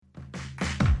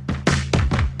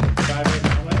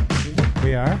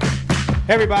we are.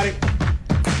 Hey, everybody.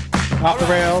 Off the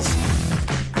rails.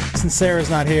 Since Sarah's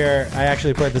not here, I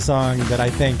actually played the song that I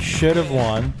think should have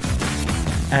won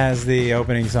as the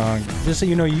opening song. Just so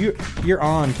you know, you're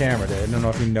on camera, dude. I don't know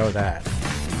if you know that.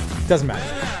 Doesn't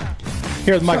matter.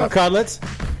 Here's Michael Cudlitz.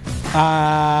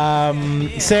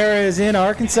 Sarah is in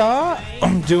Arkansas,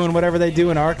 doing whatever they do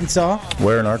in Arkansas.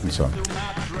 Where in Arkansas?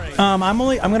 I'm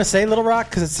going to say Little Rock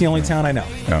because it's the only town I know.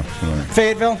 No.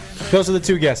 Fayetteville. Those are the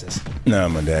two guesses. No,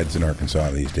 my dad's in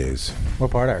Arkansas these days.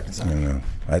 What part of Arkansas? I don't know.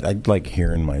 I like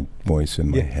hearing my voice in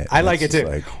my head. I like it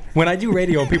too. When I do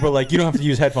radio, people are like, "You don't have to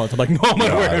use headphones." I'm like, "No, I'm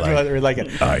not wearing like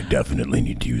it." I definitely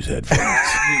need to use headphones.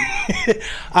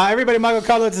 Everybody, Michael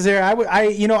Cudlitz is here.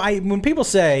 When people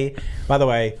say, by the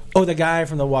way, "Oh, the guy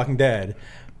from The Walking Dead,"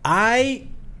 I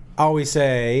always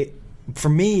say, for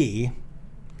me,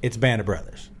 it's Band of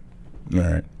Brothers. All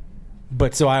right.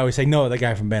 But so I always say, "No, the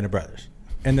guy from Band of Brothers,"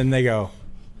 and then they go,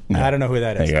 "I don't know who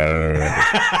that is." Hey, I don't know.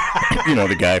 You know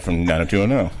the guy from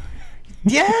 90210.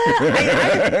 Yeah.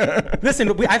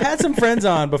 Listen, I've had some friends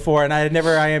on before, and I had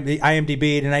never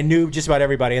IMDb'd, and I knew just about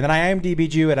everybody. And then I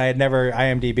IMDb'd you, and I had never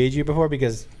IMDb'd you before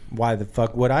because why the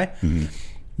fuck would I? Mm-hmm.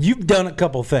 You've done a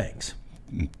couple things.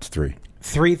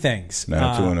 Three things.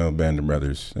 90210, Band of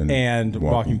Brothers, and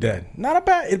Walking Dead. Not a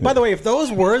bad. By the way, if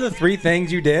those were the three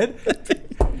things you did,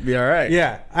 be all right.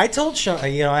 Yeah, I told Sean.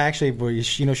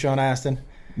 Sean Astin.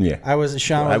 Yeah, I was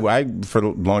Sean. I for the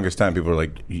longest time, people were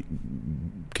like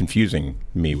confusing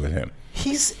me with him.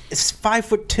 He's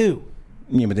 5'2".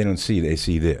 Yeah, but they don't see. They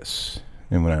see this.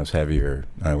 And when I was heavier,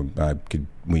 I could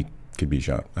be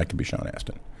Sean. I could be Sean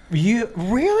Astin. You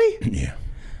really? Yeah.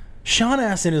 Sean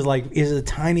Astin is a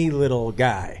tiny little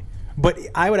guy. But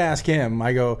I would ask him,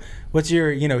 I go, what's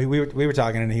your, we were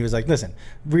talking, and he was like, listen,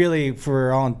 really,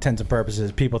 for all intents and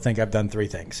purposes, people think I've done three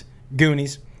things.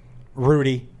 Goonies,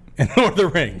 Rudy, and Lord of the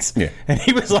Rings. Yeah. And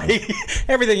he was like,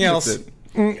 everything else.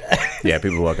 Yeah,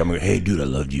 people walk up and go, hey, dude, I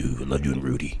loved you and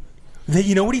Rudy.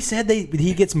 You know what he said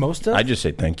he gets most of? I just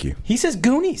say thank you. He says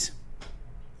Goonies.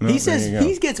 No, he says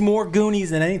he gets more Goonies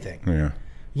than anything. Yeah.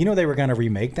 You know they were going to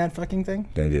remake that fucking thing?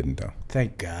 They didn't, though.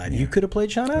 Thank God. Yeah. You could have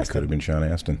played Sean Astin. I could have been Sean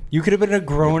Astin. You could have been a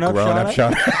grown-up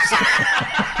Sean Astin.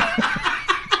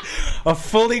 A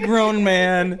fully grown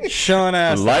man, Sean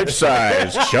Astin.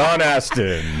 Life-size Sean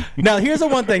Astin. Now, here's the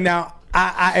one thing. Now,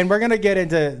 and we're going to get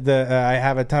into I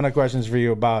have a ton of questions for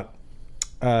you about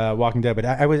Walking Dead, but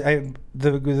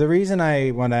the reason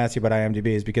I want to ask you about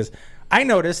IMDb is because I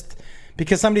noticed...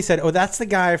 Because somebody said, "Oh, that's the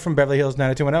guy from Beverly Hills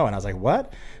 90210," and I was like,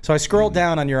 "What?" So I scrolled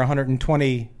down on your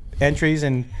 120 entries,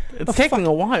 and it's taking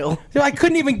a while. I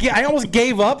couldn't even I almost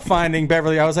gave up finding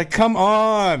Beverly. I was like, "Come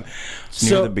on!" It's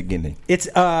near the beginning. It's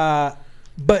but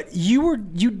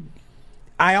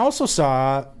I also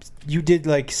saw you did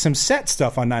like some set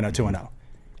stuff on 90210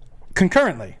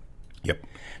 concurrently. Yep.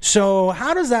 So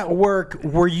how does that work?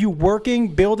 Were you working,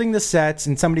 building the sets,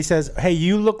 and somebody says, "Hey,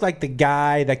 you look like the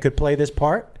guy that could play this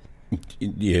part"?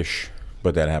 Ish,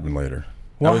 but that happened later.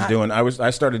 Well, I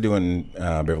started doing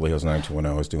Beverly Hills 90210.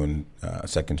 I was doing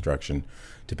set construction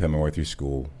to pay my way through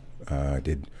school. I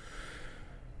did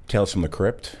Tales from the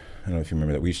Crypt. I don't know if you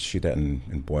remember that. We used to shoot that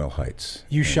in Boyle Heights.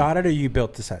 You shot it, or you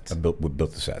built the sets? We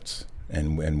built the sets,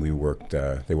 and we worked.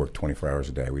 They worked 24 hours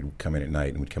a day. We'd come in at night,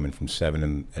 and we'd come in from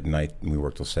 7 at night, and we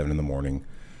worked till 7 in the morning,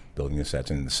 building the sets.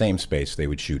 And in the same space, they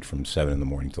would shoot from 7 in the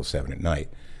morning till 7 at night,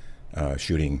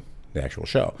 shooting the actual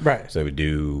show. Right. So they would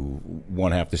do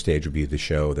one half the stage would be the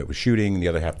show that was shooting, the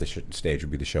other half the stage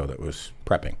would be the show that was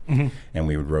prepping. Mm-hmm. And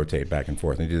we would rotate back and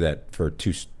forth. And I did that for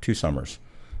two summers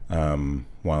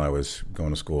while I was going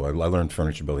to school. I learned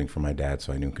furniture building from my dad,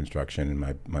 so I knew construction. And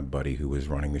my buddy who was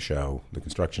running the show, the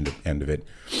construction end of it,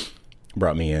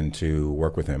 brought me in to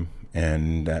work with him.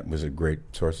 And that was a great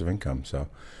source of income. So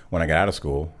when I got out of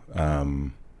school,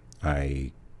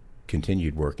 I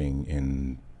continued working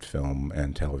in film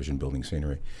and television building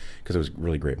scenery because it was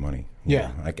really great money. Yeah.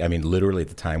 I mean, literally at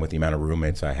the time with the amount of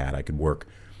roommates I had to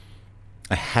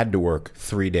work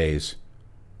 3 days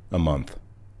a month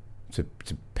to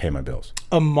pay my bills.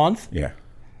 A month? Yeah.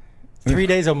 3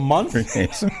 days a month? 3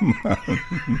 days a month.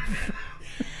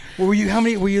 Were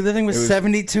you living with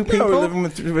 72 people? No, we were living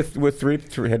with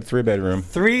had 3 bedroom.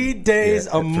 3 days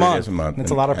a month. 3 days a month.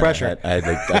 That's a lot of pressure. I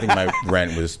think my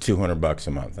rent was $200 a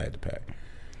month I had to pay.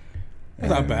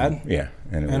 That's not bad. Yeah.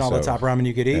 And all the top ramen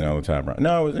you could eat? And all the top ramen.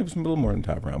 No, it was a little more than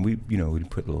top ramen.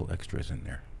 We'd put little extras in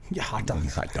there. Yeah, hot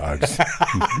dogs. Hot dogs.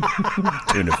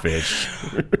 Tuna fish.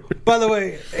 By the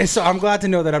way, so I'm glad to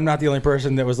know that I'm not the only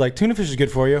person that was like, tuna fish is good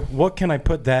for you. What can I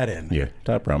put that in? Yeah,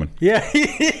 top ramen. Yeah.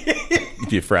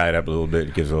 If you fry it up a little bit,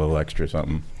 it gives a little extra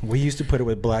something. We used to put it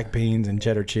with black beans and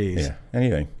cheddar cheese.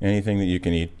 Yeah, anything that you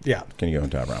can eat. Yeah. Can go on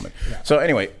top of ramen. Yeah. So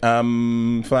anyway,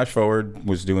 flash forward,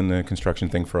 was doing the construction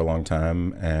thing for a long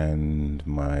time, and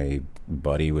my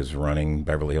buddy was running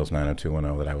Beverly Hills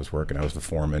 90210 that I was working. I was the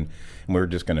foreman, and we were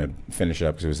just going to finish it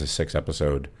up because it was a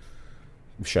 6-episode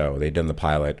show. They'd done the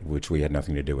pilot, which we had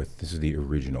nothing to do with. This is the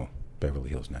original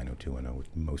Beverly Hills 90210, which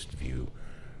most of you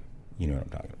know what I'm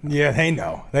talking about. Yeah, they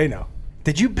know. They know.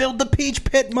 Did you build the Peach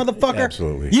Pit, motherfucker?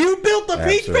 Absolutely. You built the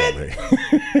Peach Pit?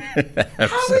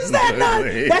 How is that not?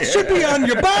 That should be on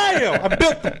your bio. I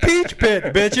built the Peach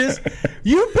Pit, bitches.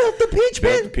 You built the Peach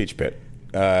Built Pit? the Peach Pit.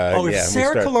 If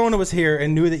Sarah Colonna was here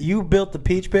and knew that you built the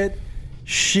Peach Pit,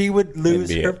 she would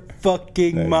lose her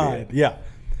fucking mind. Yeah.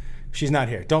 She's not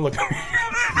here. Don't look at me.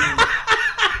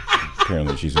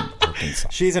 Apparently she's in Arkansas.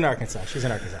 She's in Arkansas. So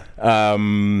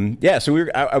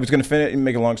I was going to finish.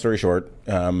 Make a long story short,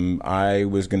 I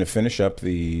was going to finish up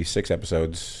the 6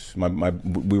 episodes.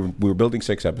 We were building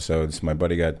 6 episodes. My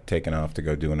buddy got taken off to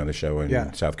go do another show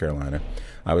in South Carolina.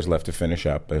 I was left to finish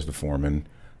up as the foreman,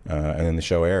 and then the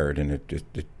show aired, and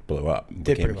it blew up. It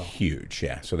became huge.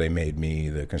 Yeah. So they made me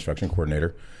the construction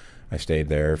coordinator. I stayed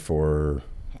there as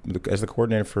the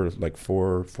coordinator for like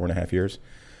 4.5 years.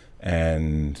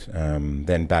 And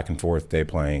then back and forth day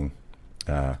playing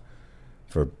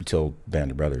till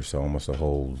Band of Brothers, so almost a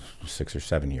whole 6 or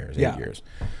 7 years, 8 years.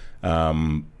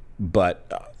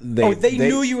 But they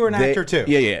knew you were an actor too.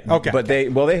 Yeah. Okay. But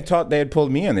they had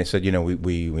pulled me in. They said,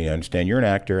 we understand you're an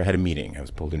actor. I had a meeting. I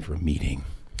was pulled in for a meeting,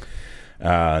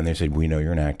 and they said, we know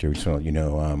you're an actor. So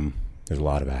there's a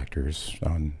lot of actors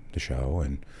on the show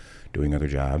and doing other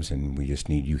jobs, and we just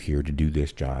need you here to do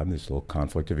this job. There's a little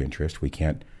conflict of interest. We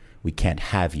can't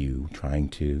have you trying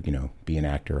to, be an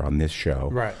actor on this show.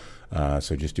 Right.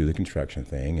 So just do the construction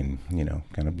thing and,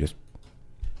 kind of just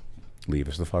leave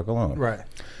us the fuck alone. Right.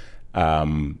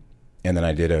 And then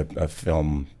I did a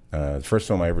film. The first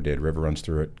film I ever did, River Runs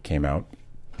Through It, came out.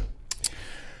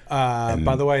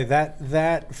 By the way,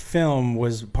 that film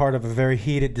was part of a very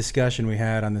heated discussion we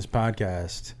had on this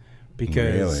podcast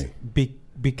because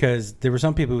because there were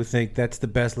some people who think that's the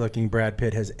best looking Brad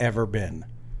Pitt has ever been.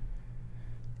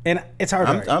 And it's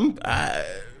hard to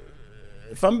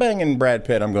if I'm banging Brad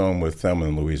Pitt, I'm going with Thelma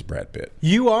and Louise Brad Pitt.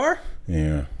 You are?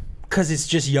 Yeah. Because it's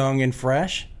just young and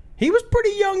fresh? He was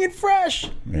pretty young and fresh.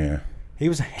 Yeah. He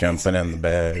was jumping in the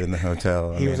bed in the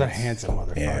hotel. He was a handsome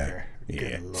motherfucker.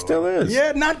 Yeah. Still is.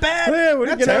 Yeah, not bad. Yeah,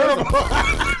 not terrible. All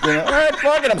right,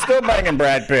 fuck it. I'm still banging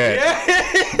Brad Pitt.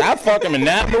 Yeah. I'll fuck him in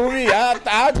that movie.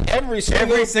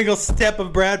 Every single step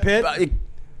of Brad Pitt.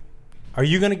 Are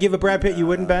you going to give a Brad Pitt you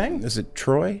wouldn't bang? Is it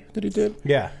Troy that he did?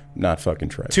 Yeah. Not fucking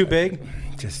Troy. Too big?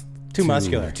 Just too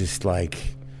muscular. Just like...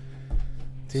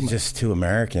 just too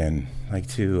American, like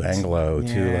too Anglo,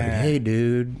 too like, hey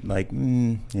dude, like.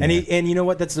 And you know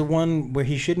what? That's the one where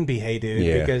he shouldn't be, hey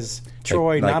dude, because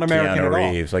Troy, like not American Keanu at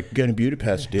all. Reeves, like go to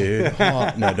Budapest, dude.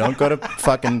 Oh, no, don't go to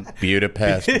fucking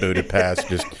Budapest,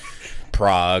 just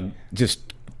Prague,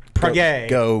 just Prague.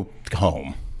 Go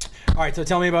home. All right, so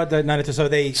tell me about the 902. So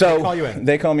they call you in.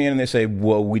 They call me in and they say,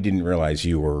 well, we didn't realize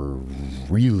you were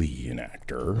really an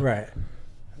actor. Right.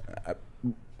 I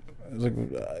was like,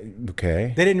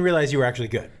 okay. They didn't realize you were actually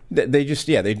good. They just,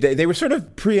 they were sort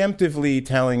of preemptively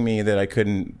telling me that I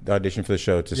couldn't audition for the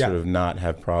show to sort of not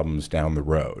have problems down the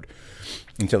road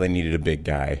until they needed a big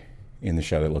guy in the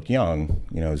show that looked young.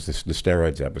 It was the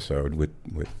steroids episode with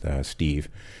Steve,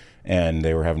 and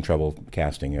they were having trouble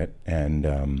casting it.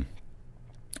 And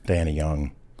Diane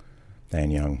Young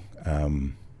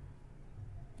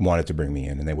wanted to bring me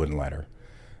in, and they wouldn't let her.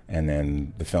 And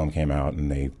then the film came out,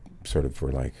 and they sort of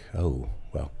were like, oh,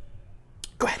 well.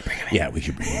 Go ahead, bring him in. Yeah, we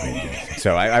should bring him in.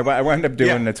 So I wound up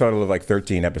doing a total of like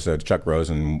 13 episodes. Chuck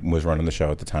Rosen was running the show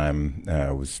at the time.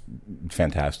 It was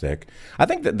fantastic. I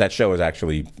think that show was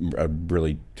actually a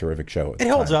really terrific show at the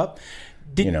time. It holds up.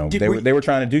 They were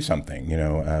trying to do something,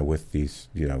 with these,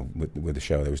 with the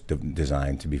show that was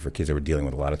designed to be for kids that were dealing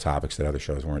with a lot of topics that other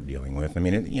shows weren't dealing with. I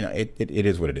mean, it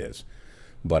is what it is.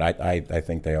 But I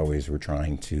think they always were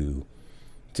trying to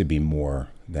be more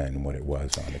than what it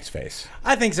was on its face.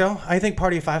 I think so. I think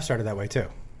Party of Five started that way too.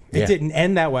 It didn't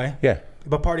end that way. Yeah.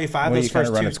 But Party of Five, those you first kind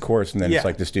of run two, its course, and then it's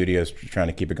like the studio's trying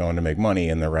to keep it going to make money,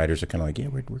 and the writers are kind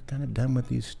of like, we're kind of done with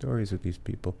these stories with these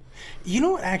people. You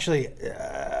know what? Actually,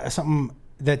 something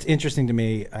that's interesting to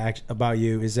me about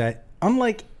you is that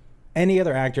unlike any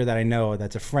other actor that I know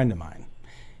that's a friend of mine,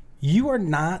 you are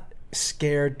not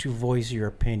scared to voice your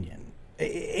opinion.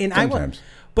 And sometimes.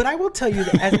 But I will tell you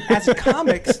that as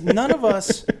comics, none of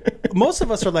us most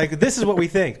of us are like, this is what we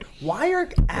think. Why are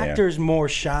actors more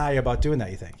shy about doing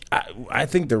that, you think? I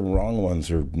think the wrong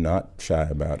ones are not shy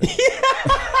about it.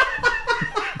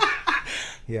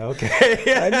 Yeah,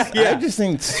 okay. I just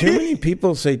think too many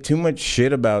people say too much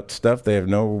shit about stuff they have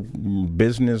no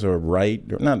business or right,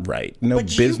 or not right, no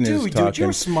But business you do, talking. dude. You're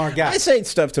a smart guy. I say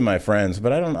stuff to my friends,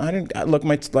 but I look,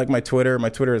 my Twitter. My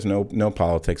Twitter has no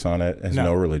politics on it. Has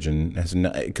no religion. Has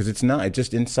no, because it's not. It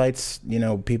just incites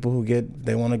people who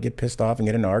they want to get pissed off and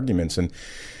get into arguments, and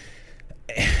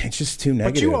it's just too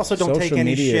negative. But you also don't take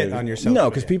any shit on yourself. No,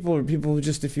 because people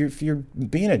just if you're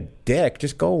being a dick,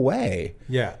 just go away.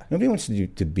 Yeah. Nobody wants you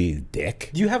to be a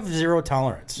dick. You have zero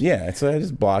tolerance. Yeah, so I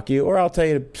just block you, or I'll tell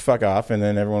you to fuck off, and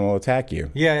then everyone will attack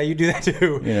you. Yeah, you do that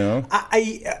too.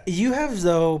 You have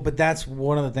though, but that's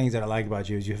one of the things that I like about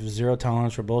you is you have zero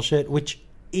tolerance for bullshit, which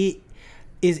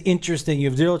is interesting. You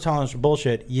have zero tolerance for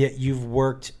bullshit, yet you've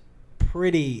worked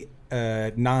pretty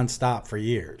nonstop for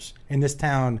years, and this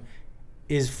town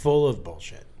is full of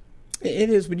bullshit. It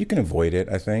is, but you can avoid it,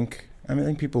 I think. I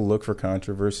think people look for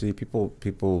controversy.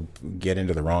 People get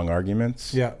into the wrong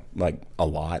arguments. Yeah. Like, a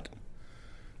lot.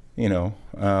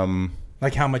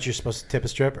 Like how much you're supposed to tip a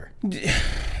stripper.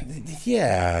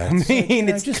 Yeah. I mean,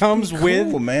 it just comes be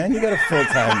cool, with... man. You got a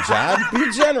full-time job. Be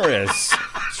generous.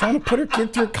 She's trying to put her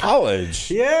kid through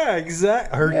college. Yeah,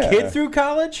 exactly. Her kid through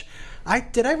college?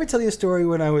 Did I ever tell you a story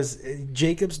when I was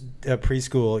Jacob's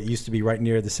preschool used to be right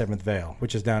near the Seventh Veil,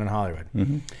 which is down in Hollywood,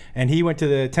 and he went to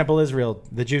the Temple Israel,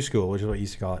 the Jew school, which is what you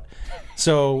used to call it.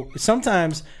 So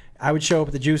sometimes I would show up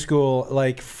at the Jew school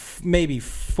like maybe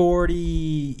 40.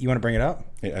 You want to bring it up?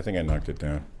 Yeah, I think I knocked it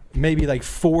down. Maybe like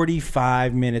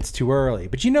 45 minutes too early.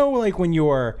 But like when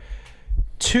you're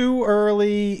too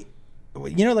early,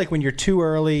 like when you're too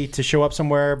early to show up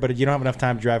somewhere, but you don't have enough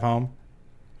time to drive home.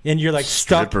 And you're like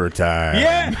stuck. Stripper time.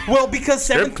 Yeah. Well, because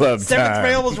seventh time.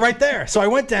 Rail was right there. So I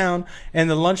went down, and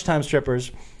the lunchtime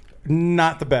strippers,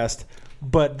 not the best.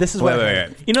 But this is what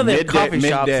wait. They have coffee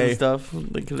shops midday. and stuff.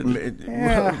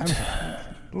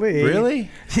 Lee.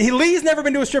 Really? Lee's never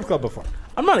been to a strip club before.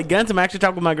 I'm not against him. I actually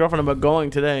talked with my girlfriend about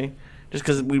going today. Just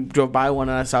because we drove by one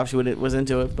and I saw if she was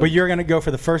into it. But you're going to go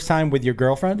for the first time with your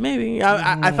girlfriend? Maybe.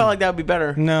 I felt like that would be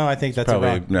better. No, I think that's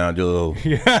Probably do a little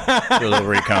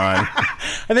recon.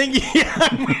 I think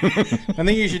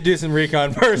you should do some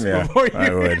recon first before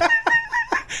you.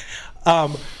 I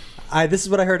would. This is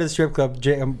what I heard at the strip club.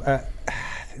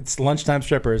 It's lunchtime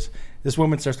strippers. This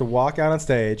woman starts to walk out on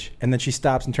stage, and then she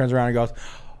stops and turns around and goes,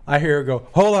 I hear her go,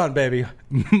 "Hold on, baby.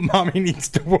 Mommy needs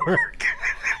to work."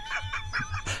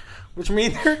 Which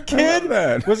means her kid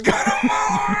was going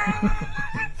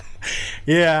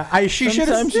Yeah, she should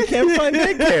have. Sometimes you can't find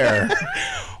daycare.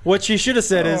 What she should have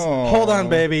said is, "Hold on,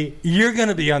 baby. You're going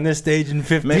to be on this stage in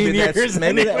 15 years."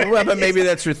 But maybe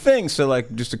that's her thing. So,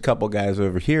 like, just a couple guys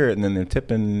over here, and then they're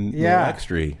tipping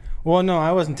extra. Well, no,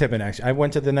 I wasn't tipping extra. I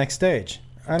went to the next stage.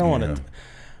 I don't want to.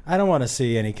 I don't want to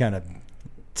see any kind of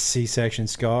C-section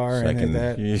scar or anything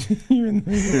like that. You're in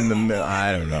the middle.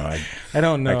 I don't know. I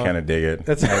don't know. I kind of dig it.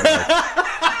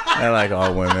 I like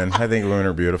all women. I think women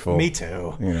are beautiful. Me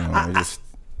too.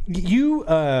 You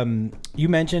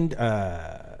mentioned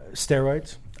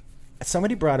steroids.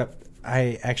 Somebody brought up.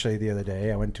 The other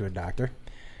day I went to a doctor,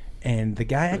 and the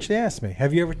guy actually asked me,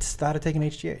 "Have you ever thought of taking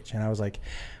HGH?" And I was like,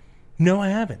 "No, I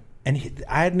haven't." And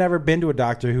I had never been to a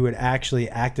doctor who had actually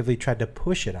actively tried to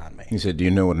push it on me. He said, "Do you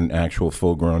know what an actual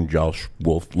full-grown Josh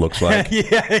Wolf looks like?"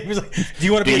 Yeah, he was like, "Do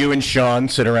you want to? Do you and Sean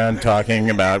sit around talking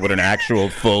about what an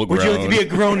actual full-grown? Would you like to be a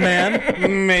grown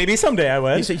man? Maybe someday I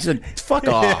would." He said, "Fuck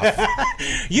off!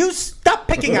 You stop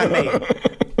picking on me."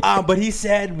 But he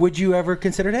said, "Would you ever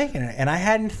consider taking it?" And I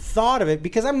hadn't thought of it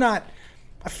because I'm not.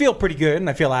 I feel pretty good and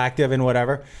I feel active and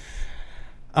whatever.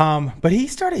 But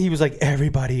he was like,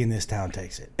 everybody in this town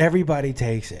takes it. Everybody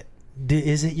takes it.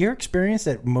 Is it your experience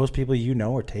that most people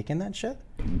are taking that shit?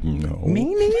 No.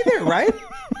 Me neither, right?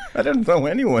 I don't know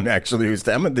anyone actually who's.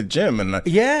 I'm at the gym, and I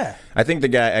think the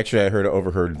guy actually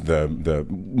overheard the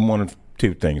one of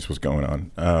two things was going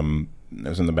on. I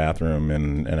was in the bathroom,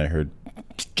 and I heard,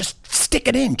 "Just stick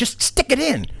it in. Just stick it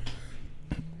in."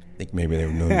 I think maybe they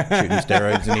were shooting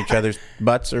steroids in each other's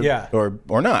butts, or not.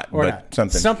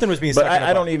 Something was being. But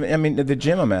I don't even. I mean, the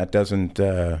gym I'm at doesn't.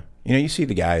 You see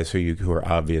the guys who are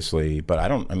obviously, but I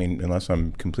don't. I mean, unless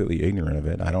I'm completely ignorant of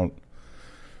it, I don't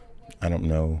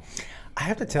know. I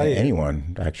have to tell you,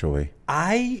 anyone actually.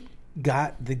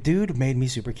 The dude made me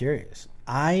super curious.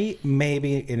 I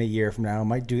maybe in a year from now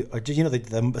might do.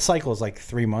 The cycle is like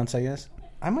 3 months, I guess.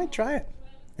 I might try it.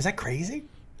 Is that crazy?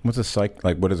 What's a cycle?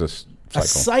 Like, what is a cycle? A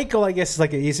cycle, I guess, is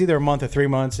like it's either a month or 3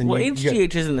 months. And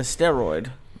HGH isn't a steroid.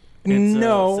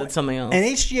 No, it's something else. And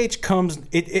HGH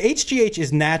HGH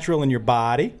is natural in your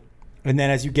body, and then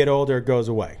as you get older, it goes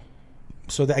away.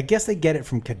 So I guess they get it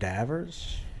from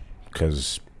cadavers.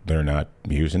 Because they're not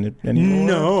using it anymore?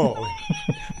 No.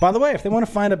 By the way, if they want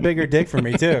to find a bigger dick for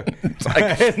me, too.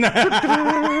 Listen,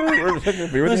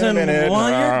 Listen, while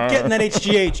you're getting that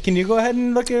HGH, can you go ahead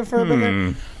and look at it for a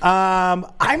bigger?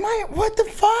 I might. What the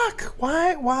fuck?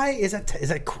 Why is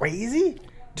that crazy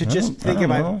to just think I don't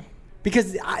about? know.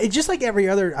 Because it's just like every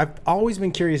other. I've always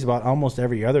been curious about almost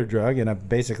every other drug, and I've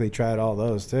basically tried all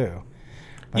those too.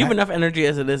 But You have enough energy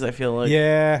as it is, I feel like.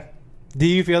 Yeah. Do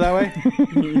you feel that way?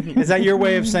 Is that your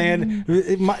way of saying?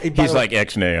 He's like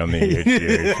X-nay on the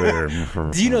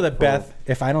HGH. Do you know that Beth,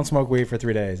 if I don't smoke weed for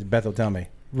 3 days, Beth will tell me,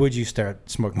 would you start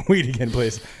smoking weed again,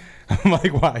 please? I'm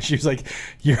like, why? She was like,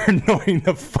 you're annoying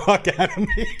the fuck out of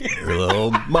me. You're a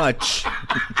little much.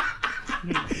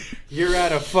 You're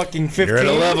at a fucking 15. You're at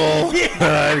a level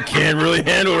I can't really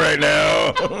handle right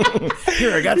now.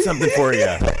 Here, I got something for you.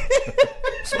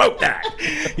 Smoke that.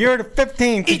 You're at a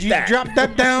 15. Could Eat you that. drop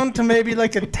that down to maybe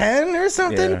like a 10 or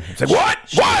something? Yeah. It's like, what?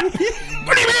 What?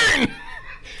 What do you mean?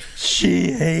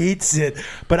 She hates it.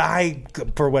 But I,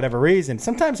 for whatever reason,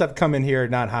 sometimes I've come in here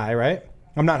not high, right?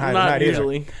 I'm not high Not tonight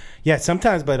usually. either. Yeah,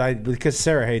 sometimes, but because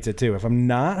Sarah hates it too. If I'm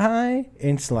not high,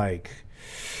 it's like,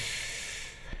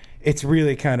 it's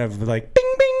really kind of like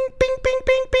bing, bing, bing, bing,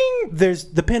 bing, bing.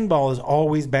 The pinball is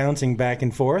always bouncing back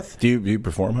and forth. Do you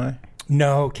perform high?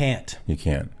 No, can't. You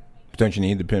can't. Don't you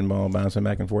need the pinball bouncing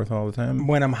back and forth all the time?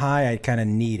 When I'm high, I kind of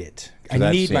need it. I 'Cause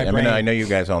I've need seen- my brain. I know you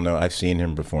guys all know. I've seen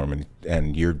him perform,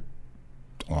 and you're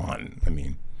on. I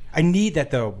mean, I need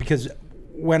that though because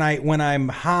when I'm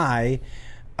high,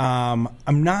 I'm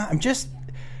not. I'm just.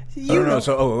 You no, know,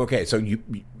 so okay. So you're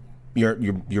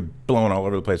blowing all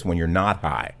over the place when you're not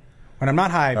high. when I'm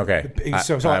not high. Okay.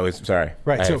 So I was sorry.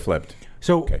 Right, I so- had flipped.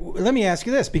 So Okay. let me ask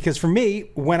you this, because for me,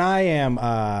 when I'm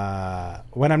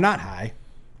not high,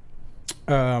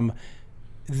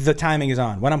 the timing is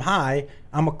on. When I'm high,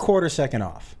 I'm a quarter second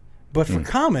off. But for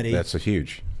comedy, That's a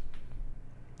huge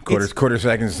quarter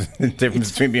seconds the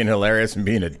difference between being hilarious and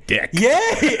being a dick. yeah,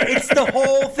 it's the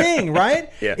whole thing,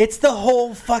 right? Yeah. It's the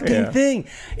whole fucking Yeah. thing.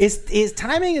 Is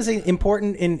timing as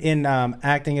important in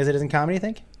acting as it is in comedy? You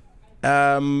think?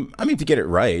 I mean, to get it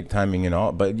right, timing and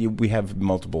all, but we have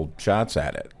multiple shots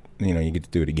at it. You know, you get to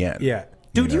do it again. Yeah.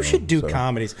 Dude, you know, should do so-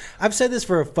 comedies. I've said this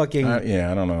for a fucking... Yeah,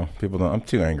 I don't know. People don't. I'm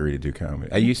too angry to do comedy.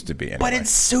 I used to be, anyway. but it's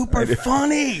super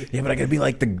funny. Yeah, but I gotta be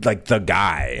like the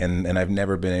guy, and I've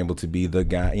never been able to be the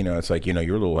guy. You know, it's like, you know,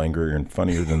 you're a little angrier and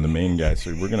funnier than the main guy,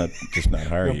 so we're gonna just not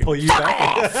hire you. Pull you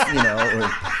back. You know,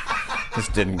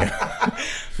 just didn't go.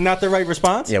 Not the right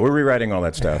response? Yeah, we're rewriting all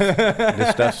that stuff. This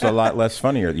stuff's a lot less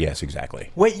funnier. Yes,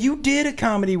 exactly. Wait, you did a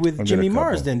comedy with did a Jimmy couple.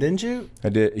 Marsden, didn't you? I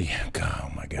did. Yeah. God, oh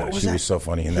my God, was she that? was so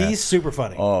funny in that. He's super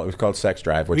funny. Oh, it was called Sex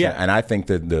Drive, which Yeah. and I think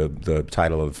that the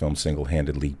title of the film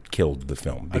single-handedly killed the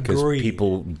film because Agreed.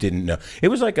 people didn't know. It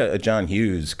was like a John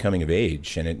Hughes coming of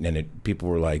age, and people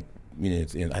were like, you know,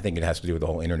 I think it has to do with the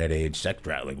whole internet age, sex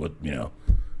drive, like what, you know,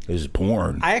 this is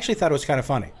porn. I actually thought it was kind of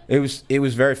funny. It was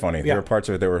very funny. Yeah. There were parts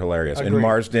of it that were hilarious, and Agreed.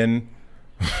 Marsden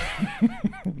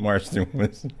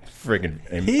was friggin'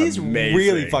 He's amazing.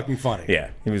 really fucking funny.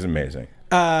 Yeah, he was amazing.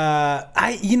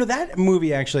 That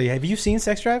movie actually. Have you seen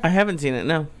Sex Drive? I haven't seen it,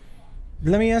 no.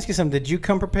 Let me ask you something. Did you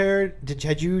come prepared? Did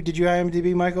you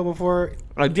IMDb Michael before?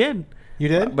 I did. You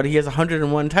did? But he has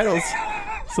 101 titles.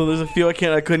 So there's a few I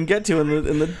couldn't get to in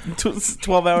the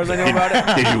 12 hours I know about it.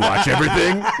 Did you watch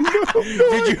everything?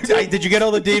 Did you get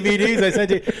all the DVDs I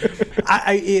sent you?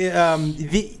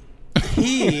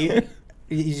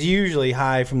 He's usually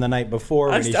high from the night before.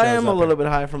 When he shows I am a up. little bit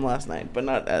high from last night, but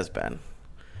not as bad.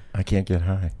 I can't get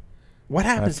high. What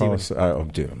happens to you? Oh,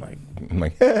 dude, I'm like,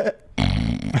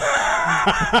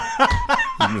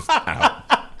 I'm just out.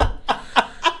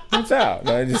 It's out.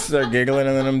 I just start giggling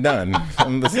and then I'm done.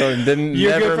 So it didn't.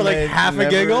 You're good never for, like, made- half a never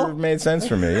giggle? Made sense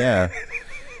for me. Yeah.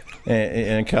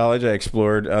 In college, I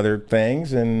explored other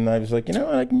things, and I was like, you know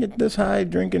what? I can get this high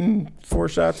drinking 4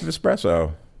 shots of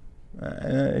espresso.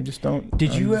 I just don't.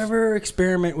 Did you ever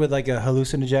experiment with like a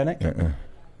hallucinogenic?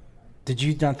 Did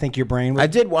you not think your brain was... I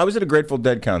did. Well, I was at a Grateful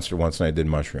Dead concert once, and I did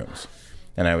mushrooms.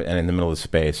 And in the middle of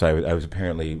space, I was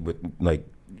apparently with like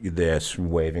this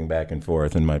waving back and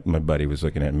forth, and my buddy was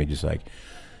looking at me just like,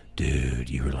 dude,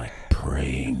 you were like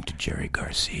praying to Jerry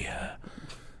Garcia.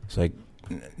 It's like,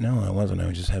 no, I wasn't. I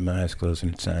just had my eyes closed,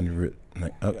 and it sounded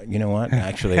like, oh, you know what?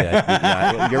 Actually, you're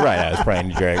right. I was praying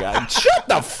to Jerry. Shut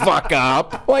the fuck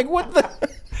up! Like what the?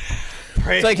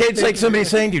 It's like somebody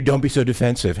saying to you, "Don't be so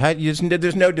defensive."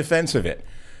 There's no defense of it.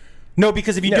 No,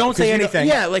 because if you don't say anything,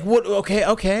 yeah, like what? Okay,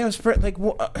 I was like,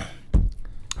 what?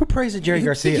 Who praised Jerry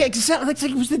Garcia? Yeah, exactly. Like,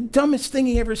 it was the dumbest thing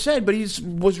he ever said, but he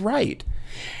was right.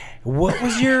 What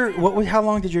was how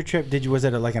long did your trip? Was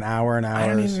it like an hour? I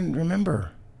don't even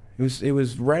remember. It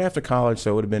was right after college,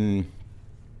 so it would have been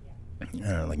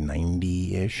like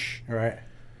 90-ish. Right.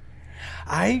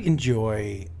 I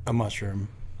enjoy a mushroom.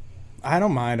 I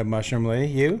don't mind a mushroom, Lee.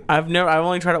 You? I've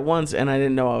only tried it once, and I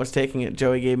didn't know I was taking it.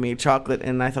 Joey gave me chocolate,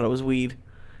 and I thought it was weed.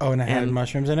 Oh, and it had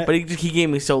mushrooms in it? But he gave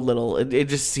me so little. It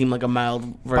just seemed like a mild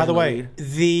version. By the way, of weed.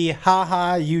 the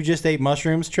haha, you just ate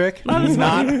mushrooms trick is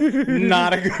not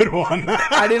a good one.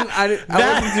 I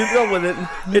wasn't too thrilled with it.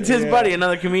 It's his buddy,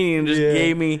 another comedian, just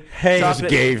gave me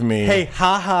chocolate. Hey,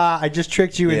 haha, I just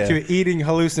tricked you into eating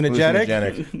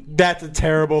hallucinogenic. That's a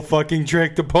terrible fucking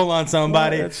trick to pull on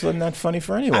somebody. Well, that's not funny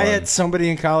for anyone. I had somebody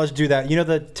in college do that. You know,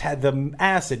 the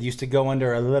acid used to go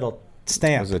under a little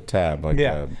stamp. It was a tab, like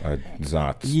a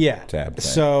Zotz tab thing.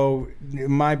 So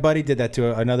my buddy did that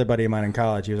to another buddy of mine in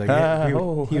college. He was like,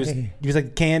 he was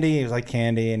like candy. He was like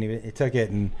candy, and he took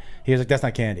it, and he was like, that's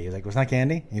not candy. He was like, what's not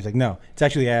candy? And he was like, no, it's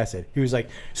actually acid. He was like,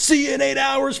 see you in 8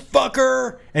 hours,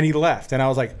 fucker, and he left. And I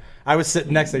was like, I was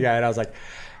sitting next to the guy, and I was like,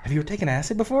 have you taken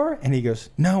acid before? And he goes,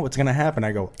 no, what's going to happen?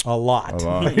 I go, a lot.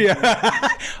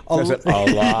 Yeah. A lot.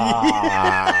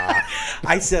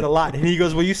 I said a lot. And he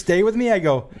goes, will you stay with me? I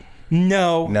go,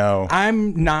 No.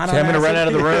 I'm not on I'm going to acid. run out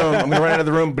of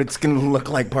the room. But it's going to look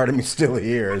like part of me still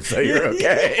here, so you're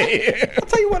okay. I'll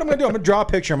tell you what I'm going to do. I'm going to draw a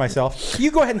picture of myself.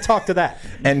 You go ahead and talk to that.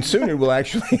 And soon it will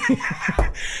actually...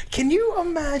 Can you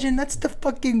imagine? That's the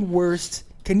fucking worst.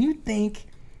 Can you think...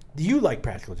 You like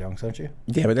practical jokes, don't you?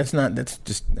 Yeah, but that's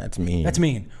mean. That's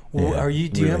mean. Well, Yeah,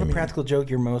 do you have a mean. practical joke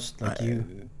you're most... Do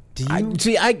you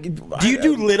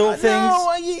do little things?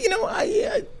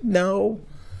 No.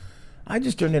 I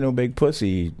just turned into a big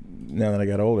pussy now that I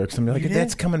got older. Because I'm like,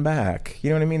 that's coming back.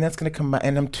 You know what I mean? That's going to come back.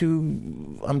 And I'm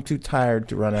too tired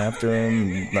to run after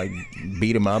him, and, like,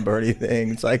 beat him up or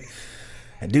anything. It's like,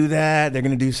 I do that. They're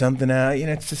going to do something else. You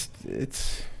know, it's...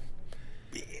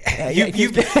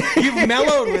 You've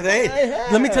mellowed with age.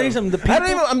 Let me tell you something.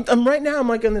 I'm right now. I'm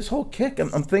like on this whole kick.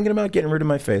 I'm thinking about getting rid of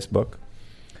my Facebook.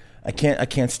 I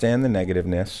can't stand the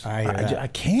negativeness. I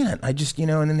can't. I just and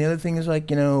then the other thing is like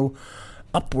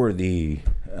Upworthy.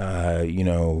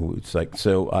 It's like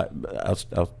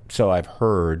so I've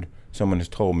heard, someone has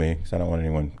told me, because I don't want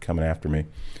anyone coming after me.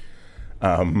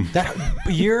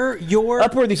 Your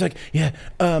Upworthy's like,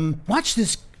 watch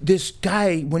this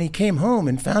guy when he came home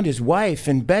and found his wife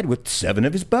in bed with 7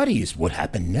 of his buddies. What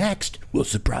happened next will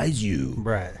surprise you.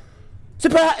 Right.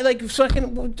 Surprise, like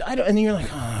fucking. I don't. And then you're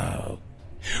like, oh,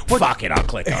 fuck it, I'll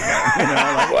click on it.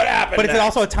 Like what happened? But next? it's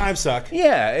also a time suck.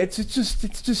 Yeah, it's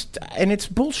just, and it's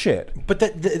bullshit. But the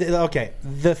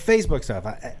Facebook stuff.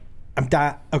 I'm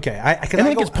dying. Okay, I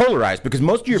think it's polarized because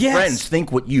most of your friends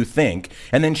think what you think,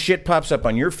 and then shit pops up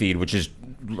on your feed, which is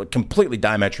completely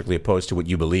diametrically opposed to what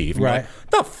you believe. And right? Like,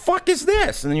 the fuck is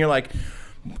this? And then you're like,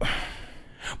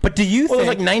 but do you? Well, there's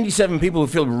like 97 people who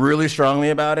feel really strongly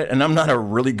about it, and I'm not a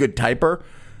really good typer.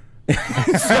 So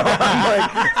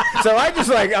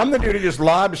I'm the dude who just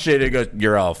lobs shit and goes,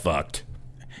 "You're all fucked."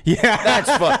 Yeah,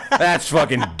 that's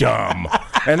fucking dumb.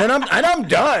 And then I'm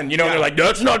done. They're like,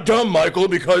 "That's not dumb, Michael,"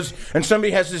 because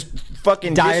somebody has this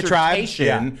fucking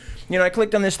dissertation. I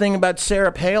clicked on this thing about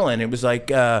Sarah Palin. It was like,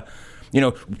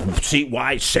 see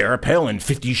why Sarah Palin,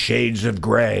 50 Shades of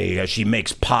Grey, as she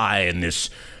makes pie in this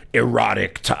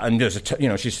erotic top. And there's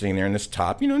she's sitting there in this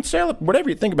top. And Sarah, whatever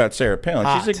you think about Sarah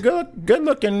Palin, she's a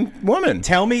good-looking woman.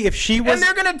 Tell me if she was... And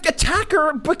they're going to attack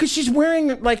her because she's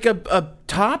wearing like a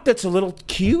top that's a little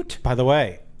cute. By the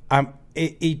way,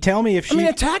 tell me if she...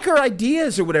 attack her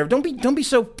ideas or whatever. Don't be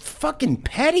so fucking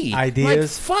petty.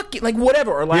 Ideas?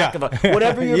 Whatever, or lack of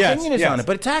whatever your opinion is on it.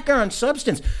 But attack her on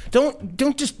substance.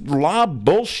 Don't just lob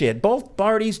bullshit. Both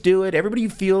parties do it. Everybody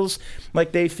feels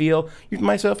like they feel,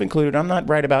 myself included. I'm not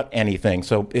right about anything.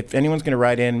 So if anyone's going to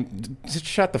write in, just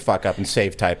shut the fuck up and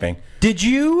save typing. Did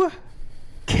you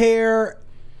care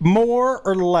more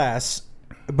or less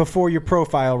before your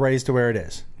profile raised to where it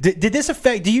is? Did this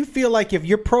affect... Do you feel like if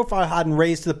your profile hadn't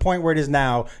raised to the point where it is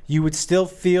now, you would still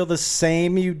feel the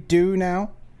same you do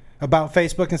now about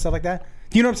Facebook and stuff like that?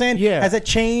 Do you know what I'm saying? Yeah. Has it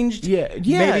changed? Yeah.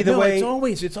 Maybe the way...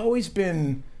 It's always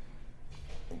been...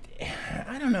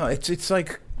 I don't know. It's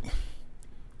like...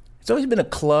 It's always been a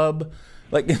club.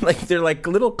 Like they're like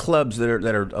little clubs that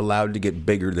are allowed to get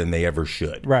bigger than they ever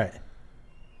should. Right.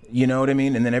 You know what I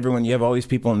mean? And then you have all these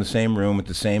people in the same room with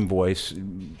the same voice,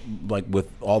 like with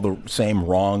all the same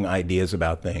wrong ideas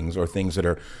about things or things that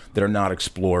are not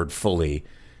explored fully.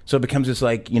 So it becomes this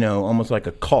like, almost like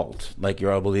a cult, like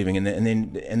you're all believing, and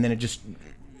then it just,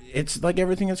 it's like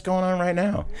everything that's going on right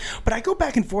now. But I go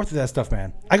back and forth with that stuff,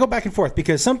 man. I go back and forth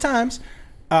because sometimes,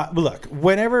 look,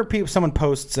 whenever someone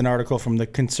posts an article from the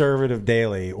Conservative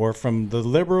Daily or from the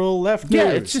liberal left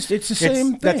news, it's the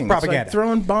same thing. That's propaganda. It's like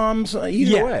throwing bombs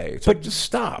either way. It's like, just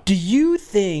stop. Do you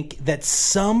think that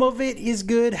some of it is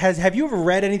good? Have you ever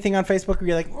read anything on Facebook where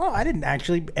you're like, well, I didn't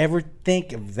actually ever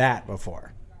think of that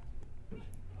before?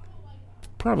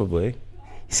 Probably.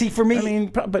 See, for me, I mean,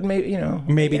 but maybe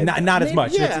maybe not as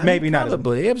much. Yeah, Maybe not as much.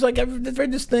 Probably. It was like I've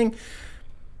read this thing.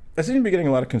 I seem to be getting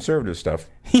a lot of conservative stuff.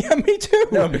 Yeah, me too.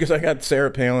 No, because I got Sarah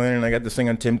Palin and I got this thing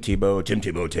on Tim Tebow. Tim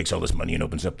Tebow takes all this money and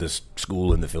opens up this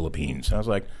school in the Philippines. And I was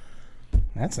like,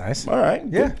 that's nice. All right,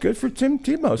 Yeah. good for Tim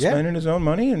Tebow spending his own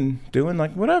money and doing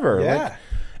like whatever. Yeah. Like,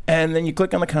 and then you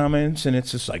click on the comments, and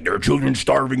it's just like, there are children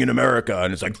starving in America.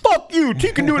 And it's like, fuck you.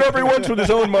 He can do whatever he wants with his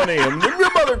own money. And your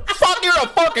you're a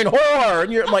fucking whore.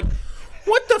 And you're like,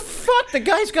 what the fuck? The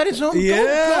guy's got his own.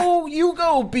 Yeah. You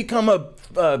go become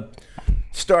a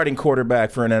starting quarterback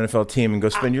for an NFL team and go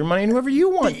spend your money on whoever you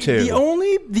want to.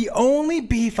 The only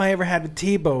beef I ever had with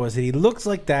Tebow is that he looks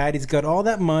like that. He's got all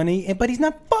that money, but he's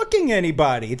not fucking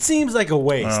anybody. It seems like a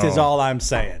waste, is all I'm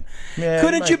saying. Yeah,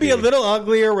 Couldn't you be a little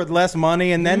uglier with less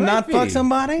money and then not fuck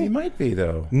somebody? He might be,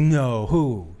 though. No,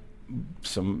 who?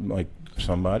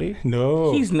 Somebody?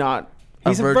 No. He's not.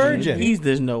 He's a virgin.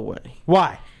 There's no way.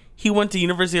 Why? He went to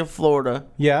University of Florida.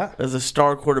 Yeah. As a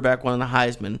star quarterback, won the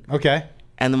Heisman, Okay.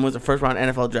 and then was a first-round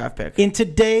NFL draft pick. In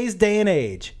today's day and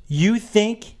age, you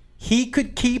think he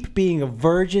could keep being a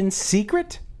virgin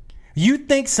secret? You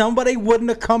think somebody wouldn't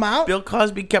have come out? Bill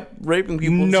Cosby kept raping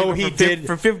people. No, he did.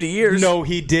 For 50 years. No,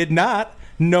 he did not.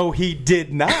 No, he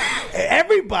did not.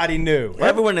 Everybody knew.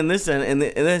 Everyone in this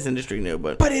industry knew,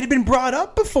 but But it had been brought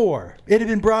up before. It had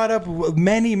been brought up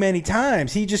many, many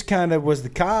times. He just kind of was the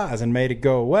cause and made it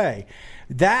go away.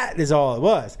 That is all it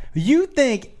was. You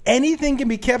think anything can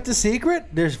be kept a secret?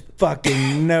 There's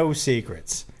fucking no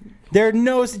secrets.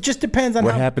 It just depends on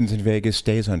What how... happens in Vegas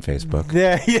stays on Facebook.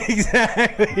 Yeah,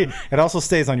 exactly. It also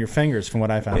stays on your fingers, from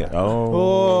what I found out.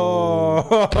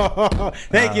 Oh.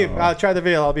 Thank you. I'll try the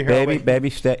video. I'll be here. Baby,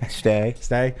 stay.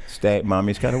 Stay.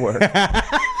 Mommy's got to work.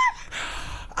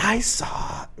 I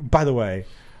saw, by the way,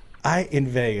 in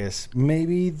Vegas,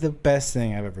 maybe the best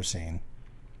thing I've ever seen.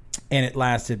 And it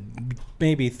lasted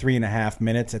maybe 3.5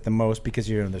 minutes at the most because,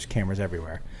 there's cameras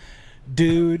everywhere.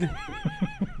 Dude,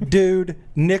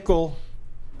 nickel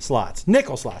slots,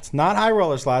 not high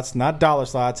roller slots, not dollar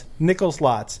slots, nickel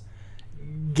slots,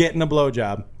 getting a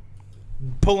blowjob,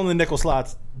 pulling the nickel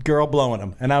slots, girl blowing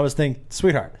them, and I was thinking,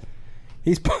 sweetheart,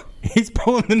 he's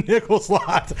pulling the nickel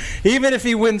slots, even if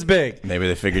he wins big. Maybe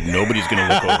they figured nobody's going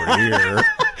to look over here.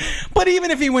 But even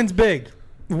if he wins big,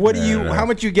 how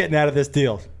much you getting out of this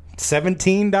deal?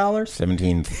 $17?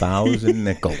 17,000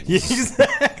 nickels.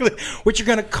 Exactly. Which are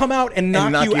going to come out and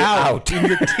knock you out. And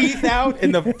your teeth out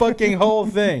and the fucking whole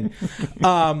thing.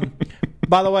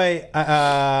 By the way,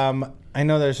 I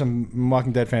know there's some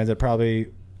Walking Dead fans that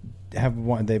probably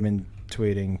they've been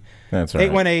tweeting. That's all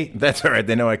right. 818. That's all right.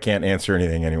 They know I can't answer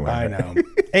anything anyway. I know.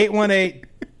 818.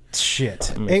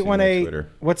 Shit. 818.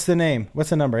 What's the name? What's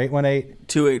the number? 818.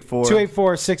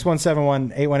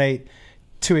 284-6171. 818.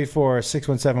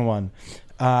 284-6171.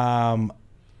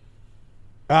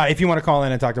 If you want to call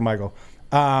in and talk to Michael.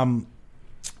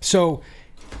 So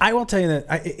I will tell you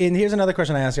that, and here's another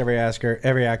question I ask every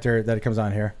actor that comes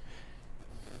on here.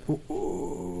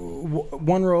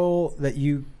 One role that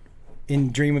you,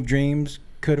 in Dream of Dreams,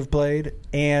 could have played,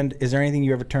 and is there anything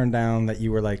you ever turned down that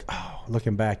you were like,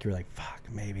 looking back, you were like, fuck,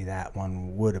 maybe that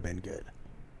one would have been good?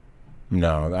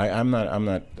 No, I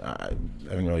haven't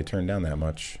really turned down that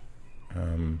much.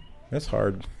 That's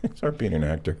hard. It's hard being an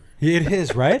actor. It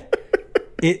is, right?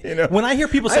 When I hear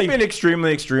people say, I've been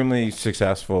extremely, extremely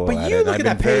successful. But you look at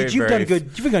that page. You've done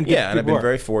good. You've done good. Yeah, and I've been work.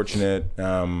 very fortunate.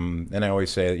 And I always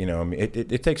say,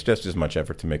 it takes just as much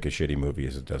effort to make a shitty movie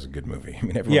as it does a good movie. I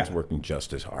mean, everyone's working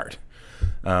just as hard.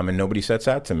 And nobody sets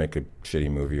out to make a shitty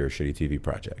movie or a shitty TV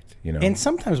project. And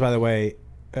sometimes, by the way,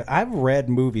 I've read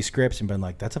movie scripts and been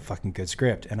like, that's a fucking good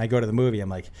script. And I go to the movie, I'm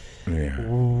like,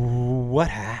 what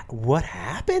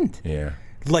happened? Yeah.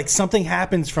 Like something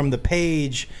happens from the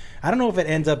page. I don't know if it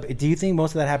ends up, do you think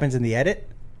most of that happens in the edit?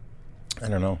 I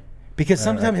don't know. Because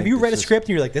sometimes, have you read a script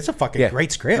and you're like, that's a fucking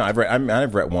great script? No, I've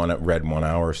read 1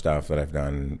 hour stuff that I've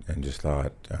done and just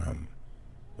thought, oh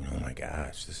my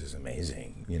gosh, this is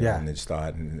amazing. And just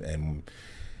thought, and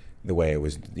the way it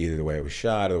was, either the way it was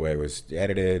shot or the way it was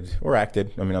edited or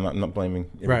acted. I mean, I'm not blaming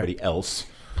everybody else.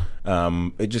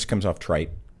 It just comes off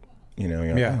trite.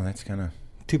 You're like, that's kind of...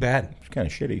 Too bad. It's kind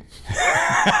of shitty.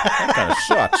 That kind of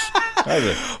sucks.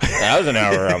 That was an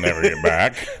hour I'll never get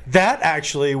back. That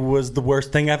actually was the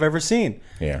worst thing I've ever seen.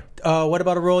 Yeah. What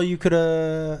about a role you could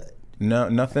have... No,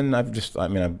 nothing.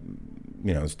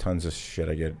 There's tons of shit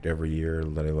I get every year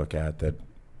that I look at that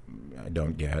I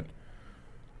don't get.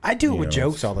 I do it with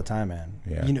jokes all the time, man.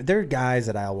 Yeah. There are guys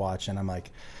that I'll watch, and I'm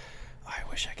like, I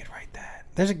wish I could write that.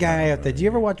 There's a guy out there. Do you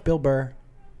ever watch Bill Burr?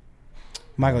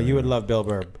 Michael, you would love Bill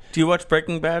Burr. Do you watch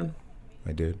Breaking Bad?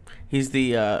 I did. He's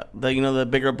the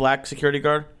bigger black security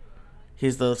guard.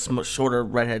 He's the shorter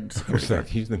redhead security guard.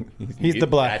 He's the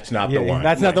black. That's not the one.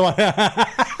 That's not the one.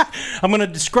 I'm going to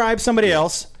describe somebody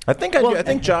else. I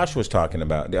think Josh was talking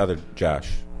about the other Josh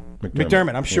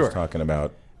McDermott. I'm sure was talking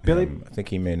about Billy. I think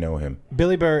he may know him.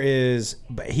 Billy Burr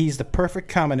he's the perfect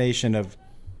combination of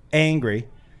angry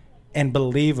and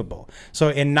believable. So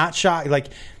and not shocked. Like,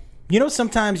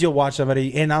 sometimes you'll watch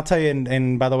somebody, and I'll tell you.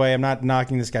 And by the way, I'm not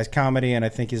knocking this guy's comedy, and I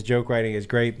think his joke writing is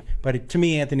great. But to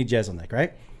me, Anthony Jeselnik,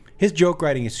 right? His joke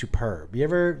writing is superb. You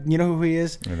know who he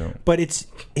is? I don't. But it's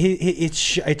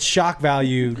shock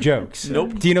value jokes.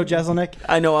 Nope. Do you know Jeselnik?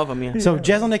 I know of him, yeah. So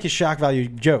Jeselnik is shock value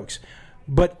jokes.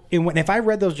 But if I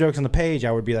read those jokes on the page,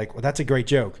 I would be like, well, that's a great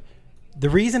joke. The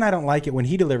reason I don't like it when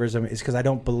he delivers them is because I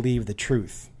don't believe the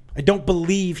truth. I don't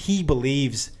believe he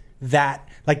believes that.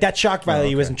 Like, that shock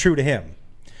value isn't true to him.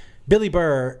 Billy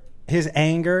Burr, his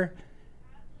anger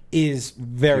is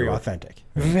very authentic.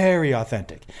 Very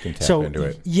authentic. You can tap into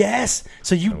it. Yes.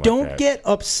 So you don't get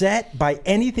upset by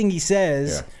anything he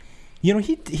says. Yeah.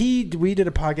 We did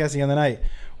a podcast the other night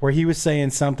where he was saying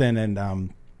something,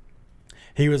 and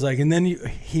he was like, and then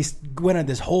he went on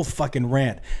this whole fucking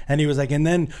rant, and he was like, and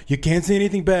then you can't say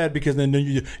anything bad because then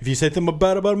if you say something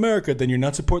bad about America, then you're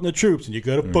not supporting the troops, and you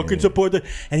gotta fucking support the.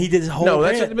 And he did his whole.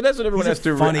 rant. But that's what everyone has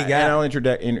to. Funny guy. And I'll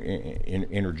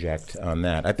interject on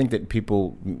that. I think that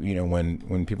people,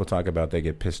 when people talk about they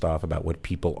get pissed off about what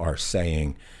people are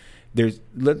saying.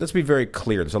 Let's be very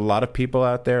clear. There's a lot of people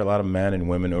out there, a lot of men and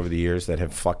women over the years that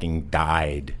have fucking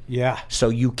died. Yeah. So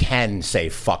you can say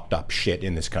fucked up shit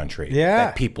in this country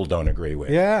that people don't agree with.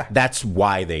 Yeah. That's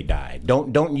why they died.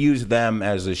 Don't use them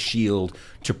as a shield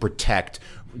to protect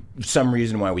some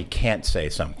reason why we can't say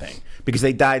something. Because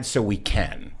they died so we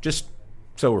can. Just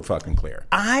so we're fucking clear.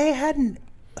 I hadn't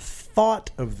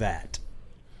thought of that.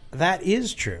 That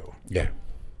is true. Yeah.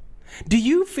 Do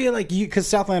you feel like because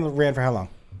Southland ran for how long?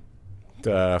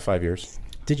 5 years.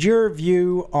 Did your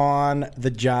view on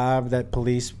the job that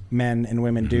policemen and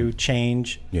women do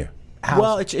change? Yeah.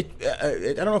 Well, I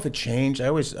don't know if it changed. I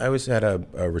always had a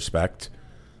respect,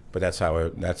 but that's how I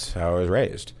was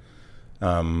raised.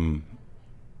 How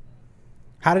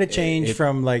did it change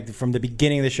from the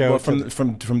beginning of the show? Well,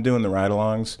 from doing the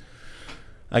ride-alongs,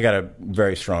 I got a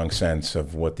very strong sense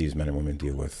of what these men and women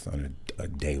deal with on a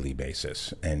daily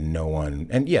basis, and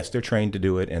yes, they're trained to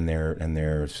do it, and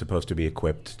they're supposed to be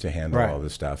equipped to handle all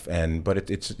this stuff, but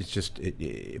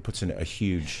it puts in a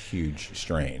huge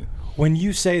strain. When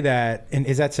you say that, and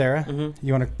is that Sarah? Mm-hmm.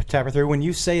 You want to tap her through? When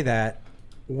you say that,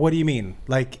 what do you mean?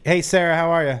 Like, hey, Sarah,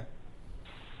 how are you?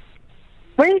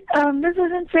 Wait, this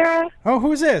isn't Sarah. Oh,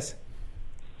 who's this?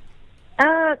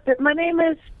 My name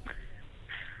is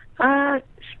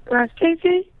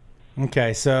Stacy.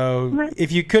 Okay, so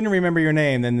if you couldn't remember your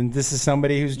name, then this is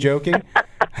somebody who's joking.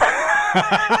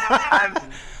 I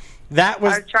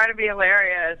was trying to be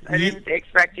hilarious. I didn't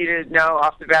expect you to know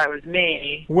off the bat it was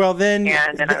me. Well, then,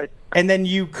 and then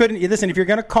you couldn't listen. If you're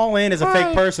going to call in as a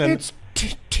fake person, it's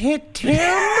Tim.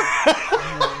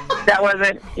 That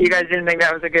wasn't. You guys didn't think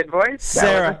that was a good voice,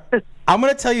 Sarah. I'm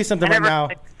going to tell you something right now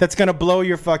that's going to blow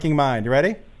your fucking mind. You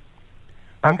ready?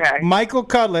 Okay. Michael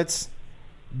Cudlitz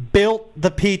built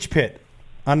the Peach Pit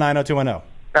on 90210.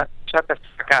 Shut the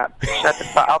fuck up.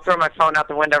 I'll throw my phone out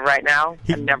the window right now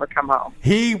and never come home.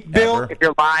 He built. If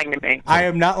you're lying to me. I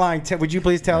am not lying. Would you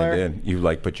please tell her? I did. You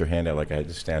put your hand out like I had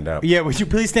to stand up. Yeah, would you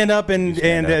please stand up and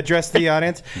address the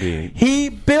audience? He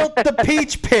built the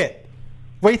Peach Pit.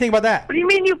 What do you think about that? What do you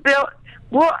mean you built?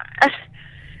 Well,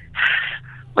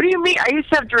 what do you mean? I used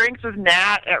to have drinks with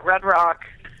Nat at Red Rock.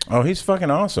 Oh, he's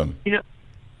fucking awesome.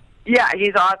 Yeah,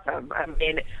 he's awesome. I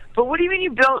mean, but what do you mean you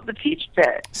built the Peach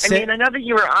Pit? I know that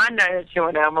you were on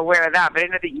 90210. I'm aware of that, but I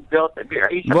didn't know that you built it.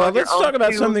 Well, let's talk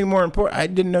about something more important. I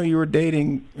didn't know you were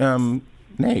dating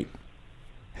Nate.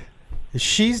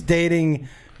 She's dating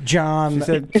John. She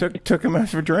said took him out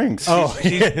for drinks. Oh,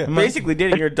 she's basically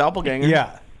dating your doppelganger.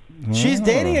 Yeah. She's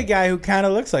dating a guy who kind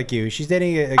of looks like you. She's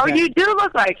dating a guy. Oh, you do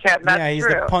look like him. That's he's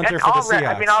true. the punter for the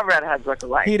Seahawks. All redheads look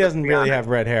alike. He doesn't really have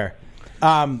red hair.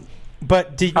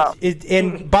 But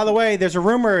and by the way, there's a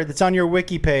rumor that's on your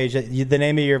wiki page that the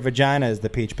name of your vagina is the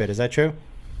Peach Pit. Is that true?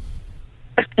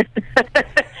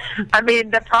 I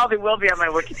mean, that probably will be on my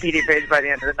Wikipedia page by the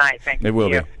end of the night. Thank you. It will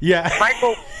be. Yeah.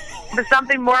 Michael, but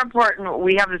something more important,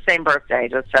 we have the same birthday,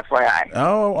 just FYI.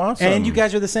 Oh, awesome. And you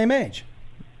guys are the same age.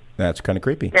 That's kind of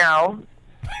creepy. No.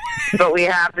 But we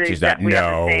have the, She's not, we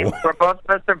have no. the same. We're both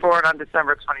of us are born on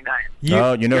December 29th.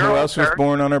 Oh, you know You're who else was older.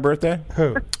 born on her birthday?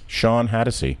 Who? Sean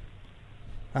Hattasey.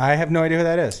 I have no idea who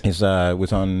that is. He was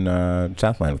on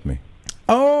Southland with me. He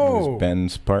Oh. was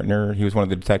Ben's partner. He was one of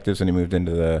the detectives, and he moved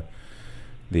into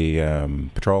the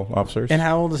patrol officers. And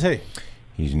how old is he?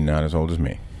 He's not as old as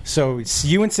me. So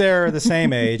you and Sarah are the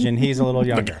same age, and he's a little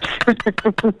younger.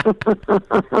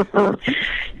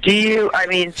 Do you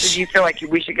feel like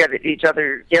we should get each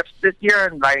other gifts this year?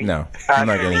 And No, I'm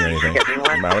not getting you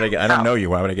anything. I don't know you.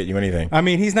 Why would I get you anything? I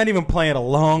mean, he's not even playing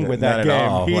along with that Not game. at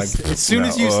all. He's, Like, as soon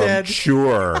as you said,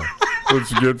 sure,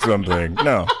 let's get something.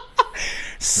 No.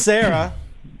 Sarah,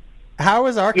 how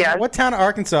is Arkansas? Yes. What town of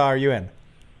Arkansas are you in?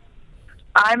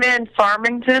 I'm in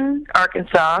Farmington,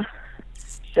 Arkansas.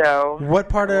 So What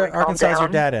part of Calm Arkansas is your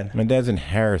down. dad in? My dad's in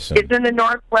Harrison. It's in the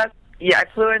Northwest. Yeah, I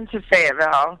flew into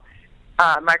Fayetteville.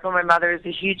 Michael, my mother is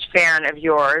a huge fan of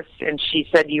yours, and she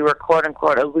said you were, quote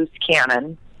unquote, a loose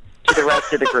cannon to the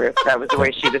rest of the group. That was the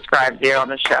way she described you on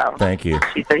the show. Thank you.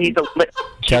 She said he's a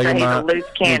Tell your he's mom. a loose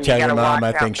cannon. Tell You your gotta mom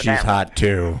watch I out think for she's that. hot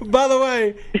too. By the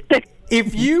way,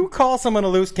 if you call someone a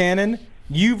loose cannon,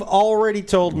 you've already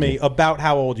told me about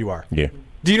how old you are. Yeah.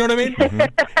 Do you know what I mean?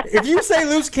 If you say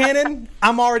loose cannon,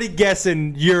 I'm already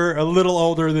guessing you're a little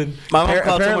older than My mom called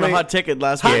someone a apparently- hot ticket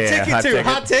last Hot week. Yeah, Ticket Hot too. Ticket.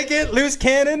 Hot Ticket, loose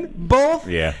cannon, both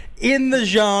Yeah. in the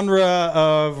genre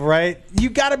of right. You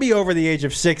got to be over the age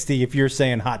of 60 if you're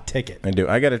saying Hot Ticket. I do.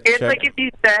 I got to It's check.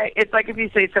 like if you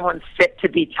say someone's fit to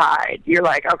be tied. You're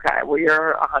like, okay, well,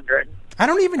 you're 100, I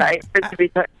don't even. right? Fit to be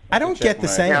tied. I don't Check get the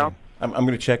my- saying. No. I'm going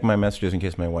to check my messages in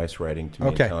case my wife's writing to me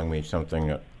Okay. and telling me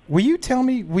something. Will you tell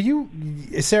me? Will you,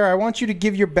 Sarah? I want you to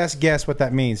give your best guess what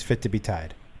that means. Fit to be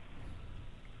tied.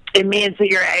 It means that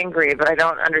you're angry, but I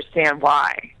don't understand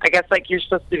why. I guess like you're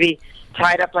supposed to be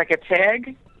tied up like a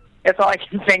pig. That's all I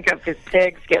can think of because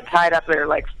pigs get tied up. Their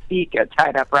like feet get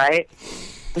tied up, right?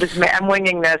 I'm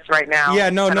winging this right now. Yeah,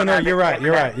 no. I don't know You're right.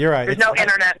 internet. You're right. There's It's- no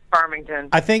internet in Farmington.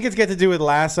 I think it's got to do with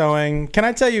lassoing. Can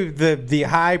I tell you the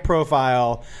high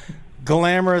profile,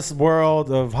 glamorous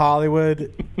world of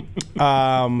Hollywood?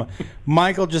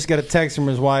 Michael just got a text from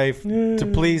his wife to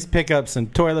please pick up some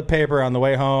toilet paper on the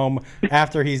way home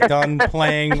after he's done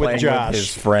playing with Playing Josh. with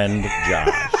his friend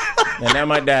Josh. And now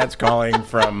my dad's calling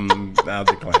from. I'll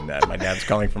decline that. My dad's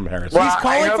calling from Harrison. Well, He's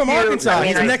calling I hope from you- Arkansas. I mean,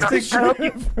 He's I next hope-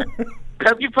 to. I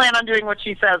hope you plan on doing what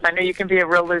she says. I know you can be a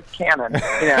real loose cannon,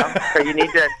 so you need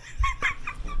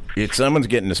to. Someone's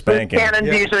getting a spanking. Cannons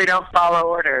usually don't follow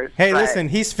orders. Hey, but- listen,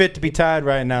 he's fit to be tied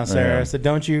right now, Sarah. Yeah. So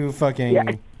don't you fucking. Yeah.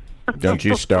 Don't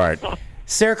you start.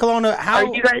 Sarah Colonna, how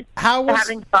Are you guys how was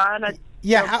having fun? I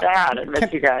Yeah, feel how- bad. I miss can-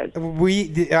 you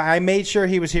guys. I made sure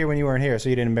he was here when you weren't here, so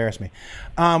you didn't embarrass me.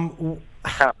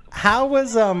 How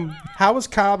was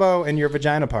Cabo and your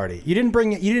vagina party? You didn't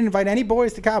invite any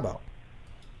boys to Cabo.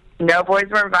 No boys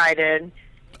were invited.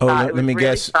 Oh, it let was me really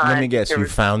guess. fun. Let me guess. There You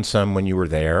was- found some when you were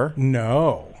there.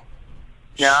 No.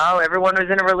 No, everyone was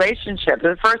in a relationship. It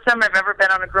was the first time I've ever been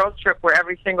on a girls' trip where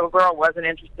every single girl wasn't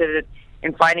interested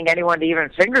in finding anyone to even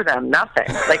finger them. Nothing.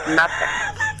 Like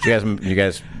nothing. You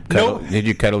guys cuddle, No. did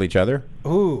you cuddle each other?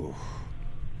 Ooh.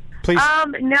 Please.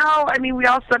 No, I mean, we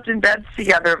all slept in beds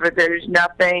together, but there's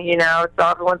nothing, it's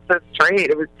all everyone's so straight.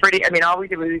 It was pretty, all we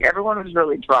did was everyone was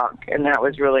really drunk, and that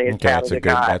was really as Okay, bad that's as a it good.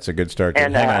 got. That's a good start.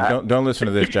 And, Hang on, don't listen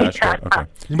to this, Josh. Go.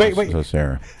 Okay. Wait. So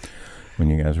Sarah, when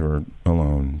you guys were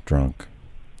alone, drunk,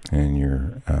 and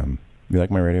you're, you like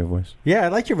my radio voice? Yeah, I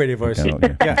like your radio voice. Okay,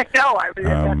 okay. Yeah. No, I was,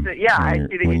 I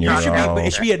see that when you you're talked It about all-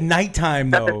 should be at nighttime,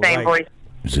 Is that though. the same like- voice?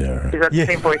 Sarah, Is that Yeah.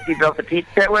 the same voice you built the pizza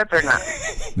pit with, or not?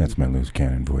 that's my loose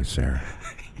cannon voice, Sarah.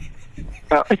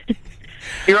 Well,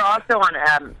 you were also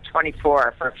on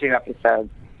 24 for a few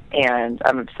episodes, and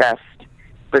I'm obsessed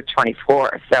with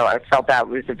 24. So I felt that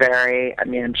was a very.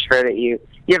 I'm sure that you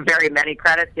have very many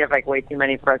credits. You have like way too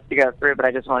many for us to go through, but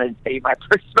I just wanted to tell you my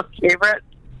personal favorite.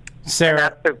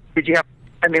 Sarah, Did you have?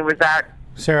 Was that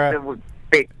Sarah,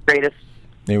 the greatest?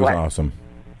 It was What? awesome.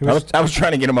 I was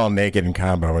trying to get them all naked in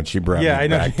combo, and she brought yeah, me I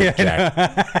know. back to Yeah, Jack, I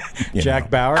know. you Jack know,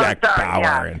 Bauer. Jack sorry, Bauer,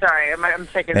 yeah, and, sorry. I'm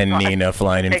taking and Nina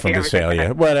flying in from taking everything Visalia.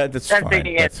 back. Well, that's I'm fine.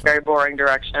 taking it That's a very boring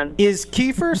direction. Is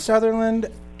Kiefer Sutherland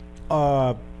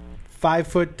 5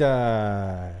 foot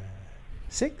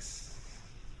 6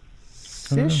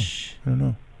 ish? I don't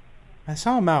know. I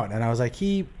saw him out, and I was like,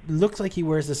 he looks like he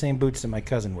wears the same boots that my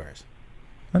cousin wears.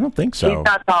 I don't think so. He's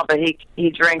not tall, but he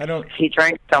drinks. I don't- He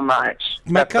drinks so much.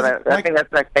 My I cousin, think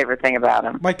that's my favorite thing about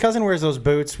him. my cousin wears those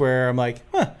boots where I'm like,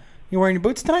 huh, you wearing your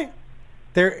boots tonight?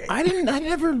 They're I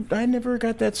never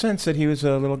got that sense that he was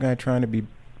a little guy trying to be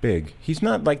big. He's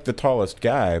not like the tallest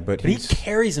guy, but he he's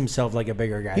carries himself like a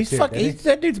bigger guy. he's too, fuck, doesn't he?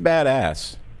 that dude's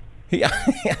badass.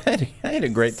 I had a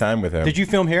great time with him. Did you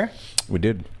film here? We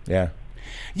did, yeah.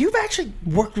 You've actually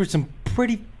worked with some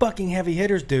pretty fucking heavy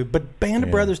hitters, dude. But Band of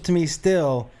Yeah. Brothers to me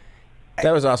still.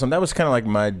 That was awesome. That was kind of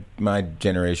like my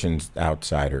generation's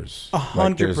outsiders. 100%.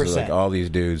 Like, there's like all these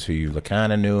dudes who you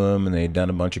kind of knew them, and they'd done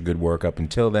a bunch of good work up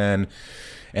until then,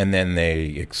 and then they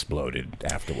exploded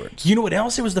afterwards. You know what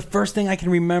else? It was the first thing I can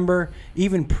remember,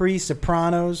 even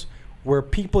pre-Sopranos, where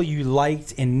people you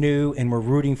liked and knew and were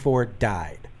rooting for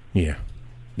died. Yeah,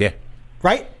 yeah.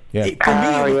 Right? Yeah. For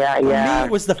me, yeah.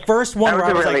 it was the first one That where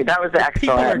I was was like, that was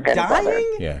people are excellent. Band of Brothers.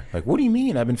 dying? Yeah, like what do you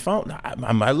mean? I've been following.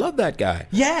 I love that guy.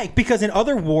 Yeah, because in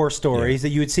other war stories that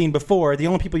you had seen before, the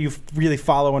only people you really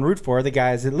follow and root for are the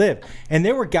guys that live. And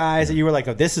there were guys that you were like,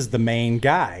 oh, this is the main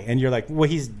guy. And you're like, well,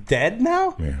 he's dead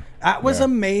now? Yeah. That was Yeah.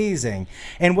 amazing.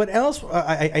 And what else?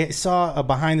 I saw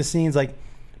behind the scenes, like,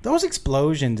 those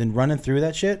explosions and running through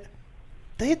that shit,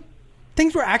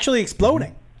 things were actually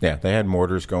exploding. Yeah, they had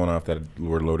mortars going off that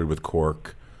were loaded with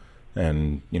cork,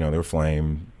 and there were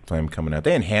flame coming out.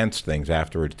 They enhanced things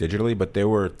afterwards digitally, but there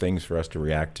were things for us to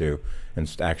react to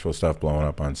and actual stuff blowing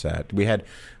up on set.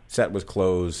 Set was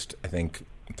closed, I think,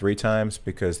 3 times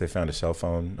because they found a cell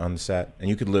phone on the set, and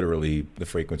you could literally, the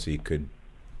frequency could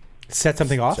Set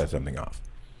something off? set something off.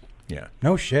 Yeah,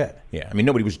 No shit. yeah. I mean,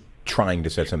 nobody was trying to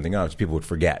set something off. People would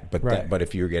forget, but Right. but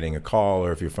if you were getting a call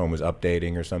or if your phone was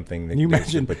updating or something, Can you there's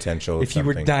imagine the potential of if you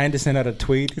were something. dying to send out a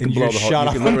tweet and you blow just the whole, shot you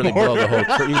off can a literally blow the mortar?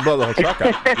 whole you can blow the whole truck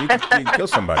up. You can kill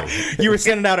somebody. You were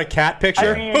sending out a cat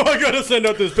picture? I mean- Oh, I gotta send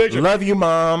out this picture. Love you,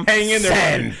 Mom. Hang in there,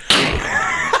 Send.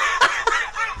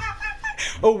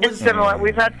 Oh, It's similar.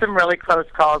 We've had some really close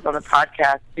calls on the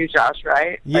podcast too, Josh.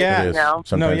 Right? Yeah. It is. No.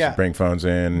 Sometimes yeah. you bring phones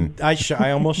in. I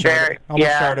almost Very-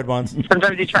 sharded once.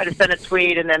 Sometimes you try to send a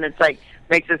tweet and then it's like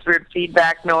makes this weird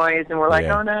feedback noise, and we're like,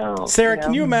 Yeah. oh no. Sarah, know?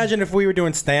 can you imagine if we were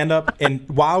doing stand up and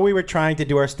while we were trying to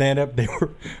do our stand up, they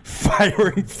were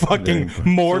firing fucking It's a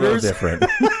mortars? little different.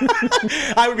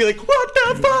 I would be like, what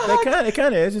the fuck? It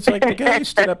kind of is. It's like the guy who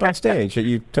stood up on stage that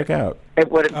you took out.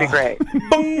 It wouldn't be great.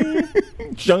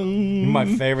 Zhung. My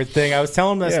favorite thing. I was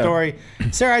telling that Yeah. story.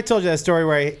 Sarah, I told you that story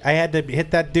where I had to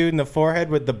hit that dude in the forehead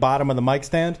with the bottom of the mic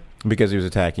stand. Because he was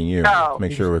attacking you. Oh.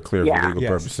 Make sure we're clear Yeah. for legal Yes.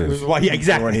 purposes. It was why- yeah,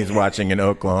 exactly. When he's watching in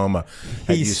Oklahoma,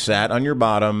 had you He's- sat on your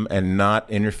bottom and not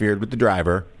interfered with the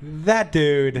driver, That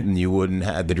dude.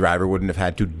 the driver wouldn't have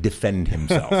had to defend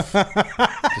himself.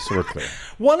 Just so we're clear.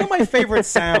 One of my favorite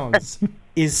sounds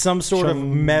is some sort of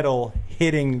metal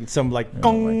hitting some like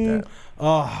gong. like that.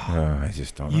 Oh, I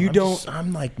just don't know. You don't-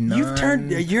 I'm like, you've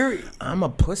turned. I'm a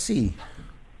pussy.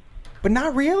 But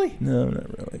not really. No, not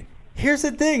really. Here's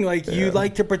the thing: like you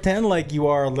like to pretend like you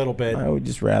are a little bit. I would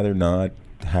just rather not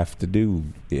have to do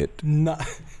it. Not.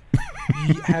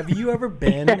 Have you ever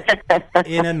been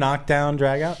in a knockdown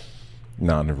dragout?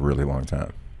 Not in a really long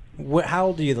time. How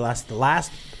old are you? The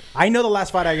last. I know the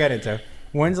last fight I got into.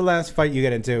 When's the last fight you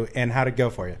got into, and how did it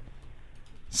go for you?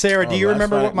 Sarah, do you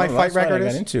remember what my fight record I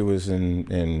is? got into was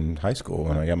in high school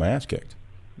when I got my ass kicked.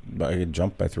 I got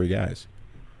jumped by 3 guys.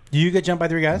 You get jumped by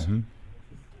 3 guys? Mm-hmm.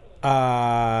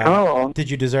 Oh. Did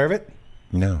you deserve it?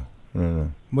 No.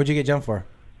 What'd you get jumped for?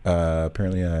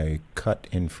 Apparently, I cut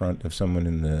in front of someone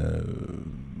in the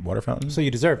water fountain, So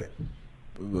you deserved it.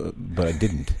 but I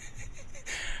didn't.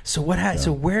 So what?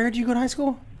 So where did you go to high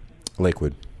school?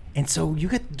 Lakewood. And so you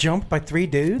get jumped by 3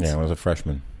 dudes? Yeah, I was a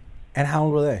freshman. And how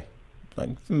old were they? Like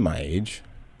my age.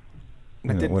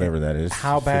 But did- Whatever that is.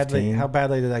 How badly? 15. How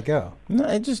badly did that go? No,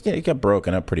 it got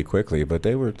broken up pretty quickly, but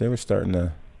they were starting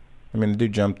to. I mean, the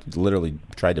dude jumped, literally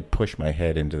tried to push my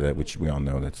head into that, which we all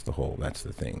know that's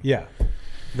the thing. Yeah,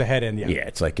 the head end. Yeah. Yeah,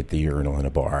 it's like at the urinal in a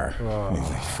bar. Oh. He's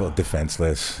like full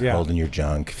defenseless, Yeah. holding your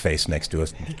junk, face next to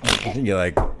us. You're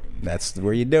like, that's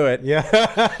where you do it. Yeah.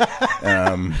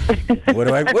 What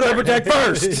do I protect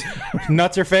first?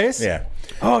 Nuts or face? Yeah.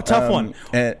 Oh, tough one.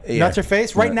 Yeah. Nuts or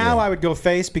face? Right No, now, yeah. I would go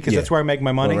face because Yeah. that's where I make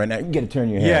my money. Well, right now, you got to turn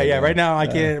your head. Yeah, yeah. Right now, I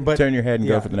can't. But turn your head and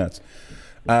yeah. go for the nuts.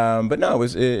 But no, it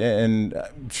was, and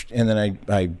then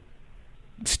I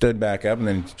stood back up and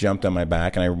then jumped on my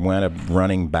back, and I wound up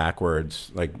running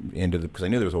backwards, like into because I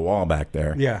knew there was a wall back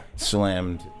there. Yeah.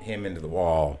 Slammed him into the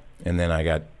wall, and then I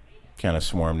got kind of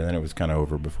swarmed, and then it was kind of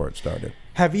over before it started.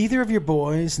 Have either of your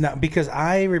boys now? Because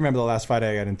I remember the last fight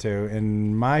I got into,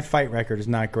 and my fight record is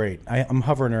not great. I'm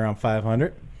hovering around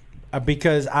 500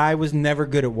 because I was never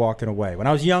good at walking away. When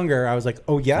I was younger, I was like,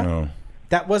 "Oh yeah, Oh.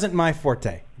 That wasn't my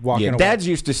forte. Walking Yeah, away. dads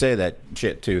used to say that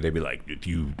shit too. They'd be like, "If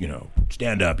you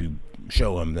stand up, you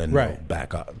show them, then Right. they'll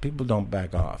back off." People don't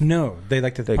back off. No, they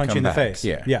like to They punch you in come the back, face.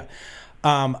 yeah. Yeah.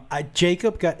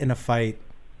 Jacob got in a fight.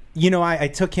 I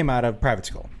took him out of private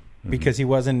school because he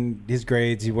wasn't, his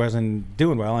grades, he wasn't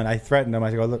doing well. And I threatened him.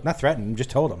 I go, look, not threatened, just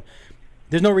told him.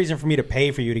 There's no reason for me to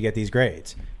pay for you to get these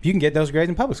grades. You can get those grades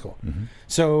in public school.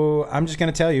 So I'm just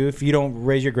going to tell you, if you don't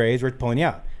raise your grades, we're pulling you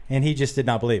out. And he just did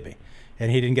not believe me. And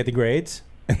he didn't get the grades.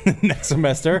 And the next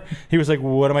semester, he was like,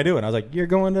 what am I doing? I was like, you're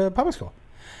going to public school.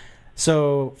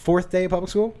 So 4th day of public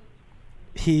school,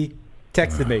 he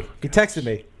texted me. He texted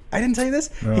me. I didn't tell you this?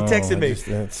 He texted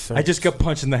me. I just got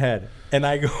punched in the head. And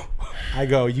I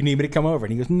go, you need me to come over?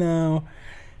 And he goes, no.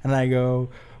 And I go,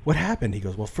 what happened? He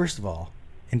goes, well, first of all,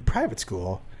 in private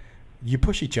school, you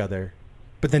push each other,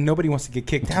 but then nobody wants to get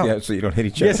kicked out. Yeah, so you don't hit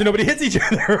each other. Yeah, so nobody hits each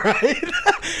other, right?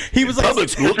 He was like, Public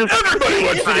school, everybody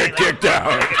wants to get kicked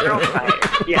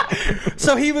out. Yeah.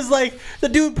 so he was like, the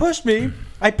dude pushed me.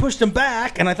 I pushed him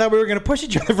back, and I thought we were going to push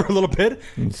each other for a little bit.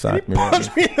 And socked he me right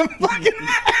punched me in the fucking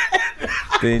head.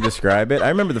 Did he describe it? I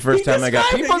remember the first time I got.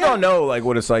 described it, People yeah. don't know like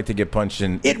what it's like to get punched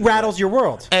in. It rattles your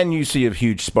world. And you see a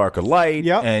huge spark of light.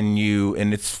 Yep. And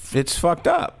it's fucked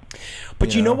up.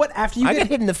 But you know what? After you I get got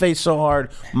hit in the face so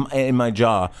hard in my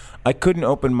jaw, I couldn't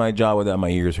open my jaw without my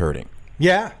ears hurting.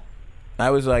 yeah. I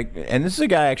was like, and this is a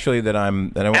guy actually that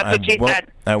That's what she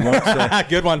said. I won't say.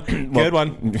 Good one. Good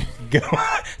one. Good one.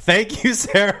 Thank you,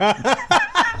 Sarah.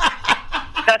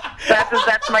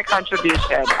 That's my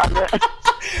contribution.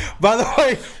 By the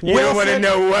way, You don't want to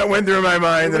know what went through my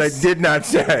mind that I did not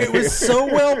say. It was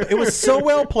so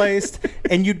well placed,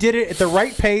 and you did it at the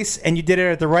right pace, and you did it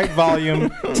at the right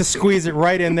volume to squeeze it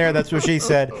right in there. That's what she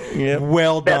said. Yep.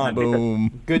 Well done.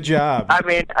 Boom. Good job. I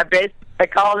mean, I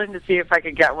called in to see if I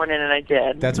could get one in, and I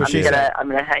did. That's what she said. I'm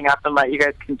gonna hang up and let you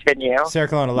guys continue. Sarah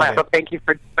Colonna, love Michael, you. thank you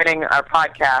for joining our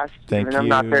podcast. Thank even though I'm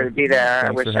not you. there to be there. Thanks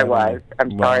I wish for I having was. me.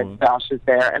 I'm sorry Well- Josh is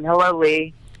there. And hello,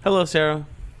 Lee. Hello, Sarah.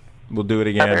 We'll do it Oh,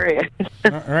 again. there he is.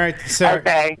 All right, Sarah.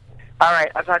 Okay. All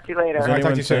right. I'll talk to you later. Is I'll talk to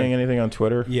anyone you soon. saying anything on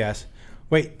Twitter? Yes.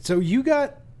 Wait. So you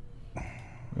got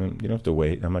You don't have to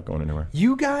wait. I'm not going anywhere.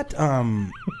 you got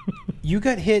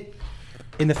hit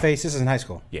in the face. This is in high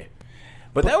school. Yeah.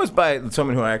 But that was by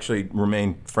someone who I actually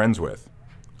remained friends with,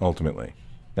 ultimately.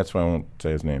 That's why I won't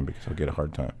say his name because I'll get a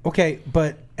hard time. Okay,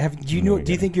 but do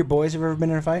you think your boys have ever been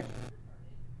in a fight?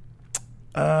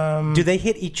 Do they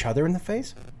hit each other in the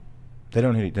face? They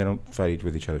don't fight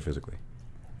with each other physically.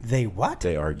 They what?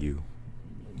 They argue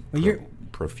Well,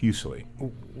 profusely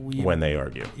when they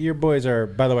argue. your boys are,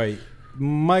 by the way,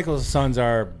 Michael's sons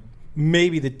are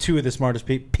maybe the two of the smartest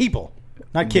people.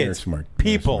 Not kids. They're smart.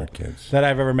 People They're smart kids. that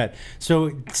I've ever met. So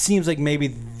it seems like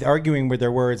maybe arguing with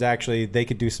their words, actually, they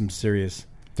could do some serious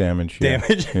Damage.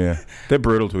 Yeah. They're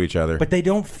brutal to each other. But they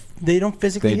don't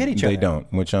physically hit each other. They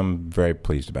don't, which I'm very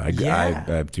pleased about. I Yeah.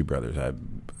 have two brothers. I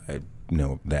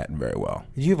know that very well.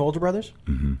 Do you have older brothers?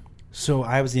 Mm-hmm. So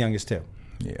I was the youngest too.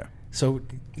 Yeah. So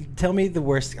tell me the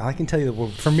worst. I can tell you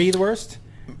for me the worst.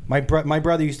 My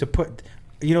brother used to put,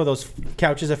 those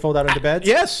couches that fold out into beds.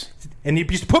 Yes. And he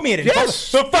used to put me in it.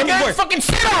 Yes. The fucking And then worst. fucking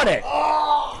sit on it.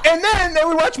 Oh. And then they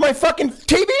would watch my fucking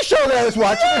TV show that I was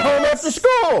watching at home after school.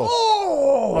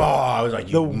 Oh, I was like,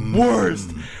 The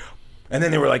worst. And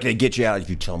then they were like, they get you out if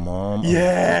you tell mom.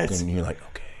 Yes. And you're like,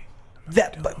 okay.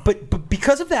 But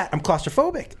because of that, I'm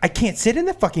claustrophobic. I can't sit in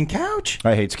the fucking couch.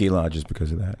 I hate ski lodges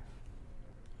because of that.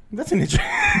 That's an interesting.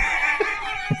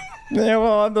 Yeah,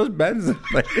 well, on those beds,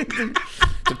 like, it's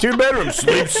a 2-bedroom,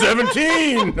 sleep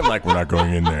 17. I'm like, we're not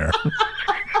going in there.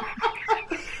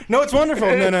 No, it's wonderful.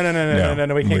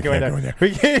 No. We can't go in there.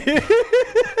 We can't.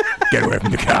 Get away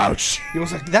from the couch. He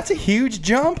was like, that's a huge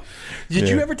jump. Did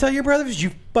you Yeah. ever tell your brothers,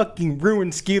 you fucking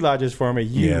ruined ski lodges for me,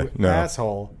 you no.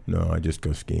 asshole? No, I just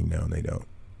go skiing now and they don't.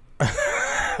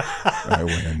 I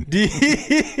win.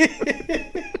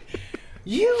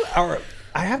 You are,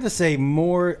 I have to say,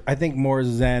 I think more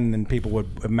zen than people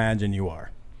would imagine you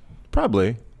are.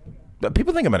 Probably. But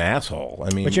people think I'm an asshole.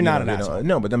 I mean, But you're not an they don't- asshole.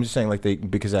 No, but I'm just saying, like,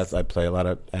 because I play a lot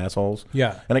of assholes.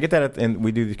 Yeah. And I get that, and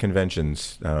we do these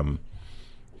conventions for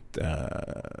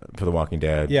The Walking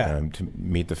Dead. Yeah. To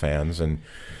meet the fans, and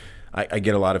I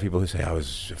get a lot of people who say, "I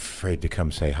was afraid to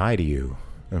come say hi to you."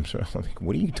 I'm like,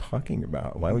 "What are you talking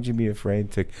about? Why would you be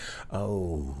afraid to?"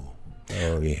 Oh,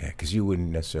 yeah, because you wouldn't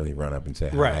necessarily run up and say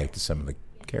hi Right. to some of the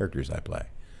characters I play.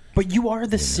 But you are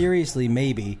seriously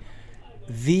maybe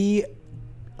the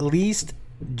least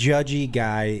judgy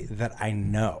guy that I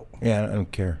know. Yeah, I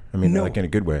don't care. I mean, No. like in a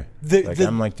good way. The-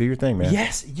 I'm like, do your thing, man.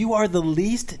 Yes, you are the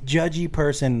least judgy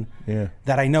person Yeah.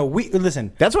 that I know.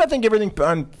 Listen. That's why I think everything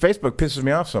on Facebook pisses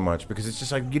me off so much, because it's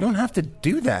just like, you don't have to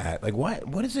do that. Like,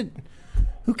 what is it?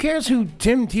 Who cares who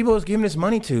Tim Tebow is giving his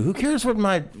money to? Who cares what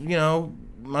my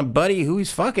buddy, who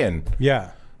he's fucking?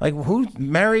 Yeah. Like, who's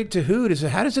married to who?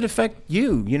 How does it affect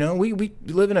you? You know, we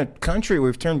live in a country where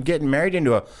we've turned getting married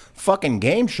into a fucking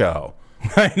game show.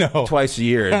 I know. Twice a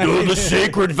year. Do the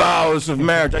sacred vows of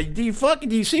marriage. Do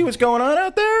you see what's going on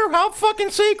out there? How fucking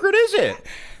sacred is it?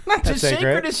 Not as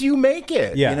sacred as you make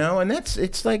it. Yeah. You know, and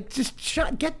it's like, just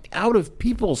get out of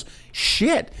people's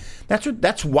shit.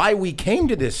 That's why we came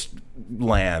to this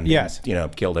land. Yes.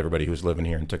 And, killed everybody who was living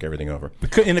here and took everything over.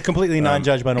 In a completely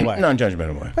non-judgmental way.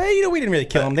 Non-judgmental way. But, we didn't really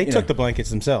kill them. They took the blankets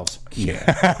themselves. Yeah.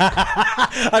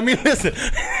 I mean, listen.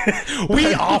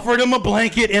 We offered them a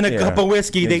blanket and a cup of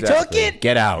whiskey. They took it.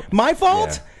 Get out. My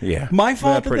fault? Yeah. My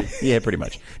fault? Pretty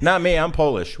much. Not me. I'm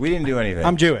Polish. We didn't do anything.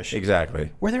 I'm Jewish.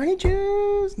 Exactly. Were there any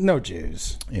Jews? No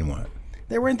Jews. In what?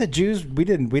 There weren't the Jews. We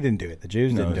didn't do it. The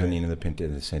Jews No, didn't it do was it. Nina the Pinta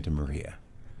de Santa Maria.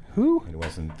 Who? It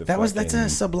wasn't the That's a fucking-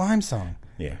 Sublime song.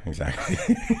 Yeah, exactly.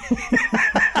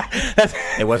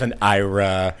 It wasn't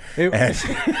Ira It- and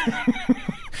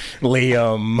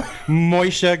Liam.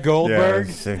 Moisha Goldberg.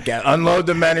 Yes. Unload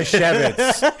the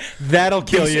Manischewitz. That'll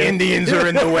kill These you. Indians are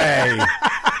in the way.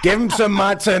 Give them some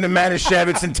matzah and the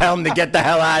Manischewitz and tell them to get the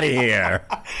hell out of here.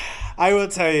 I will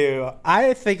tell you.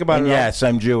 I think about And it. yes,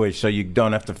 I'm Jewish, so you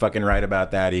don't have to fucking write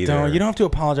about that either. You don't have to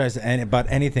apologize about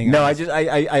anything. No, else.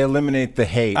 I eliminate the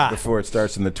hate before it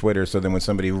starts in the Twitter. So then when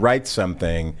somebody writes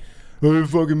something, I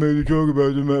fucking made you talk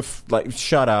about them. Like,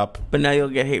 shut up. But now you'll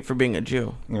get hate for being a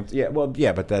Jew. Yeah, well,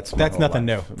 yeah, but that's my whole nothing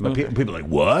life. new. My people are like,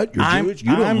 what? You're I'm- Jewish?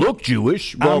 You don't I'm- look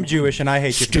Jewish. Well, I'm Jewish and I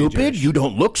hate you for being stupid. Jewish. You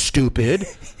don't look stupid.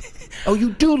 Oh,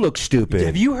 you do look stupid.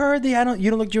 Have you heard the you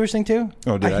don't look Jewish thing too?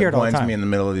 Oh, dude, I hear it all the blinds time. me in the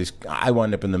middle of these. I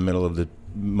wind up in the middle of the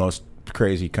most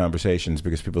crazy conversations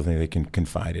because people think they can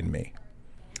confide in me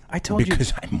I told you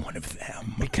because I'm one of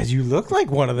them. because you look like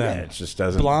one of them. Yeah, it just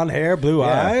doesn't. Blonde hair, blue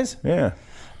Yeah. eyes. Yeah.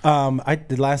 I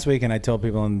did last week, and I told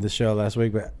people on the show last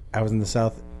week, but I was in the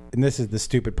South, and this is the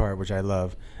stupid part, which I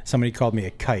love. Somebody called me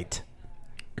a kite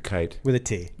A kite. with a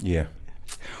T. Yeah.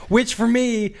 Which for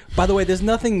me, by the way, there's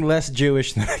nothing less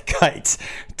Jewish than a kite.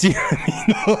 Do you know what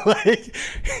I mean? Like,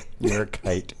 You're a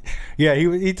kite. yeah,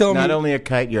 he told me. Not only a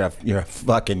kite, you're a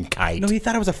fucking kite. No, he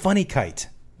thought I was a funny kite.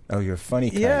 Oh, you're a funny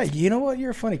kite. Yeah, you know what?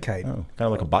 You're a funny kite. Oh, kind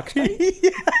of like a box kite.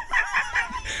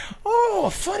 Oh,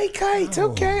 a funny kite.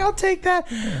 Okay, I'll take that.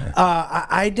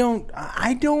 I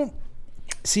don't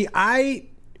see.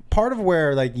 Part of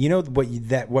where, like,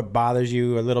 what bothers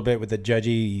you a little bit with the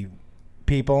judgy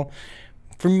people,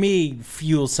 for me,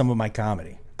 fuels some of my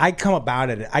comedy. I come about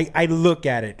it. I look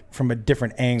at it from a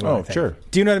different angle. Oh, I think. sure.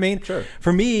 Do you know what I mean? Sure.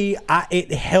 For me,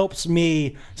 it helps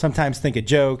me sometimes think of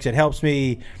jokes. It helps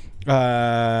me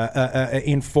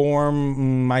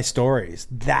inform my stories.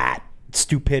 That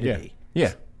stupidity.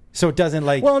 Yeah. So it doesn't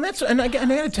like. Well, and I got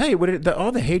to tell you,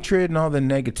 all the hatred and all the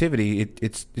negativity,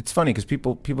 it's funny because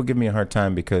people give me a hard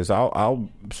time because I'll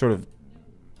sort of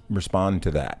respond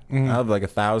to that. Mm-hmm. I'll have like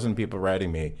 1,000 people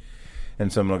writing me,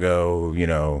 and someone will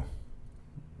go,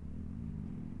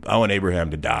 I want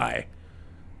Abraham to die,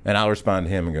 and I'll respond to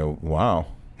him and go, wow.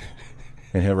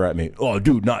 And he'll write me, oh,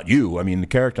 dude, not you. I mean, the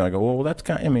character. I go, well, that's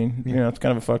kind. I mean, it's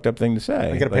kind of a fucked up thing to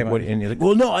say. I gotta pay my- And he's like,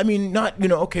 well, no, I mean, not.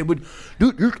 Okay, but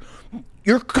dude,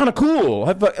 you're kind of cool.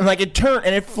 And like it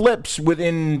flips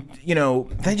within.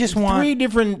 They just want 3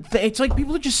 different. It's like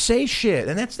people just say shit,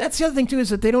 and that's the other thing too is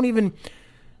that they don't even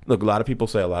look. A lot of people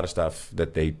say a lot of stuff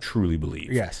that they truly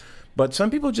believe. Yes. But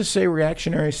some people just say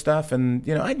reactionary stuff, and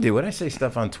I do it. I say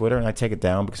stuff on Twitter, and I take it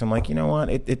down because I'm like, you know what,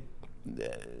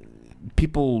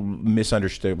 people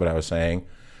misunderstood what I was saying,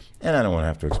 and I don't want to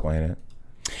have to explain it.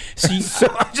 So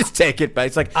I just take it, but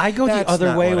it's like I go the that's other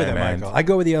not way what with I it, meant. Michael. I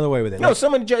go the other way with it. No, Like,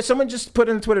 someone just put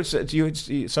in Twitter.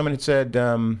 Someone had said,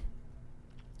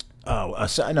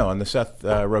 on the Seth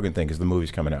Rogen thing because the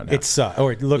movie's coming out now. it sucks,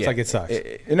 or it looks Yeah. like it sucks.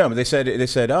 No, but they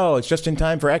said, oh, it's just in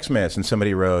time for Xmas, and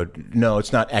somebody wrote, no,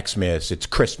 it's not Xmas, it's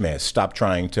Christmas. Stop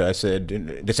trying to.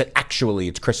 They said, actually,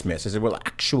 it's Christmas. I said, well,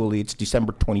 actually, it's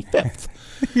December 25th.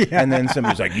 And then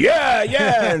somebody's like, yeah,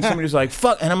 and somebody's like,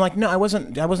 fuck, and I'm like, no, I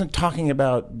wasn't talking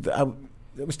about. I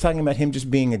was talking about him just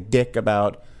being a dick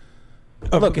about.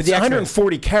 Look, it's the X-Men.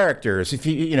 140 characters. If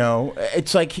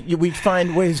it's like we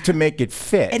find ways to make it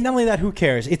fit. And not only that, who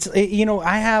cares?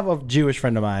 I have a Jewish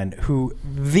friend of mine who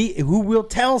will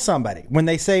tell somebody when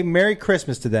they say Merry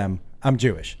Christmas to them, I'm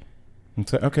Jewish.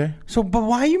 Okay. So, but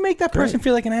why you make that person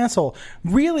feel like an asshole?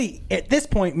 Really, at this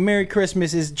point, Merry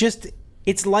Christmas is just,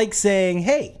 it's like saying,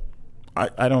 hey.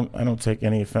 I don't take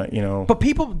any offense, you know. But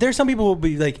there's some people who will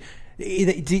be like,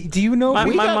 do you know?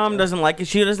 My mom doesn't like it.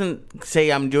 She doesn't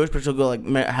say I'm Jewish, but she'll go like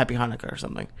Happy Hanukkah or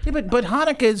something. Yeah, but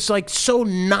Hanukkah is like so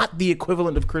not the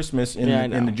equivalent of Christmas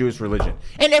in the Jewish religion.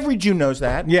 And every Jew knows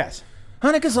that. Yes.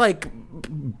 Hanukkah's like,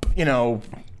 you know...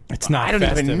 It's not. I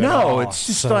don't even know. It's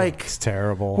just it's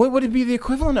terrible. What would it be the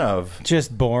equivalent of?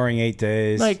 Just boring 8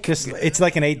 days. Like it's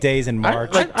like an 8 days in March.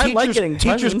 I like getting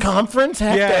teachers conference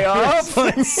half day off.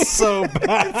 It's so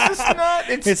bad. It's just not.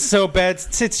 It's so bad.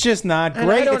 It's just not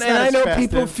great. I know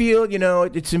people feel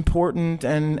it's important,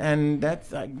 and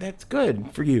that's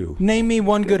good for you. Name me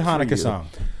one good Hanukkah song.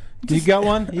 You got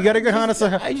one? You got a good Hanukkah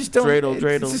song? I just don't.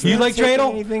 Dreidel. You like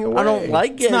Dreidel? I don't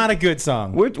like it. It's not a good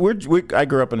song. I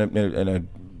grew up in a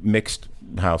mixed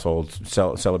household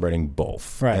celebrating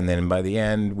both. Right. And then by the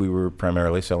end, we were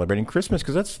primarily celebrating Christmas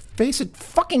because let's face it,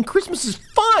 fucking Christmas is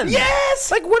fun.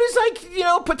 Yes! Like, what is why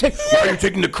are you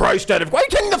taking the Christ out of, why are you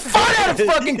taking the fun out of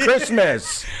fucking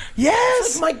Christmas?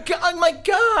 Yes! Like, my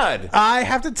God. I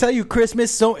have to tell you,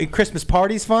 Christmas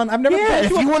party's fun. I've never been to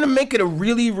if you want to make it a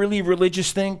really, really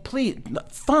religious thing, please,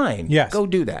 fine. Yes. Go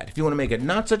do that. If you want to make it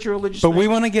not such a religious thing. But we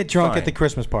want to get drunk fine. at the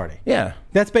Christmas party. Yeah.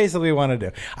 That's basically what we want to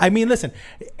do. I mean, listen,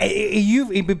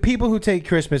 people who take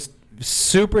Christmas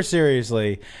super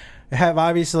seriously have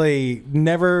obviously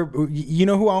never... You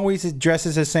know who always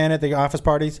dresses as Santa at the office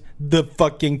parties? The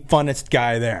fucking funnest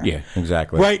guy there. Yeah,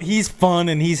 exactly. Right? He's fun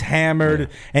and he's hammered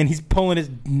and he's pulling his...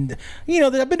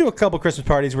 I've been to a couple Christmas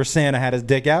parties where Santa had his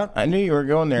dick out. I knew you were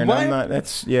going there. And I'm not...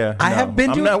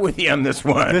 I'm not with you on this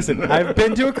one. Listen, I've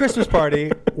been to a Christmas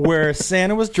party where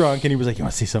Santa was drunk and he was like, you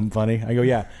want to see something funny? I go,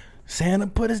 yeah. Santa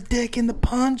put his dick in the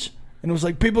punch. And it was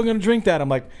like, people are going to drink that. I'm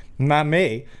like, not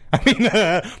me.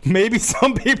 I mean, maybe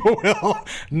some people will.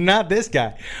 Not this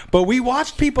guy. But we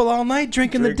watched people all night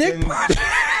drinking the dick punch.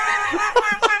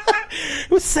 It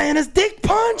was Santa's dick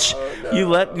punch. Oh,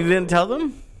 no. You didn't tell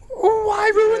them?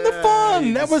 Why ruin the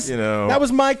fun? That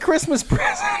was my Christmas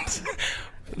present.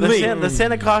 The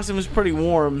Santa costume is pretty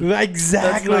warm.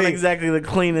 Exactly. That's not exactly the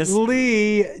cleanest.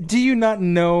 Lee, do you not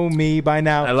know me by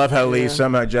now? I love how Lee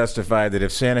somehow justified that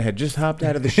if Santa had just hopped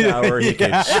out of the shower, he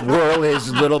could swirl his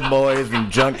little boys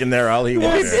and junk in there all he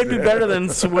wanted. It'd be better than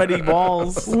sweaty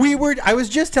balls. I was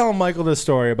just telling Michael this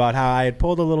story about how I had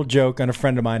pulled a little joke on a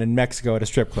friend of mine in Mexico at a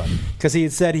strip club because he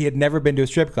had said he had never been to a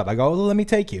strip club. I go, well, let me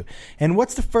take you. And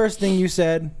what's the first thing you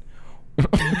said?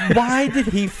 Why did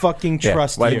he fucking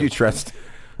trust you? Why did you trust...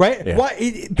 Right? Yeah. Why?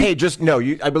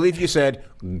 I believe you said,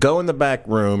 go in the back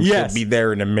room. Yes. She'll be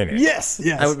there in a minute. Yes.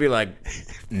 I would be like,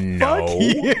 no. Fuck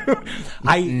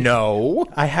you. No.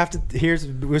 I have to.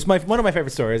 It was one of my favorite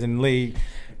stories. And Lee,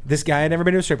 this guy had never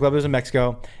been to a strip club. It was in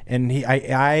Mexico. And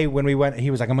when we went,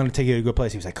 he was like, I'm going to take you to a good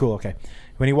place. He was like, cool, okay.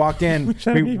 When he walked in. Which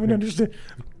I don't even understand.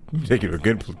 Take you to a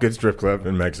good strip club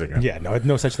in Mexico. Yeah,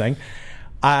 no such thing.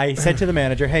 I said to the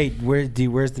manager, "Hey, do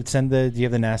you have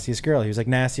the nastiest girl?" He was like,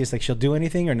 "Nastiest, like she'll do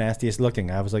anything, or nastiest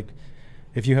looking?" I was like,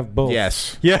 "If you have both,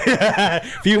 yes, yeah.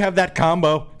 If you have that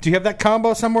combo, do you have that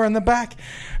combo somewhere in the back?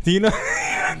 Do you know?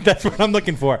 That's what I'm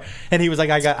looking for." And he was like,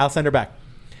 I'll send her back."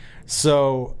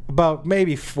 So about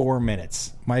maybe 4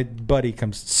 minutes, my buddy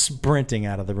comes sprinting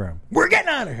out of the room. We're getting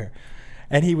out of here.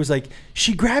 And he was like,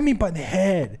 she grabbed me by the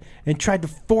head and tried to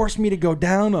force me to go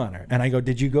down on her. And I go,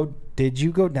 did you go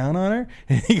down on her?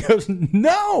 And he goes,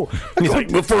 no. He's like,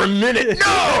 well, for a minute,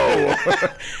 no.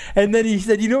 And then he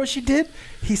said, you know what she did?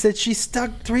 He said she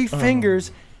stuck 3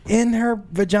 fingers in her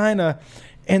vagina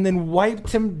and then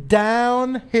wiped him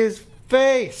down his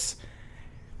face.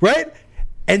 Right?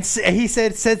 And he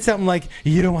said something like,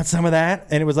 you don't want some of that?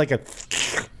 And it was like a...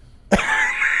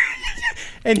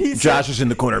 And he Josh is in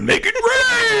the corner. Make it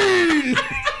rain!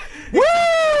 Woo!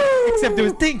 Except it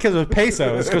was ding because it was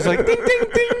pesos. It was like ding, ding, ding,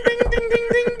 ding, ding, ding,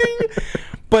 ding, ding.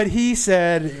 But he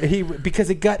said because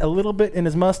it got a little bit in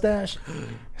his mustache,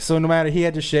 so no matter he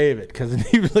had to shave it because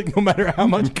he was like, no matter how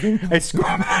much I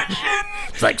scrub that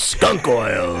shit, it's like skunk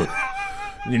oil.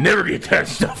 You never get that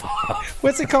stuff off.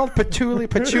 What's it called? Patchouli?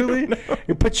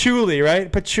 Patchouli,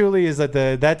 right? Patchouli is like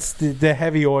that's the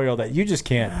heavy oil that you just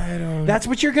can't. That's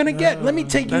what you're gonna get. Let me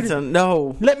take you.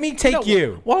 No. Let me take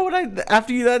you. Why would I?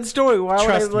 After you that story, why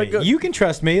trust would I? Me. You can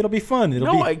trust me. It'll be fun.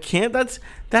 I can't.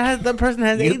 That person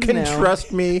has AIDS now. You can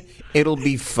trust me. It'll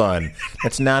be fun.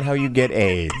 That's not how you get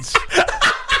AIDS.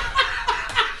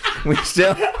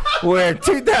 We're in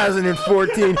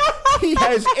 2014. He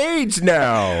has AIDS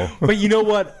now. But you know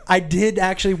what? I did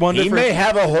actually wonder. He may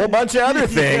have a whole bunch of other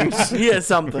things. He has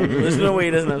something. There's no way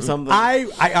he doesn't have something. I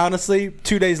honestly,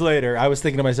 2 days later, I was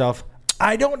thinking to myself,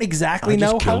 I don't exactly I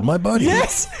just know how. killed my buddy.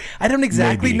 Yes, I don't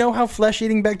exactly Maybe. know how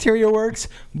flesh-eating bacteria works,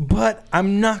 but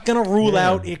I'm not going to rule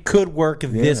out it could work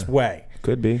this way.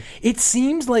 Could be. It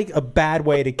seems like a bad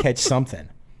way to catch something,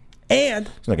 and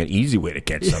It's like an easy way to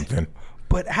catch something.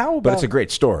 but how about? But it's a great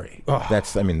story. Ugh.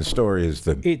 The story is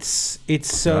It's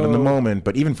so not in the moment,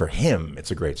 but even for him,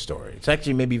 it's a great story. It's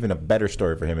actually maybe even a better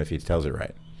story for him if he tells it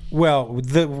right. Well,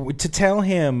 to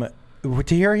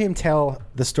hear him tell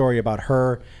the story about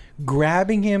her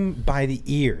grabbing him by the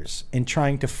ears and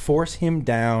trying to force him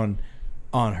down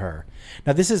on her.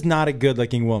 Now, this is not a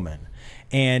good-looking woman,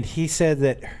 and he said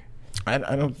that. I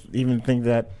don't even think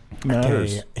that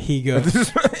matters. Okay, he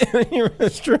goes. You're in a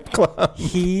strip club.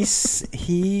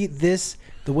 The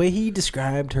way he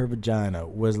described her vagina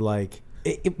was like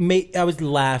it made. I was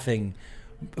laughing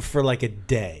for like a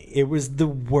day. It was the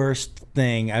worst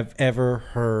thing I've ever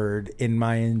heard in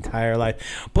my entire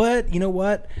life. But you know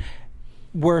what?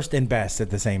 Worst and best at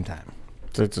the same time.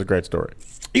 It's a great story.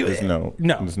 There's no.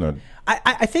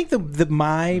 I think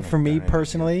for me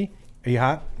personally, are you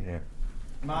hot? Yeah.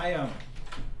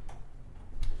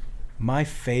 My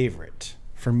favorite,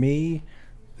 for me,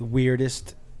 the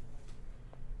weirdest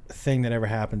thing that ever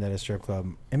happened at a strip club,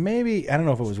 and maybe I don't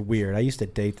know if it was weird. I used to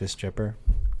date this stripper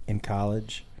in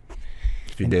college.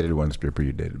 If you dated one stripper,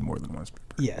 you dated more than one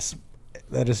stripper. Yes,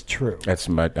 that is true. That's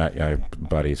my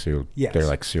buddies who they're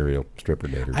like serial stripper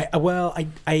daters.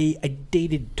 I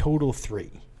dated total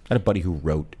 3. I had a buddy who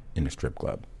wrote in a strip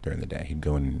club during the day. He'd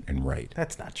go in and write.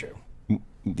 That's not true.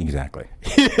 Exactly.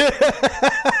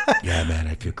 Yeah, man,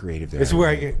 I feel creative there. It's where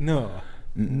I get no.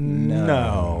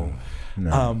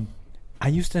 I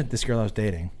used to this girl I was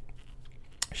dating.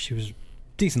 She was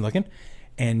decent looking,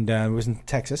 and it was in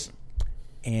Texas,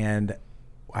 and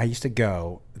I used to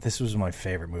go. This was my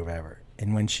favorite move ever.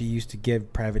 And when she used to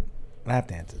give private lap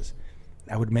dances,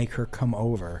 I would make her come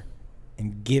over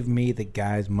and give me the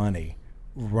guy's money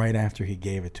right after he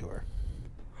gave it to her.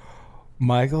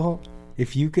 Michael,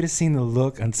 if you could have seen the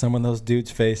look on some of those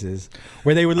dudes' faces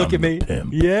where they would look at me.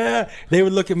 Pimp. Yeah. They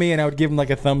would look at me and I would give them like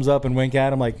a thumbs up and wink at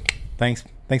them like, thanks,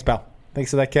 pal.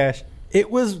 Thanks for that cash. It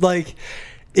was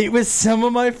some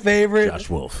of my favorite. Josh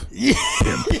Wolf.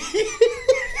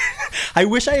 I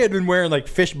wish I had been wearing like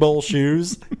fishbowl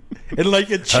shoes and like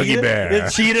a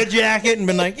cheetah jacket and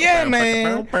been like, yeah,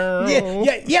 man.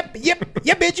 Yep,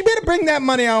 bitch, you better bring that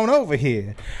money on over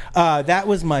here. That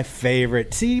was my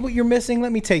favorite. See what you're missing?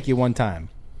 Let me take you one time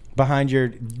behind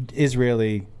your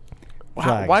Israeli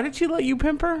flag. Why did she let you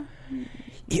pimp her?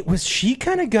 She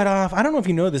kind of got off. I don't know if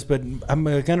you know this, but I'm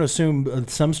going to assume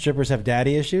some strippers have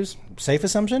daddy issues. Safe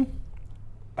assumption?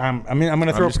 I'm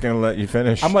just going to let you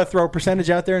finish. I'm going to throw a percentage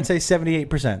out there and say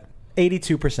 78%,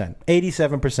 82%,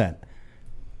 87%,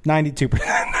 92%.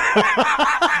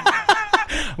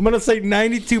 I'm going to say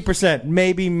 92%.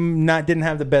 Maybe didn't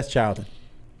have the best childhood.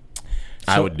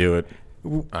 I would do it.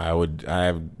 I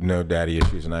have no daddy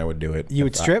issues, and I would do it. You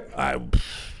would strip?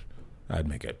 I'd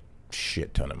make a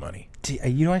shit ton of money.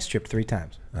 I stripped 3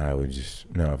 times. I would if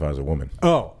I was a woman.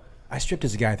 Oh, I stripped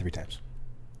as a guy 3 times.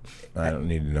 I don't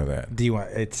need to know that. Do you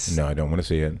want it's? No, I don't want to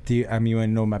see it. Do you? You want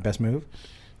to know my best move?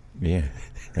 Yeah,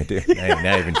 I do.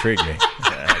 Now you've intrigued me.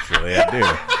 Actually, I do.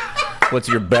 What's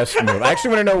your best move? I actually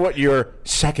want to know what your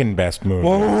second best move is.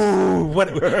 Whoa!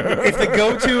 What if the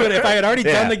go-to? And if I had already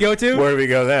done the go-to, where do we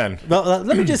go then? Well,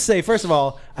 let me just say, first of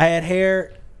all, I had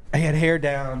hair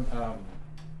down.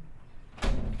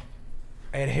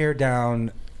 I had hair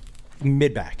down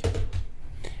mid back,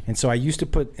 and so I used to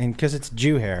put, and because it's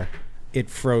Jew hair, it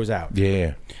froze out.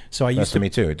 Yeah. So I used That's to me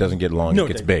too. It doesn't get long; it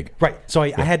gets big. Right. So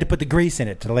I had to put the grease in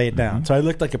it to lay it down. So I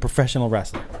looked like a professional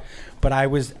wrestler. But I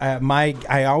was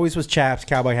I always was chaps,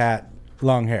 cowboy hat,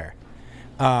 long hair.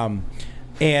 And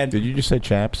did you just say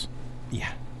chaps?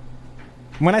 Yeah.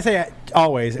 When I say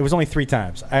always, it was only 3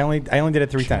 times. I only did it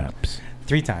 3 times.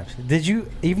 3 times.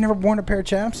 You've never worn a pair of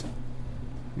chaps?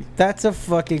 That's a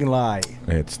fucking lie.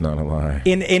 It's not a lie.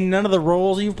 In none of the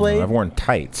roles you've played? No, I've worn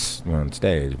tights on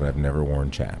stage, but I've never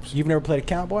worn chaps. You've never played a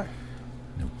cowboy?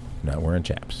 No, not wearing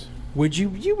chaps. Would you?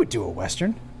 You would do a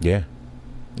Western. Yeah.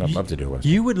 I'd love to do a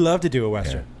Western. You would love to do a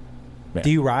Western. Yeah. Do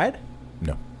you ride?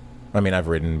 No. I mean, I've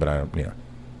ridden, but I don't,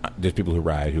 there's people who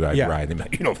ride, ride. They're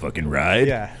like, you don't fucking ride.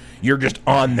 Yeah. You're just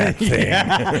on that thing.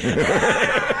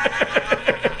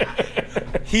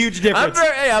 Huge difference.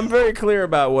 I'm very clear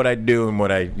about what I do and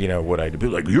what I do. People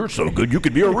are like, you're so good, you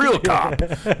could be a real cop.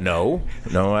 No,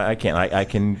 I can't. I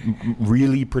can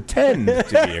really pretend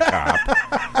to be a cop,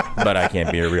 but I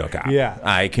can't be a real cop. Yeah.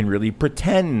 I can really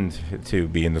pretend to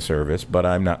be in the service, but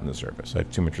I'm not in the service. I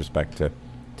have too much respect to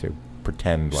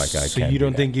pretend like I can. So you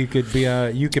don't think you could be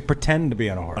you could pretend to be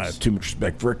on a horse? I have too much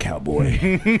respect for a cowboy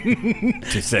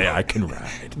to say I can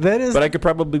ride. That is. But I could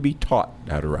probably be taught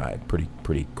how to ride pretty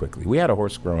quickly. We had a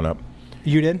horse growing up.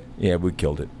 You did? Yeah, we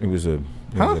killed it. It was a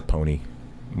pony.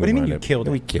 What do you mean you killed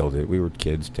it? We killed it. We were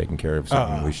kids taking care of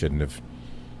something we shouldn't have.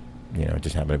 It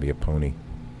just happened to be a pony.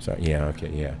 So yeah, okay,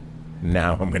 yeah.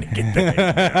 Now I'm going to get the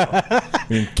I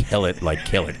mean, kill it.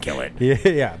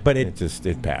 Yeah, but it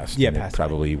passed. Yeah, and passed it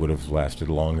probably would have lasted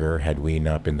longer had we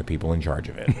not been the people in charge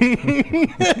of it.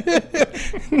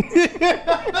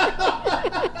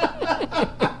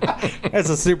 That's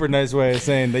a super nice way of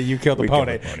saying that you killed the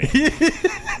pony.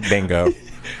 Bingo.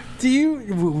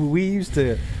 We used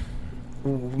to.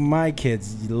 My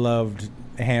kids loved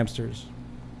hamsters.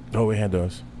 Oh, we had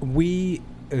those.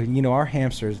 Our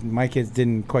hamsters, my kids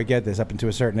didn't quite get this up until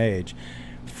a certain age.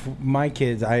 My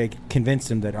kids, I convinced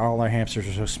them that all our hamsters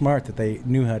were so smart that they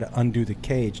knew how to undo the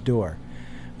cage door.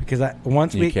 Because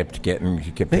you kept taking them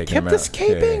out. They kept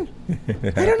escaping.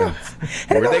 Yeah. I don't know.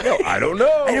 Where'd they go? I don't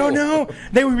know.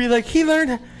 They would be like, he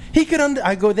could undo.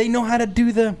 I go, they know how to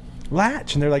do the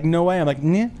latch. And they're like, no way. I'm like,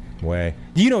 nah. Way.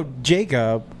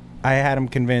 Jacob, I had him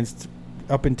convinced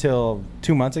up until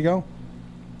 2 months ago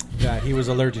that he was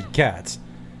allergic to cats.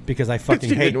 Because I fucking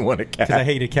didn't want a cat. Because I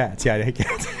hated cats. Yeah, I hate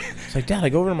cats. It's like, Dad, I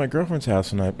go over to my girlfriend's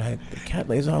house and the cat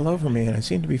lays all over me and I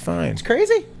seem to be fine. It's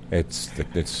crazy. It's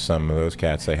some of those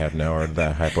cats they have now are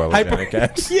the hypoallergenic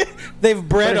cats. Yeah, they've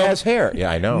bred them. It has hair. Yeah,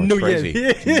 I know. It's crazy.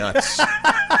 It's nuts.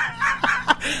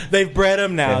 They've bred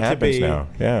them now it happens to be. Now.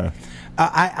 Yeah.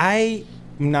 I'm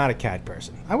not a cat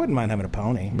person. I wouldn't mind having a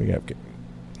pony.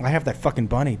 I have that fucking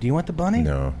bunny. Do you want the bunny?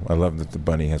 No. I love that the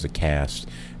bunny has a cast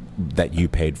that you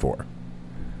paid for.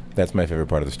 That's my favorite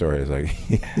part of the story. Is like,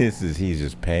 he's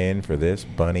just paying for this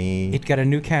bunny. It got a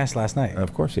new cast last night.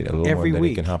 Of course he did. A little Every more that week.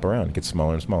 He can hop around. It gets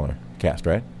smaller and smaller. Cast,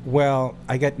 right? Well,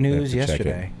 I got news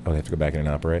yesterday. Oh, they have to go back in and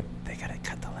operate? They got to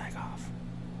cut the leg off.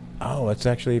 Oh, that's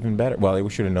actually even better. Well, we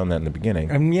should have known that in the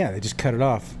beginning. Yeah, they just cut it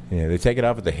off. Yeah, they take it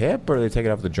off at the hip or they take it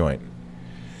off the joint?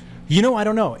 I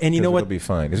don't know. And you know what? It'll be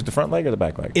fine. Is it the front leg or the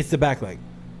back leg? It's the back leg.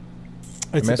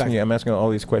 I'm asking all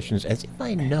these questions as if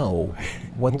I know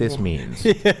what this means.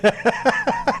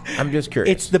 I'm just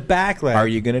curious. It's the back leg. Are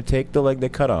you going to take the leg they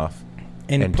cut off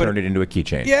and turn it into a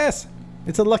keychain? Yes.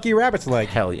 It's a Lucky Rabbit's leg.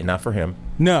 Hell yeah, not for him.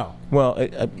 No. Well,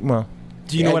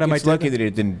 do you know what I might do? Lucky that he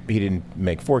didn't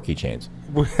make 4 keychains.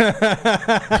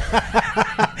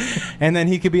 And then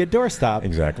he could be a doorstop.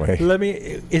 Exactly.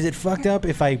 Is it fucked up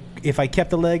if I kept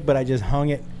the leg but I just hung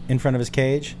it in front of his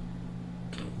cage?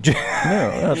 No,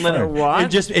 that's Let it fine. rot.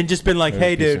 And just been like,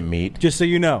 hey, piece dude, of meat. just so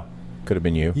you know, Could have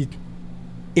been you.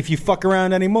 if you fuck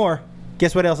around anymore,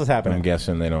 guess what else is happening? I'm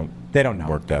guessing they don't know.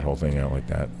 work that whole thing out like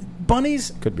that.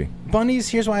 Bunnies, Could be.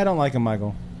 here's why I don't like them,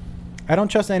 Michael. I don't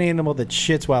trust any animal that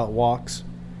shits while it walks.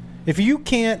 If you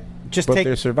can't just But take...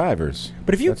 they're survivors.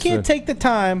 But if you That's can't take the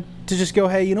time to just go,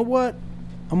 hey, you know what?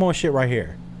 I'm going to shit right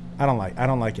here. I don't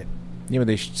like it. Yeah, but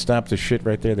they stop the shit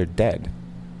right there. They're dead.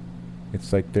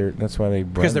 It's like that's why they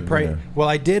Because they're prey. Well,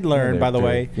 I did learn, by the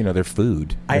way. They're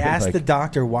food. I asked the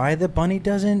doctor why the bunny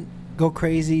doesn't go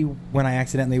crazy when I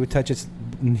accidentally would touch its...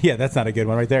 Yeah, that's not a good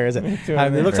one right there, is it?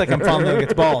 It looks like I'm fondling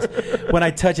its balls when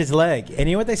I touch its leg. And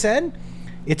you know what they said?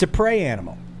 It's a prey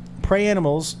animal. Prey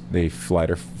animals... They flight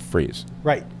or freeze.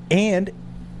 Right. And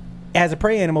as a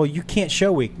prey animal, you can't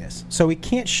show weakness. So it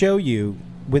can't show you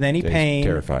with any pain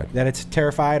that it's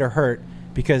terrified or hurt,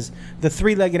 because the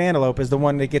 3-legged antelope is the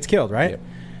one that gets killed, right?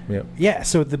 Yep. Yeah,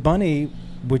 so the bunny,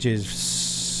 which is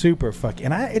super fucking...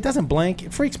 And it doesn't blink.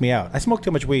 It freaks me out. I smoke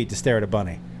too much weed to stare at a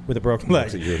bunny with a broken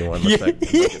leg. So you're the one that's like,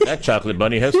 that chocolate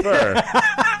bunny has fur.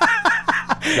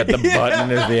 Got the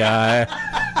button as the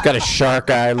eye. Got a shark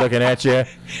eye looking at you.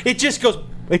 It just goes...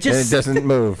 It just... And it doesn't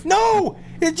move. No!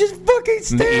 It just fucking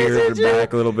stares the ears at you. are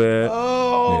back a little bit.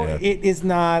 Oh, Yeah. It is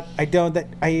not...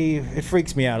 It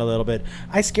freaks me out a little bit.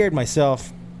 I scared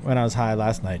myself when I was high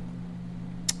last night.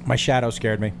 My shadow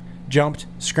scared me. Jumped,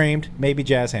 screamed, maybe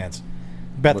jazz hands.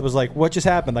 Beth was like, what just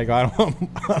happened? I go, I don't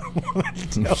want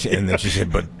to tell you. And then she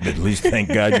said, but at least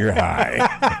thank God you're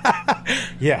high.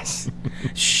 Yes.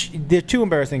 There are 2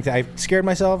 embarrassing things. I scared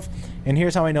myself, and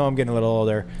here's how I know I'm getting a little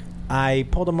older. I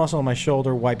pulled a muscle on my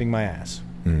shoulder wiping my ass.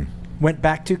 Went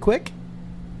back too quick.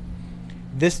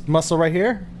 This muscle right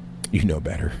here You know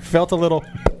better. felt a little...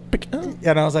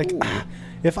 And I was like,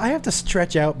 if I have to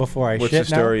stretch out before I What's shit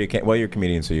the story? Well, you're a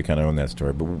comedian, so you kind of own that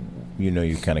story. But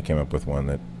you kind of came up with one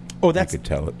that you could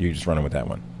tell it. You just running with that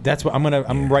one. That's what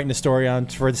I'm writing a story on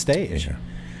for the stage. Yeah.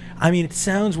 I mean, it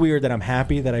sounds weird that I'm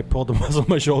happy that I pulled the muscle on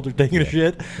my shoulder taking a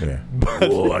shit. Yeah.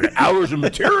 Whoa, I got hours of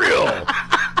material.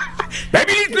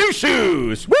 Maybe need new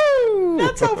shoes. Woo!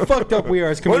 That's how fucked up we are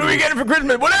as What comedians. are we getting for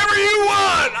Christmas? Whatever you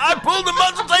want. I pulled the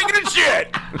muscle taking a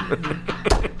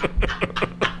shit.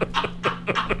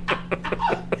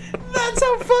 That's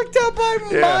how fucked up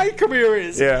my career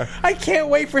is. Yeah. I can't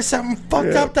wait for something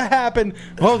fucked up to happen.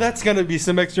 Oh, that's gonna be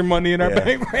some extra money in our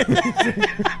bank right now.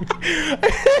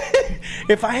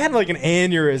 If I had like an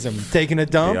aneurysm taking a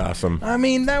dump, Be awesome. I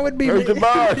mean, that would be. Where's the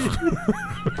boss?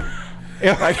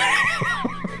 Yeah. I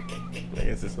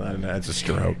guess it's not. It's a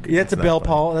stroke. Yeah, it's a not Bell funny.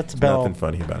 Paul. That's a There's Bell. Nothing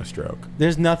funny about a stroke.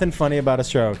 There's nothing funny about a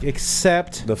stroke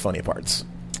except The funny parts.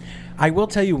 I will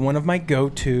tell you one of my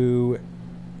go-to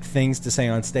things to say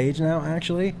on stage now,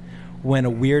 actually, when a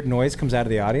weird noise comes out of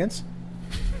the audience,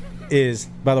 is,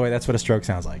 by the way, that's what a stroke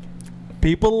sounds like.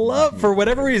 People love, for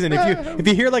whatever reason, if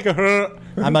you hear like a,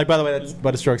 I'm like, by the way, that's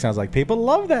what a stroke sounds like. People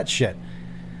love that shit.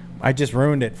 I just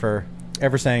ruined it for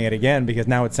ever saying it again because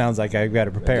now it sounds like I've got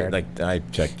to prepare. Like I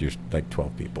checked, your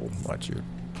 12 people watch your.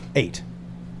 8.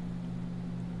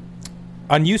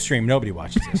 On Ustream, nobody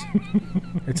watches this.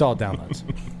 It's all downloads.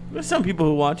 There's some people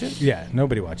who watch it. Yeah,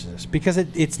 nobody watches this because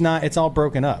it's all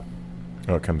broken up.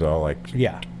 Oh, it comes all like.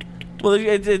 Yeah. Well,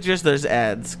 it's just there's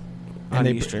ads on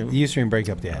And Ustream. Ustream breaks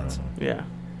up the ads. Yeah.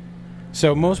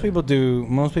 So most people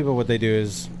what they do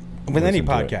is with any Listen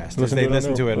to it. podcast Listen is they to it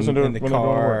listen to it listen to in the it when they're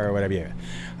going to car work. or whatever. Yeah.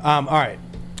 All right,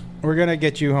 we're gonna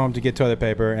get you home to get toilet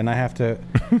paper, and I have to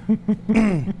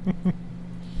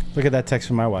look at that text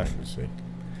from my wife. Let's see.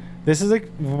 This is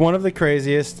one of the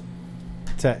craziest.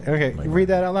 Okay, My read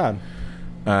God. that out loud.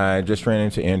 I just ran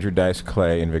into Andrew Dice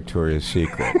Clay in Victoria's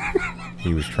Secret.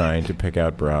 He was trying to pick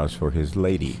out bras for his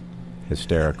lady.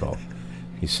 Hysterical.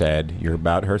 He said, "You're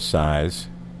about her size.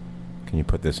 Can you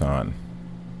put this on?"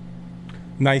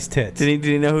 Nice tits. Did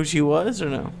he know who she was or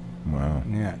no? Wow.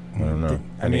 Yeah. I don't know.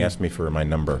 And he mean- asked me for my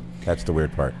number. That's the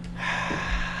weird part.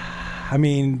 I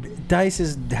mean, Dice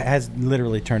has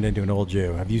literally turned into an old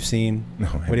Jew. Have you seen No, I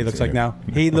what he haven't looks seen like it. now?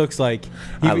 He looks like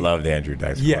I loved Andrew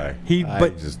Dice Clay.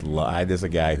 Yeah, There's a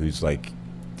guy who's like,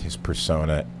 his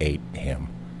persona ate him.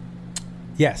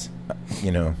 yes.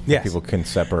 You know, Yes. people can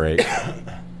separate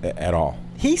at all.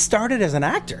 He started as an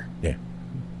actor. Yeah.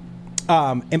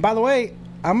 And by the way,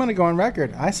 I'm going to go on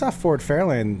record. I saw Ford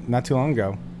Fairlane not too long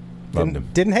ago. Loved him.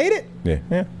 Didn't hate it. Yeah.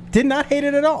 Yeah. Did not hate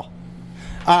it at all.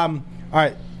 All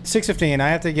right,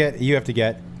 6:15. You have to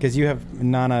get because you have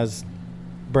Nana's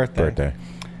birthday.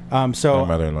 So My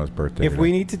mother-in-law's birthday. if today.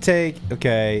 we need to take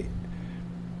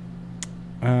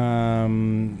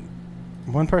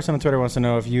one person on Twitter wants to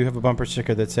know if you have a bumper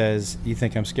sticker that says "You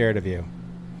think I'm scared of you."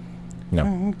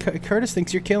 No. Curtis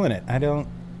thinks you're killing it. I don't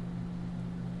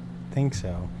think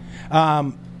so.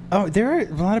 There are a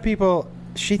lot of people.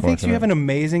 She thinks Watching you it. have an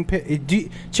amazing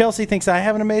pimp. Chelsea thinks I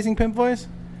have an amazing pimp voice.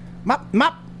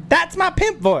 That's my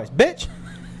pimp voice, bitch.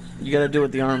 You gotta do it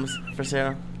with the arms for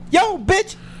Sarah. Yo,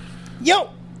 bitch. Yo,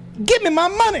 give me my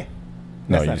money.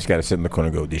 No, That's you not just got to sit in the corner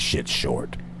and go, "This shit's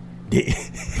short."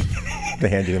 They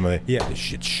hand you the money. Yeah. This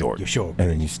shit's short. You're short, And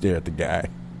then you stare at the guy.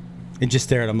 And just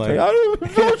stare at him like. I don't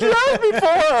know what you asked me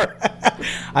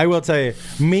for. I will tell you,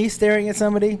 me staring at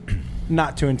somebody,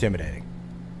 not too intimidating.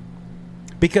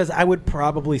 Because I would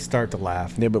probably start to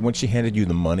laugh. Yeah, but when she handed you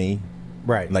the money,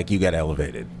 Right. like you got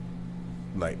elevated.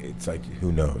 Like it's like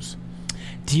who knows?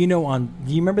 Do you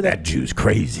remember that? That Jew's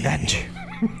crazy. That Jew.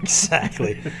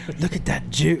 Exactly. Look at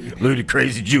that Jew Look at the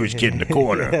crazy Jewish kid in the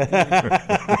corner.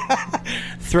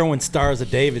 throwing stars of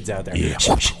Davids out there. Yeah.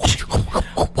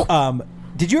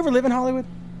 Did you ever live in Hollywood?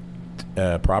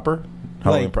 Proper?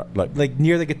 Halloween Like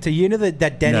near the guitar. You know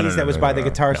that Denny's that was by the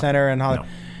Guitar Center in Hollywood.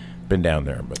 No. Been down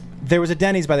there, but There was a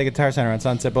Denny's by the Guitar Center on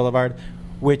Sunset Boulevard,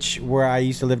 where I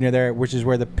used to live near there, which is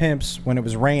where the pimps, when it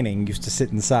was raining, used to sit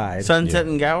inside. Sunset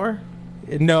and Gower?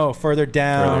 No, further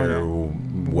down, further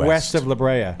west of La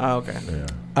Brea. Oh, okay.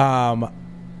 Yeah.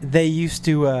 They used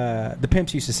to, the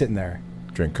pimps used to sit in there.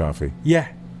 Drink coffee. Yeah.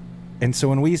 And so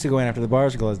when we used to go in after the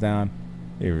bars closed down,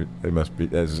 It must be.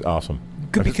 That's awesome.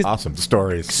 Good, That's because- awesome. The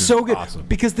story is just so good Awesome.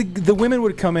 because the women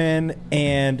would come in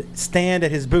and stand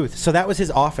at his booth. So that was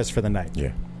his office for the night.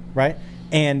 Yeah. Right?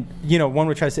 And, one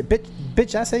would try to say,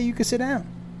 bitch, I say you could sit down.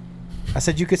 I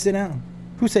said you could sit down.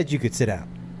 Who said you could sit down?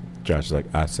 Josh is like,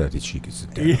 I said that she could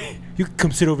sit down. You can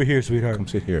come sit over here, sweetheart. Come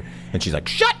sit here. And she's like,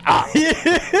 shut up.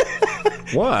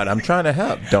 What? I'm trying to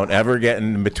help. Don't ever get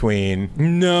in between.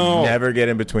 No. Never get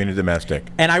in between a domestic.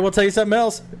 And I will tell you something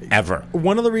else. Ever.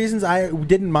 One of the reasons I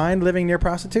didn't mind living near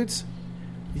prostitutes,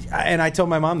 and I told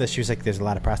my mom this, she was like, there's a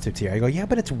lot of prostitutes here. I go, yeah,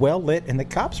 but it's well lit and the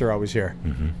cops are always here.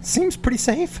 Seems pretty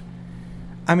safe.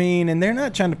 I mean, and they're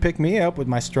not trying to pick me up with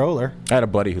my stroller. I had a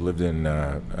buddy who lived in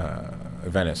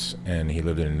Venice, and he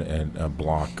lived in a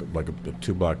block, like a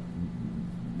 2-block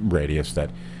radius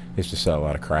that He used to sell a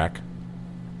lot of crack.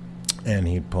 And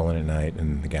he'd pull in at night,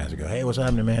 and the guys would go, "Hey, what's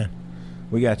happening, man?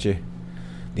 We got you."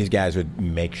 These guys would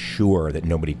make sure that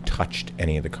nobody touched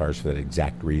any of the cars for that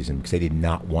exact reason, because they did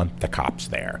not want the cops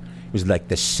there. It was like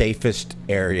the safest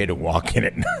area to walk in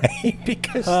at night,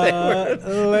 because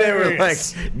they were like,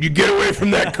 "You get away from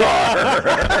that car."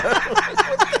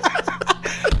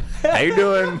 "How you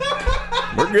doing?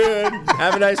 We're good.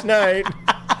 Have a nice night."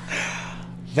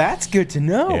 That's good to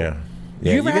know. Yeah.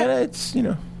 You ever had- it's,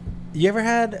 You ever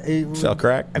had sell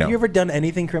crack? Have you ever done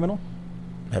anything criminal?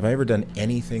 Have I ever done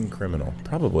anything criminal?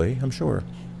 Probably, I'm sure.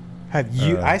 Have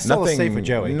you? I stole a safe with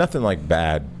Joey. Nothing like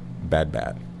bad.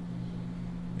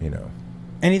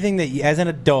 Anything that, as an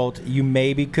adult, you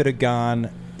maybe could have gone.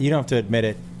 You don't have to admit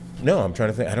it. No, I'm trying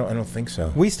to think. I don't think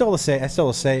so. We stole a safe. I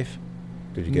stole a safe.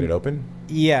 Did you get it open?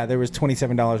 Yeah, there was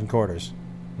 $27 in quarters.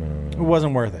 It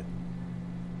wasn't worth it.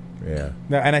 Yeah.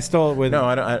 No, and I stole it with. No,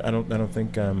 I don't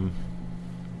think.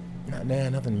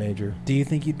 Nothing major. Do you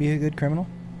think you'd be a good criminal?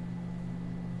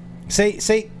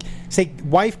 Say,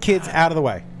 wife, kids out of the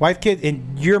way. Wife, kids,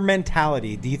 and your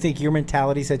mentality. Do you think your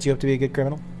mentality sets you up to be a good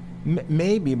criminal?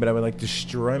 Maybe, but I would like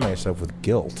destroy myself with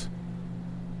guilt.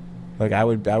 Like I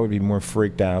would be more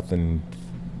freaked out than.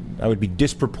 I would be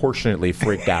disproportionately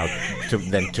freaked out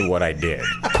than to what I did.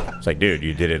 It's like, dude,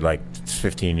 you did it like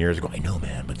 15 years ago. I know,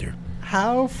 man, but they're.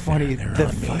 How funny they're the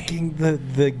on me. fucking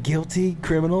the guilty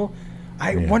criminal.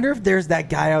 I wonder if there's that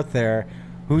guy out there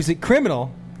who's a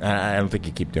criminal. I don't think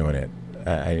you keep doing it.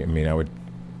 I mean, I would.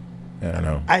 I don't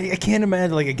know. I can't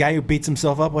imagine like a guy who beats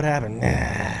himself up. What happened?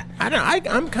 I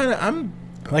don't. I'm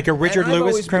Like a Richard I've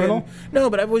Lewis always criminal. No,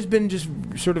 but I've always been just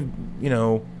sort of,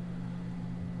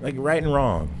 like right and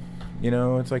wrong.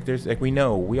 It's like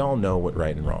we all know what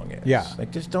right and wrong is. Yeah.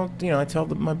 Like just don't. I tell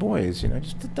my boys,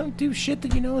 just don't do shit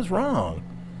that is wrong.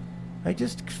 I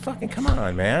just fucking come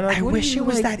on, man. Like, I wish it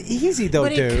was that easy, though,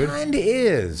 but dude. It kind of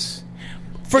is.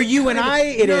 For you and I,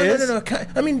 it is. No.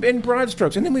 I mean, in broad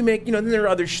strokes, and then we make, then there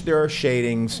are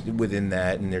shadings within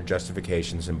that, and there are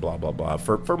justifications and blah blah blah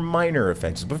for minor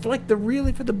offenses. But for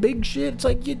the big shit, it's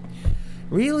like you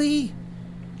knew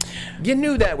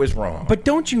that was wrong. But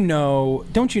don't you know?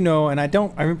 And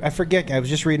I forget. I was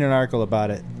just reading an article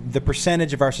about it. The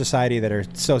percentage of our society that are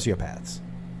sociopaths.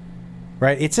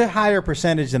 Right, it's a higher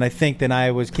percentage than I think than I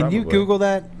was. Can you Google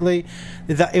that, Lee?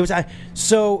 It was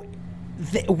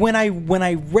when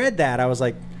I read that, I was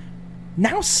like,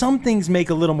 now some things make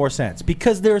a little more sense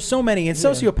because there are so many. And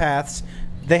sociopaths,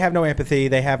 they have no empathy,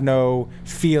 they have no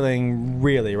feeling,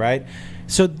 really, right?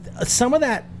 So some of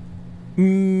that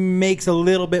makes a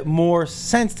little bit more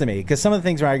sense to me because some of the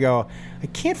things where I go, I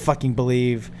can't fucking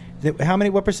believe that.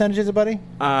 What percentage is it, buddy?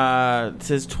 It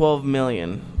says 12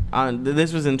 million.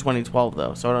 This was in 2012,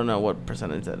 though, so I don't know what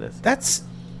percentage that is. That's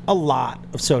a lot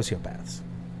of sociopaths.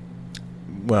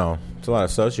 Well, it's a lot of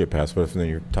sociopaths, but if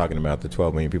you're talking about the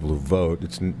 12 million people who vote,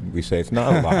 we say it's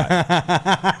not a lot.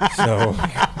 So,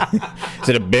 is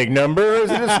it a big number or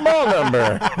is it a small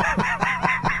number?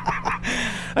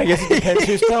 I guess it depends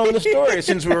who's telling the story.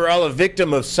 Since we were all a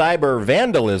victim of cyber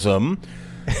vandalism,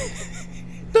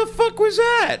 the fuck was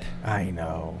that? I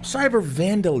know. Cyber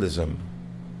vandalism.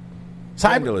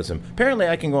 Vandalism. Apparently,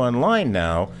 I can go online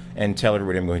now and tell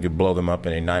everybody I'm going to blow them up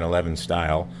in a 9/11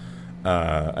 style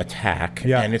attack,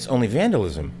 and it's only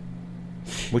vandalism,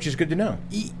 which is good to know.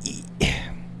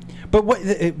 But what?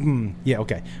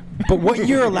 Okay. But what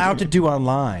you're allowed to do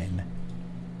online,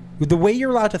 the way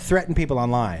you're allowed to threaten people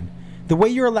online, the way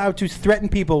you're allowed to threaten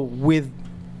people with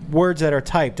words that are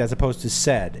typed as opposed to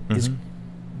said, is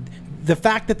the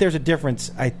fact that there's a difference.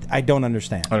 I don't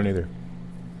understand. I don't either.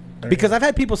 Because I've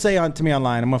had people say to me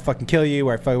online, "I'm gonna fucking kill you,"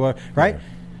 or right? Yeah.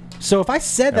 So if I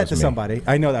said that to somebody,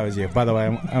 I know that was you. By the way,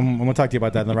 I'm gonna talk to you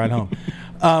about that on the ride home.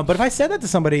 But if I said that to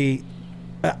somebody,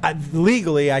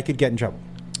 legally, I could get in trouble.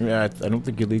 Yeah, I don't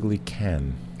think you legally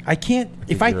can. I can't.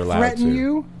 If I threaten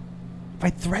you, if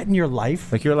I threaten your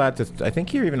life, like you're allowed to. I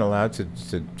think you're even allowed to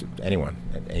anyone,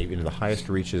 even the highest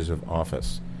reaches of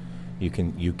office. You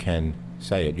can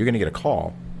say it. You're going to get a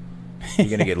call. You're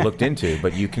going to get looked into,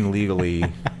 but you can legally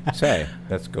say.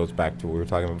 That goes back to what we were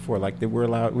talking about before. Like we're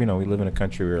allowed. We live in a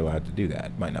country we're allowed to do that.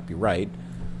 It might not be right,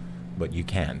 but you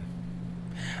can.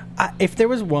 If there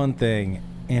was one thing,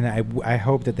 and I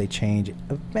hope that they change.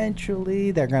 Eventually,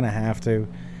 they're going to have to.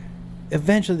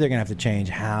 Eventually, they're going to have to change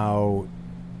how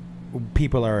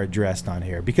people are addressed on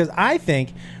here, because I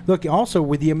think, look, also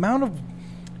with the amount of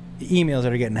emails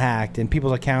that are getting hacked and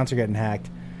people's accounts are getting hacked,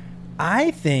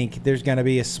 I think there's going to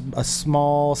be a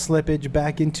small slippage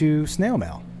back into snail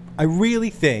mail. I really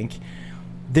think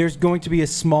there's going to be a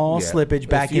small slippage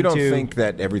back into... You don't think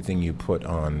that everything you put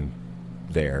on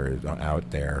there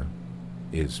out there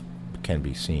can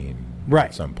be seen. Right.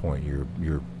 At some point,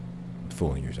 you're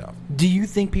fooling yourself. Do you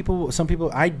think some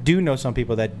people, I do know some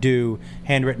people that do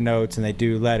handwritten notes and they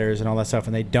do letters and all that stuff,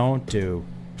 and they don't do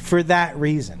for that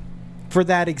reason. For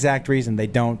that exact reason, they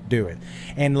don't do it.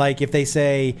 And like if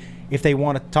they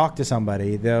want to talk to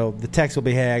somebody, the text will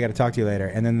be, "Hey, I got to talk to you later,"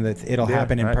 and then it'll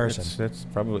happen in person. That's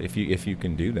probably if you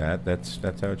can do that. That's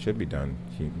how it should be done.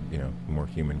 More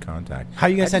human contact. How are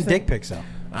you gonna send dick pics though?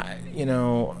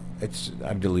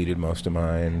 I've deleted most of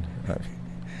mine.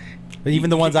 Even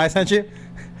the ones I sent you?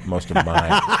 Most of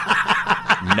mine.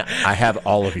 I have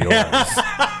all of yours.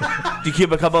 Do you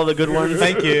keep a couple of the good ones?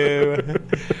 Thank you.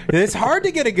 It's hard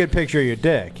to get a good picture of your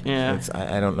dick. Yeah.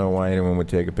 I don't know why anyone would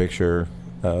take a picture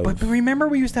of But remember,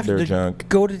 we used to have their to junk.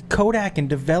 go to Kodak and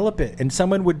develop it, and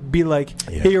someone would be like,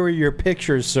 "Here are your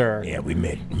pictures, sir." Yeah, we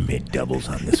made doubles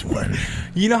on this one.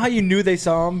 You know how you knew they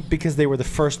saw them? Because they were the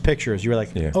first pictures. You were like,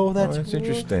 "Oh, that's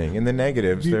interesting." And the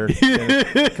negatives, they're in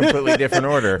a completely different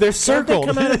order. They're circled.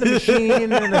 They come out of the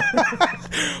machine.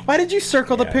 Why did you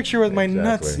circle the picture with my exactly.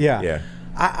 nuts? Yeah.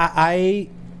 I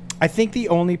think the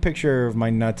only picture of my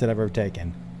nuts that I've ever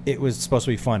taken, it was supposed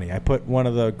to be funny. I put one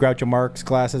of the Groucho Marx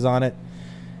glasses on it,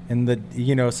 and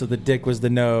so the dick was the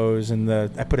nose, and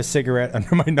I put a cigarette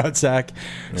under my nutsack.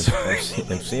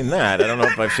 I've seen that. I don't know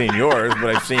if I've seen yours,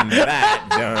 but I've seen that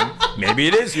done. Maybe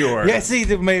it is yours. Yeah, see,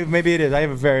 maybe it is. I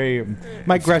have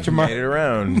my Groucho Marx. Made it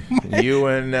around. You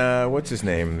and what's his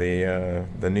name?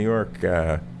 The New York.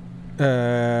 I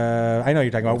know you're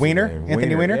talking about Wiener,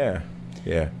 Anthony Weiner.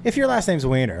 Yeah. If your last name's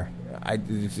Weiner,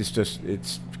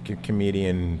 it's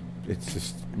comedian. It's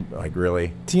just like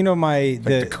really. Do you know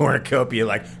the cornucopia?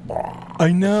 Like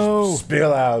I know.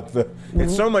 Spill out the.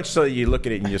 It's so much so you look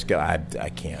at it and you just go, I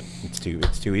can't. It's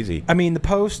too easy. I mean, the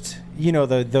Post.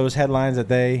 Those headlines that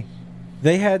they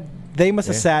had. They must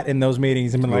have sat in those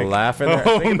meetings and been like, laughing.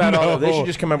 Think about all. They should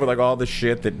just come up with like all the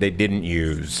shit that they didn't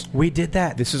use. We did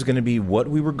that. This is going to be what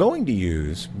we were going to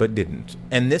use, but didn't.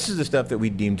 And this is the stuff that we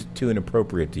deemed too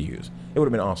inappropriate to use. It would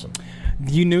have been awesome.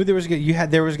 You knew there was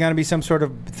going to be some sort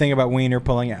of thing about Wiener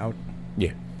pulling out.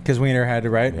 Yeah, because Wiener had to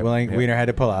Wiener had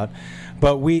to pull out.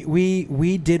 But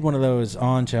we did one of those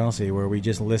on Chelsea where we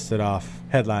just listed off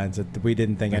headlines that we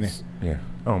didn't think any. Yeah.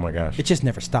 Oh my gosh. It just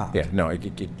never stopped. Yeah. No,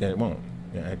 it won't.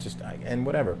 Yeah, and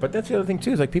whatever. But that's the other thing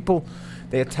too. Is like people,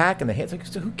 they attack and they hate. It's like,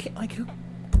 so who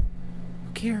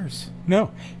cares?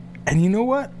 No, and you know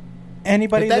what?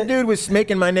 Anybody if that dude was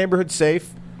making my neighborhood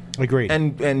safe, agreed.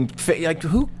 And like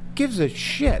who gives a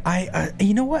shit?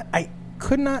 You know what? I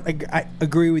could not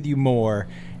agree with you more.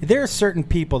 There are certain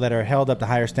people that are held up to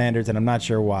higher standards, and I'm not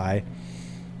sure why.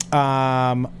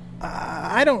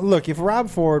 I don't look. If Rob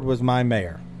Ford was my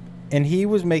mayor, and he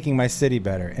was making my city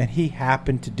better, and he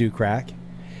happened to do crack.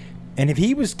 And if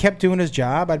he was kept doing his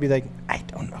job, I'd be like, I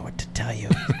don't know what to tell you.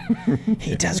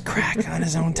 He does crack on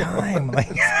his own time, like,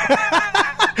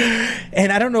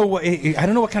 and I don't know what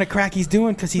kind of crack he's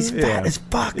doing because he's fat as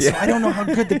fuck. So I don't know how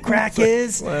good the crack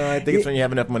is. Well, I think it's when you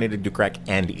have enough money to do crack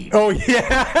and eat. Oh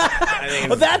yeah,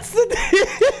 that's the.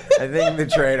 I think the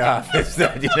trade-off is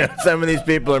that some of these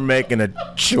people are making a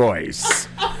choice.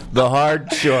 The hard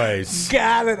choice.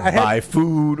 Got it. Buy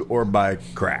food or buy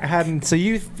crack. So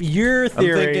your theory.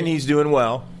 I'm thinking he's doing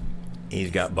well.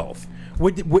 He's got both.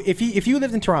 If you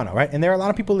lived in Toronto, right, and there are a lot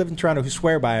of people who live in Toronto who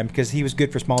swear by him because he was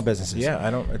good for small businesses. Yeah,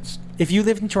 I don't. If you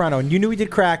lived in Toronto and you knew he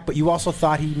did crack, but you also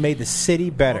thought he made the city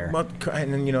better,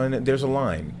 and then and there's a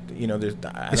line.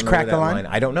 Is crack the line?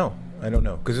 I don't know.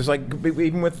 Because it's like,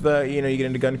 even with, you get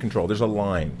into gun control, there's a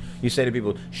line. You say to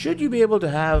people, should you be able to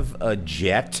have a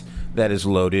jet that is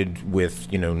loaded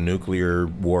with, nuclear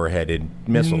warheaded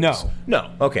missiles? No.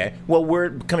 Okay. Well,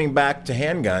 we're coming back to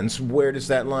handguns. Where does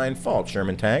that line fall?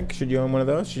 Sherman tank? Should you own one of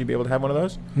those? Should you be able to have one of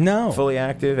those? No. Fully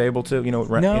active, able to,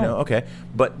 No. Okay.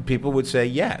 But people would say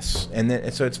yes. And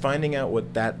then, so it's finding out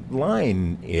what that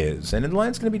line is. And the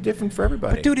line's going to be different for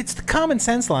everybody. But dude, it's the common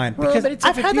sense line. Because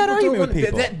I've had that argument with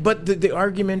people. But the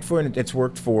argument for it, it's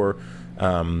worked for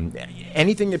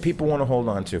anything that people want to hold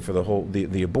on to, for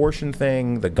the abortion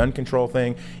thing, the gun control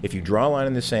thing. If you draw a line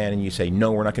in the sand and you say,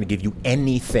 no, we're not going to give you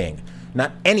anything,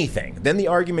 not anything, then the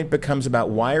argument becomes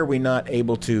about why are we not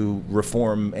able to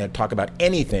reform and talk about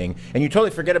anything, and you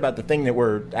totally forget about the thing that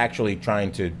we're actually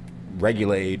trying to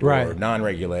regulate or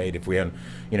non-regulate if we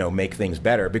make things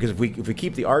better. Because if we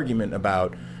keep the argument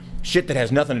about shit that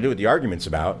has nothing to do with the arguments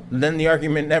about, then the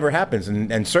argument never happens,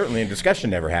 and certainly a discussion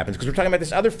never happens, because we're talking about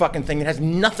this other fucking thing that has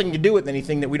nothing to do with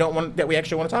anything that we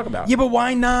actually want to talk about. Yeah, but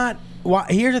why not?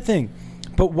 Here's the thing.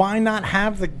 But why not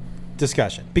have the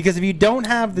discussion? Because if you don't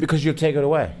have the... Because you'll take it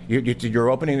away. You're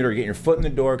opening the door, you're getting your foot in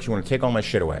the door because you want to take all my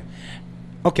shit away.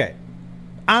 Okay,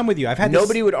 I'm with you. I've had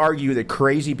Nobody would argue that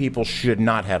crazy people should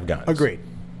not have guns. Agreed.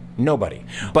 Nobody.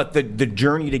 But the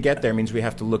journey to get there means we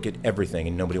have to look at everything,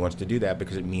 and nobody wants to do that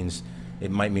because it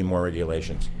might mean more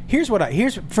regulations. Here's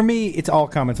for me, it's all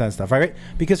common sense stuff, right?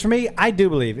 Because for me, I do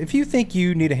believe if you think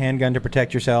you need a handgun to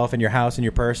protect yourself and your house and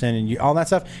your person and all that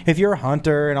stuff, if you're a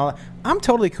hunter and all that, I'm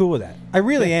totally cool with that. I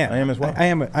really am. I am as well.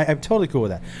 I'm totally cool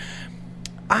with that.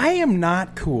 I am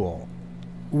not cool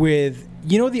with,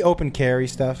 the open carry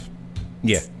stuff.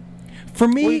 Yeah. For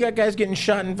me, Well, you got guys getting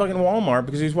shot in fucking Walmart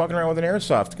because he's walking around with an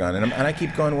airsoft gun, and I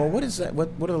keep going, well, what is that? What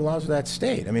are the laws of that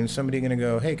state? I mean, is somebody going to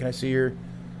go, hey, can I see your...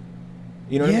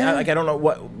 You know what I mean? I don't know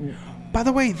what... By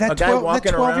the way, that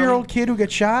 12-year-old kid who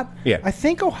got shot, Yeah. I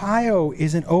think Ohio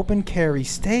is an open carry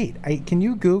state. Can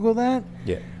you Google that?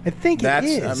 Yeah. I think it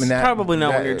is. I mean, Probably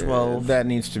not when you're 12. That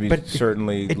needs to be But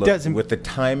certainly... it looked, doesn't- with the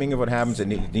timing of what happens, it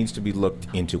needs to be looked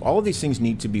into. All of these things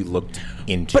need to be looked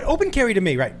into. But open carry to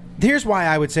me, right? Here's why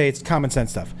I would say it's common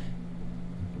sense stuff.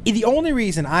 The only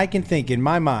reason I can think in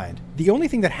my mind, the only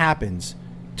thing that happens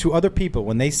to other people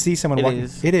when they see someone walking,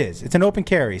 it's an open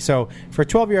carry. So for a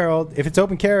 12-year-old, if it's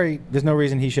open carry, there's no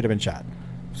reason he should have been shot.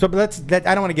 So, but I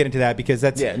don't want to get into that because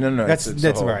that's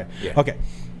that's all right. Yeah. Okay,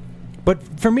 but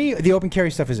for me, the open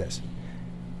carry stuff is this.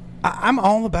 I'm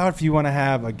all about if you want to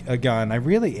have a gun. I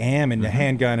really am into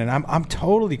handgun, and I'm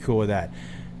totally cool with that.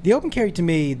 The open carry to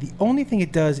me, the only thing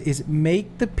it does is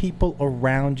make the people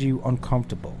around you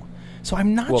uncomfortable. So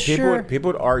I'm not sure.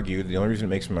 People would argue the only reason it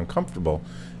makes them uncomfortable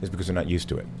is because they're not used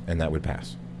to it, and that would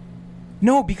pass.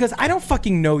 No, because I don't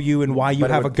fucking know you and why you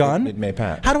have a gun. It may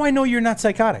pass. How do I know you're not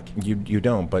psychotic? You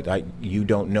don't, but you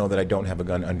don't know that I don't have a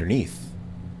gun underneath.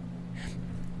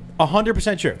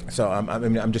 100% sure. So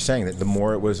I'm just saying that the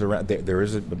more it was around, there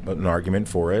is an argument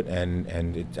for it, and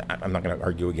I'm not going to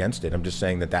argue against it. I'm just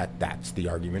saying that's the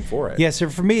argument for it. Yeah, so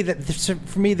for me,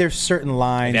 there's certain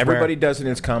lines. And everybody does it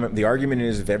in its common. The argument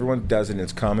is if everyone does it in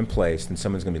its commonplace, then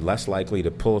someone's going to be less likely to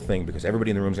pull a thing because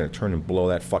everybody in the room is going to turn and blow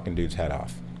that fucking dude's head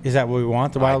off. Is that what we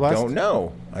want, the Wild West? I don't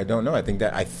know. I think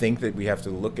that we have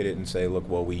to look at it and say, look,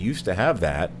 well, we used to have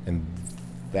that, and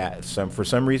that for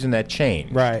some reason that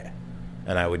changed. Right.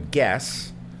 And I would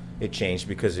guess it changed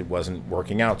because it wasn't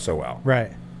working out so well.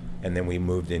 Right. And then we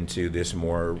moved into this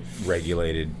more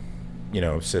regulated,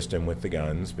 system with the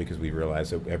guns because we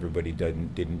realized that everybody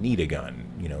didn't need a gun,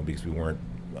 because we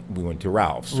went to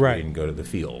Ralph's. Right. We didn't go to the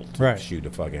field to right. shoot a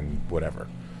fucking whatever.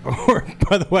 Or,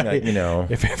 by the way,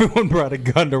 if everyone brought a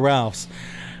gun to Ralph's,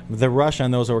 the rush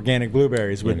on those organic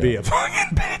blueberries would be a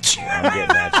fucking bitch. I'm getting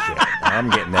that shit. I'm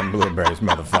getting them blueberries,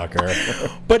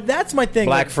 motherfucker. But that's my thing.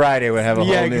 Black Friday would have a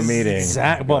whole new meeting.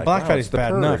 Exactly. Well, Black Friday's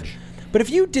bad enough. But if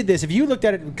you did this, if you looked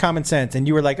at it with common sense and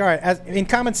you were like, all right, in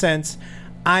common sense,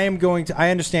 I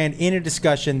understand in a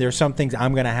discussion there's some things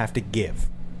I'm going to have to give.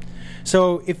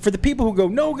 So if for the people who go,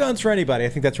 no guns for anybody, I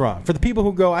think that's wrong. For the people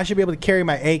who go, I should be able to carry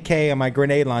my AK and my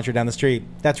grenade launcher down the street,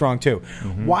 that's wrong too.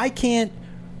 Mm-hmm. Why can't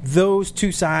those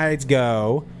two sides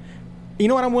go, you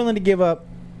know what, I'm willing to give up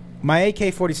my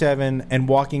AK-47 and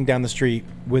walking down the street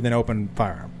with an open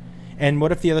firearm. And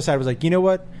what if the other side was like, you know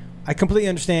what, I completely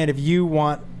understand if you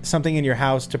want something in your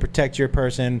house to protect your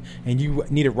person and you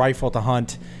need a rifle to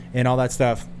hunt and all that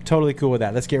stuff, totally cool with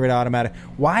that. Let's get rid of automatic.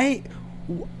 Why?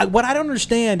 What I don't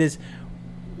understand is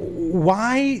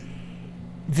why,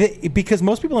 because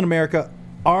most people in America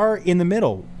are in the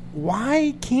middle.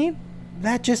 Why can't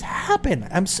that just happen?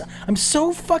 I'm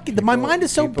so fucking. My mind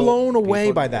is so blown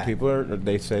away by that.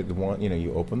 They say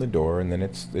you open the door and then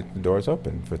the door is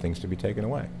open for things to be taken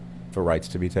away, for rights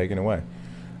to be taken away.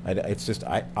 It's just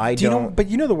I don't. But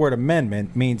the word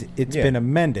amendment means it's been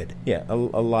amended. Yeah, a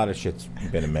lot of shit's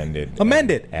been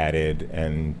amended, added,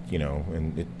 and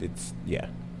it's yeah.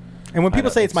 And when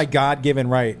people say it's my God-given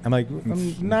right, I'm like,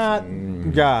 I'm not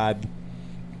God.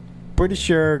 Pretty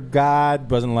sure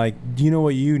God wasn't like, do you know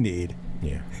what you need?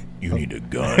 Yeah, you need a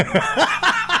gun.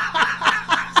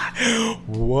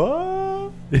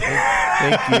 What?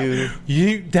 Thank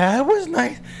you. That was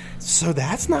nice. So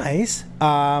that's nice.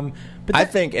 But I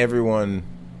think everyone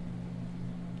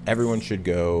should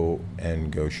go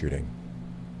shooting.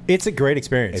 It's a great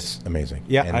experience. It's amazing.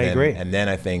 Yeah, I agree. And then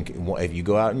I think if you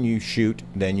go out and you shoot,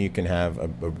 then you can have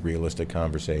a realistic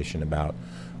conversation about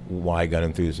why gun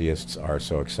enthusiasts are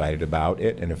so excited about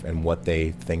it and what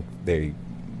they think they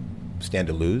stand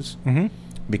to lose. Mm-hmm.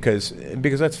 Because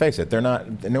let's face it,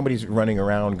 nobody's running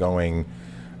around going,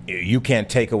 you can't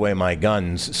take away my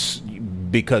guns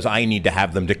because I need to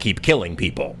have them to keep killing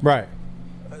people. Right.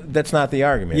 That's not the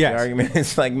argument. Yes. The argument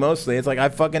is I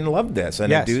fucking love this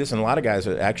and I do this. And a lot of guys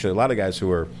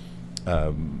who are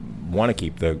want to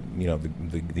keep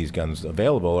these guns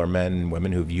available are men and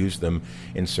women who've used them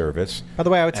in service. By the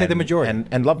way, I would say the majority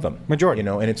and love them. Majority,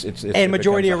 and it's and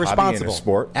majority are responsible.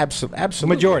 Sport, absolutely.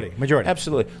 Majority,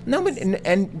 absolutely. No, but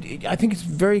and I think it's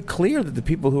very clear that the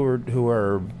people who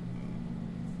are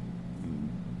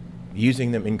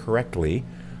using them incorrectly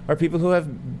are people who have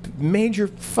major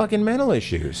fucking mental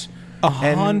issues.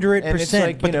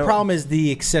 100%. But the problem is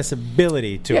the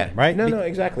accessibility to them, right? No,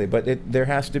 exactly. But there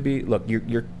has to be. Look,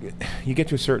 you get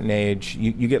to a certain age,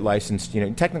 you get licensed.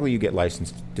 Technically, you get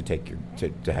licensed to take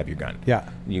to have your gun. Yeah.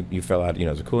 You fill out.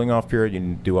 There's a cooling off period.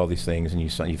 You do all these things, and you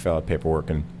fill out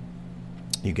paperwork, and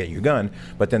you get your gun.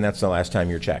 But then that's the last time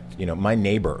you're checked. My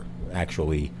neighbor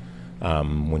actually,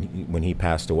 when he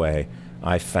passed away,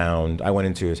 I went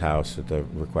into his house at the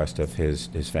request of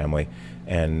his family,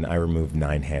 and I removed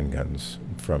 9 handguns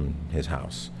from his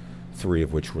house, 3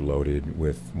 of which were loaded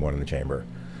with one in the chamber.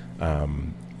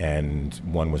 And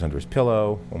one was under his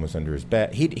pillow, one was under his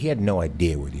bed. He had no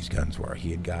idea where these guns were. He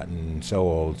had gotten so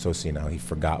old, so senile, he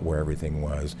forgot where everything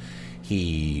was.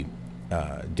 He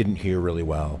didn't hear really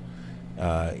well.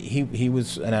 He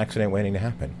was an accident waiting to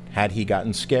happen. Had he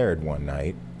gotten scared one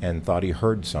night and thought he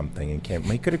heard something and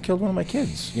he could have killed one of my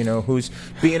kids, who's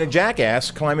being a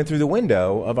jackass climbing through the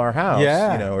window of our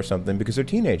house, or something because they're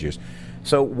teenagers.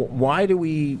 So why do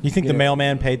we... You think the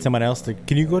mailman paid someone else to...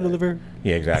 Can you go deliver?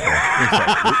 Yeah, exactly.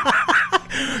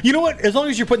 You know what? As long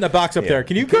as you're putting that box up there,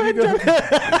 can you go ahead and...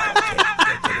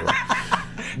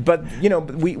 But,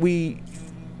 we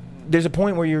there's a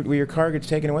point where your car gets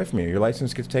taken away from you. Your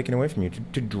license gets taken away from you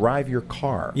to drive your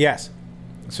car. Yes.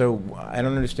 So I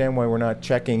don't understand why we're not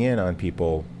checking in on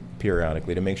people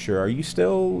periodically to make sure, are you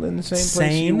still in the same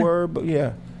place you were? But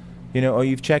yeah.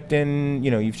 You've checked in,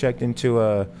 you've checked into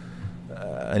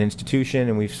an institution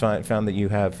and we've found that you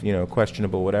have,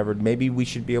 questionable whatever. Maybe we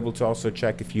should be able to also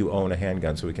check if you own a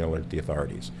handgun so we can alert the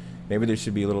authorities. Maybe there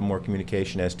should be a little more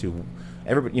communication as to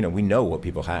everybody, we know what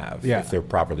people have if they're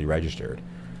properly registered.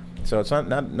 So it's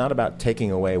not about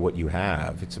taking away what you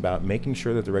have. It's about making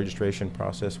sure that the registration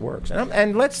process works.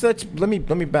 And let me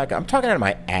back up. I'm talking out of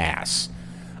my ass.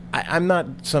 I'm not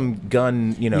some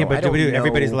gun. Yeah, but I don't know.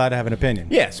 Everybody's allowed to have an opinion.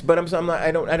 Yes, but I'm not.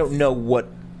 I don't know what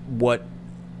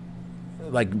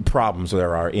like problems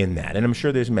there are in that, and I'm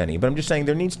sure there's many. But I'm just saying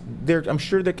I'm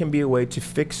sure there can be a way to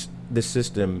fix the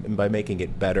system by making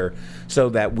it better, so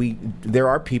that there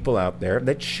are people out there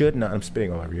that should not. I'm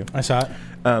spitting all over you. I saw it.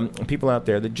 People out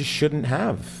there that just shouldn't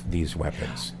have these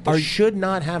weapons. They should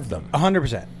not have them.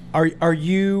 100%. Are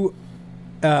you?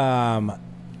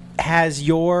 Has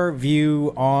your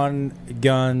view on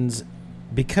guns,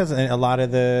 because a lot of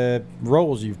the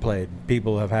roles you've played,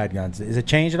 people have had guns. Has it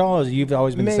changed at all? Or you've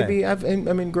always been the same?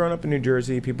 Maybe. Growing up in New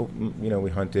Jersey, people,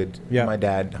 we hunted. Yeah. My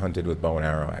dad hunted with bow and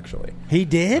arrow, actually. He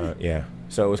did? Yeah.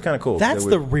 So it was kind of cool. That's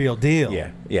the real deal.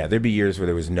 Yeah. There'd be years where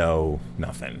there was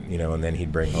nothing, and then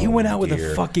he'd bring home He went out with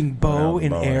deer, a fucking bow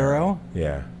and arrow?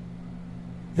 Yeah.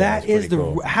 That is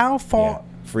cool. How far... Yeah.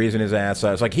 Freezing his ass.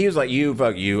 So it's like, he was like, you,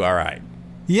 fuck you, all right.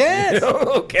 Yes.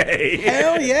 Okay.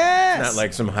 Hell yes. Not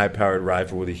like some high-powered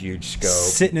rifle with a huge scope.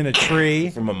 Sitting in a tree.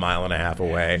 From a mile and a half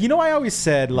away. I always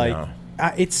said,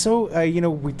 it's so,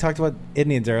 we talked about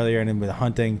Indians earlier and then with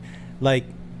hunting. Like,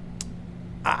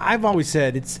 I've always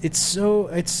said it's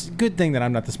a good thing that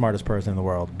I'm not the smartest person in the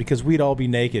world, because we'd all be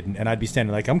naked and I'd be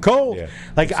standing like, I'm cold. Yeah.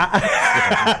 Like,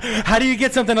 how do you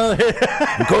get something other?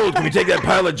 I'm cold. Can we take that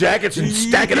pile of jackets and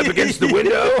stack it up against the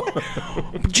window?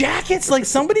 Jackets, like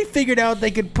somebody figured out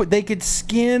they could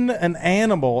skin an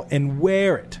animal and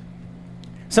wear it.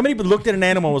 Somebody looked at an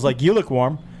animal and was like, you look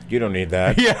warm. You don't need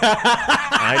that. Yeah.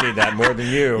 I need that more than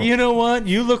you. You know what?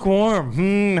 You look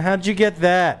warm. How'd you get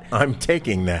that? I'm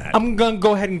taking that. I'm going to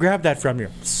go ahead and grab that from you.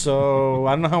 So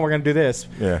I don't know how we're going to do this.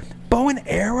 Yeah. Bow and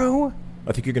arrow?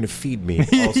 I think you're going to feed me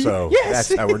also. Yes.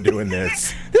 That's how we're doing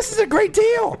this. This is a great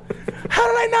deal. How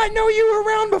did I not know you were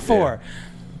around before?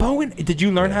 Yeah. Did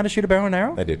you learn how to shoot a bow and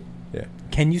arrow? I did, yeah.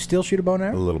 Can you still shoot a bow and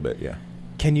arrow? A little bit, yeah.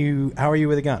 How are you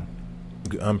with a gun?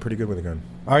 I'm pretty good with a gun.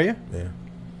 Are you? Yeah.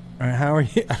 How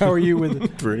are you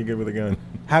with? Pretty good with a gun.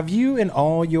 Have you, in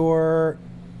all your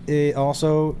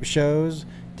also shows,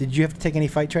 did you have to take any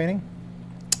fight training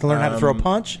to learn how to throw a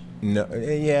punch? No.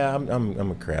 Yeah,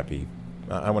 I'm a crappy.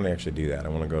 I want to actually do that. I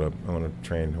want to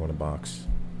train. I want to box.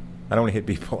 I don't want to hit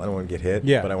people. I don't want to get hit.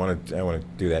 Yeah. But I want to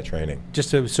do that training. Just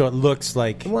so it looks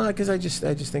like. Well, because I just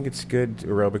think it's good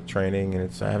aerobic training,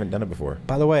 and I haven't done it before.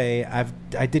 By the way,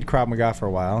 I did Krav Maga for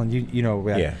a while, and you know.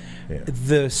 Yeah.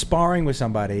 The sparring with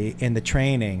somebody in the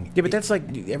training. Yeah, but that's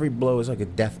like every blow is like a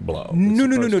death blow. No.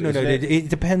 It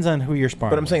depends on who you're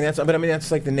sparring. But I'm saying that's like that's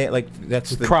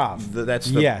the Krav.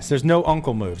 That's the, yes. There's no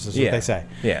uncle moves. Is what they say.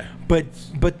 Yeah. But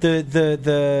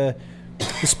the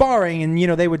sparring, and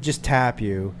they would just tap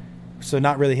you, so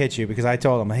not really hit you, because I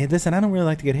told them, hey, listen, I don't really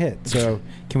like to get hit, so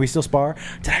can we still spar?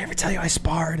 Did I ever tell you I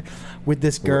sparred with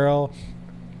this girl?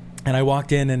 And I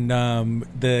walked in, and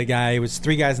the guy, it was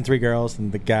 3 guys and 3 girls,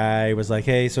 and the guy was like,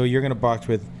 hey, so you're going to box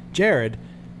with Jared.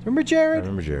 Remember Jared? I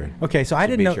remember Jared. Okay, so I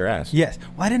didn't know. Beat your ass. Yes.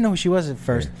 Well, I didn't know who she was at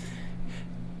first.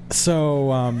 Yeah.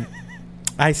 So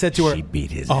I said to her, she beat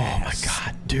his ass. Oh, my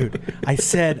God, dude. I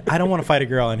said, I don't want to fight a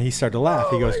girl, and he started to laugh.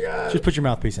 He goes, just put your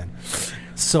mouthpiece in.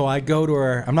 So I go to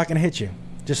her, I'm not going to hit you.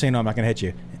 Just so you know, I'm not going to hit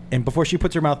you. And before she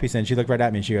puts her mouthpiece in, she looked right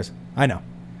at me, and she goes, I know.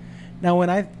 Now,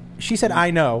 when she said, I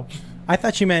know, I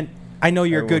thought she meant, I know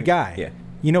you're a good guy. Yeah.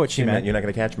 You know what she meant. You're not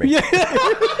going to catch me. Yeah.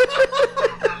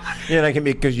 You're not going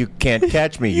to because you can't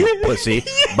catch me, you pussy.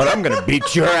 But I'm going to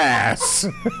beat your ass.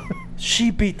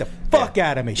 She beat the fuck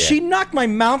out of me. Yeah. She knocked my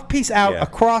mouthpiece out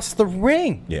across the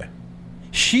ring. Yeah.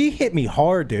 She hit me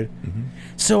hard, dude. Mm-hmm.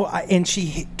 So and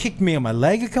she kicked me on my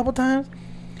leg a couple times.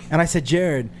 And I said,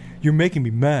 Jared, you're making me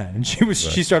mad. And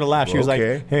she started to laugh. She was like,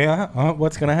 hey,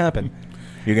 what's going to happen?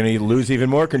 You're going to lose even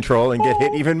more control and get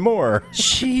hit even more.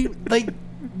 She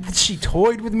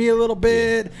toyed with me a little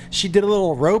bit. Yeah. She did a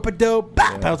little rope-a-dope.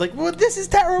 Yeah. I was like, well, this is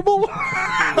terrible. It's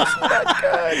not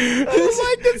good. I don't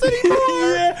like this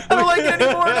anymore. Yeah. I don't like it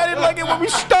anymore. And I didn't like it when we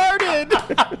started.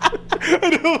 I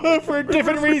don't know, for a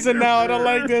different reason now. I don't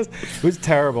like this. It was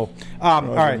terrible. All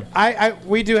right.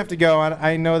 We do have to go.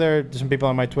 I know there are some people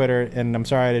on my Twitter, and I'm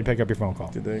sorry I didn't pick up your phone call.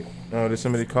 Did they? Oh, did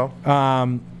somebody call?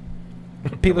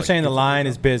 People are saying the line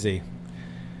is busy.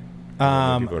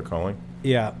 People are calling?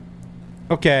 Yeah.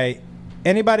 Okay.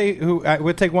 Anybody who...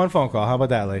 we'll take one phone call. How about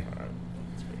that, Lee?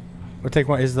 We'll take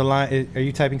one. Is the line... Are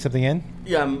you typing something in?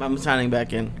 Yeah, I'm signing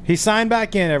back in. He signed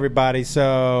back in, everybody.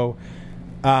 So...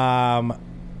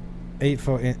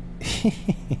 8-4...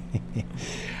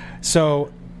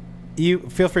 So... You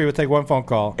feel free to take one phone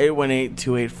call.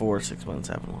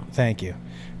 818-284-6171. Thank you.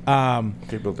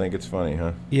 People think it's funny,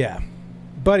 huh? Yeah.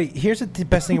 Buddy, here's the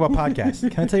best thing about podcasts.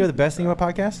 Can I tell you what the best thing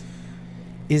about podcasts?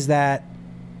 Is that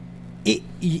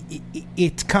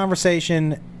it's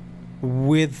conversation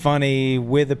with funny,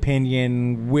 with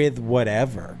opinion, with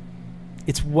whatever.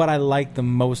 It's what I like the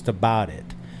most about it.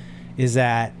 Is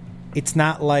that it's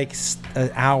not like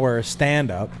an hour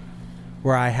stand-up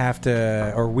where I have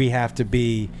to, or we have to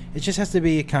be. It just has to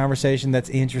be a conversation that's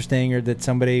interesting, or that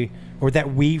somebody, or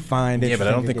that we find interesting. Yeah, but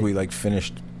I don't think we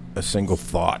finished a single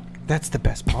thought. That's the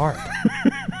best part.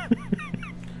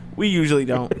 We usually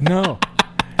don't. No.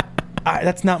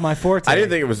 That's not my forte. I didn't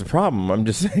think it was a problem. I'm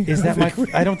just saying. Is that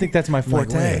I don't think that's my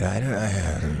forte. Wait, I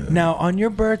don't. Now, on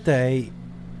your birthday,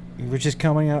 which is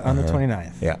coming out on the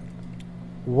 29th. Yeah.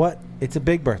 It's a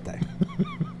big birthday.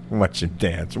 Watch him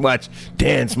dance. Watch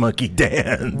Dance Monkey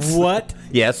dance. What?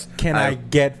 Yes. Can I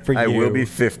get for you? I will be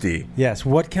 50. Yes.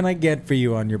 What can I get for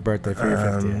you on your birthday for your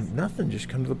 50th? Nothing. Just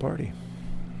come to the party.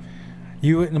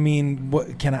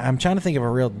 What can I'm trying to think of a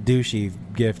real douchey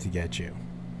gift to get you.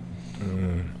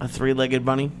 A 3-legged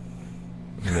bunny?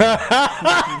 No,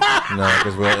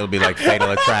 because it'll be like Fatal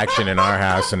Attraction in our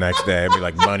house the next day. It'll be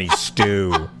like money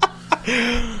stew.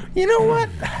 You know what?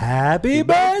 Happy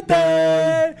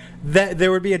birthday! That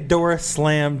there would be a door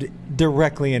slammed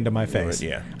directly into my face.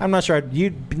 Yeah. I'm not sure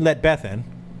you'd let Beth in.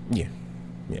 Yeah.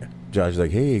 Josh's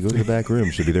like, hey, go to the back room.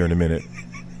 She'll be there in a minute.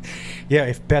 Yeah,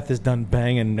 if Beth is done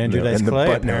banging Andrew Dice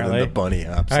Clay, apparently. And the bunny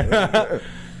hops.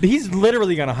 He's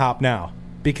literally going to hop now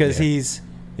because he's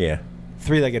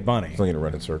 3-legged bunny. He's only going to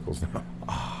run in circles now.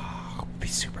 Oh, it'd be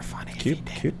super funny.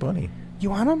 Cute bunny. You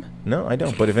want him? No, I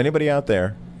don't. But if anybody out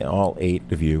there, all 8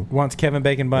 of you, wants Kevin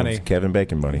Bacon Bunny.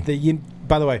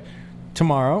 By the way,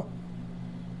 tomorrow,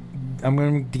 I'm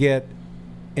going to get,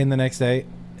 in the next day,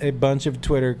 a bunch of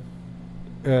Twitter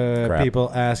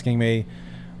people asking me,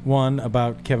 one,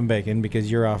 about Kevin Bacon, because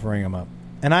you're offering him up.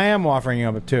 And I am offering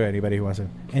him up to anybody who wants him.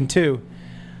 And 2,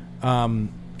 that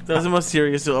was the most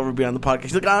serious he'll ever be on the podcast.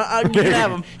 He's like, I can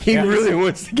have him. He really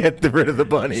wants to get rid of the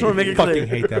bunny. Just want to make it fucking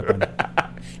hate that bunny.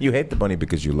 You hate the bunny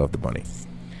because you love the bunny.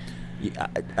 Is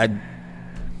that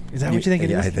what you think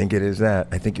it is? I think it is that.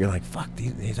 I think you're like, fuck,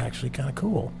 he's actually kind of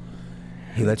cool.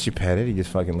 He lets you pet it. He just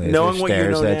fucking lays there,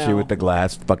 stares at you with the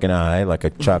glass fucking eye like a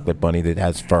chocolate bunny that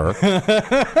has fur.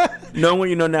 Knowing what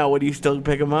you know now, would you still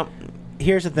pick him up?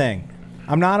 here's the thing.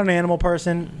 I'm not an animal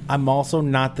person. I'm also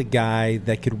not the guy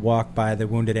that could walk by the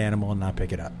wounded animal and not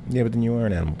pick it up. Yeah, but then you are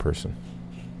an animal person.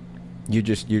 You're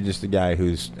just the guy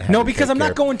who's no, because I'm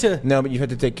not going to. No, but you've had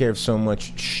to take care of so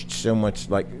much.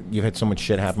 Like you've had so much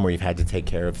shit happen where you've had to take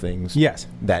care of things. Yes.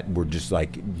 That were just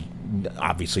like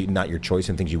obviously not your choice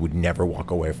and things you would never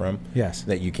walk away from. Yes.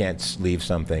 That you can't leave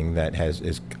something that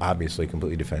is obviously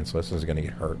completely defenseless and is going to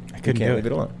get hurt. I couldn't you can't do leave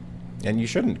it. it alone. And you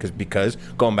shouldn't, because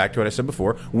going back to what I said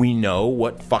before, we know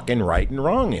what fucking right and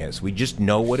wrong is. We just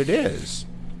know what it is.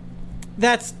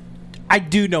 I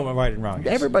do know what right and wrong is.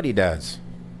 Everybody does.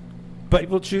 But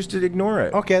people choose to ignore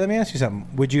it. Okay, let me ask you something.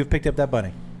 Would you have picked up that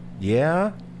bunny?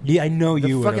 Yeah. Yeah, I know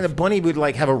you would. The bunny would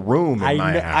like have a room in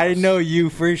my house. I know you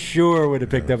for sure would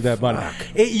have picked up that bunny.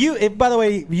 By the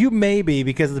way, you may be,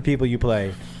 because of the people you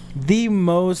play, the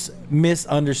most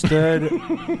misunderstood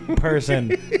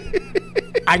person.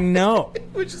 I know.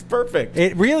 Which is perfect.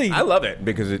 It really. I love it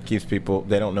because it keeps people,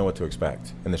 they don't know what to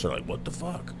expect. And they're sort of like, what the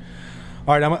fuck?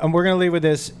 All right, we're going to leave with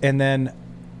this, and then,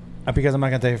 because I'm not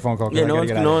going to take a phone call. Yeah,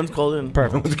 no one's called in.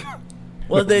 Perfect.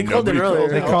 Well, they called in earlier.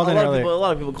 They called in earlier. A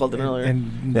lot of people called in earlier.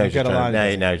 And now we got a lot. Now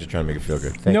you're just trying to make it feel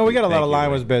good. We got a lot of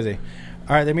line was busy.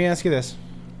 All right, let me ask you this.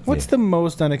 What's the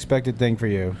most unexpected thing for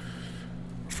you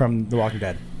from The Walking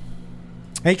Dead?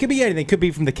 And it could be anything. It could be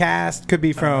from the cast. Could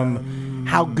be from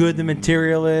how good the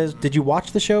material is. Did you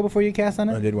watch the show before you cast on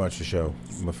it? I did watch the show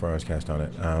before I was cast on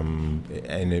it.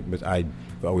 And it was, I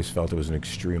always felt it was an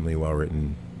extremely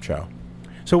well-written show.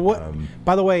 So what?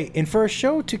 By the way, and for a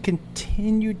show to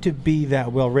continue to be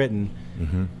that well written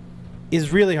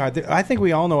is really hard. I think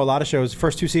we all know a lot of shows.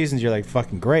 First 2 seasons, you're like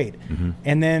fucking great,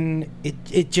 and then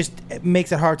it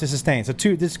makes it hard to sustain. So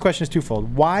this question is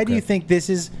twofold. Why do you think this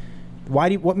is?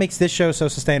 What makes this show so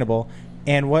sustainable?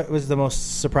 And what was the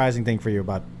most surprising thing for you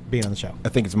about being on the show? I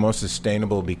think it's most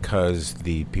sustainable because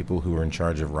the people who are in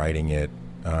charge of writing it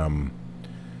are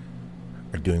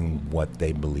doing what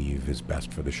they believe is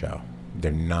best for the show.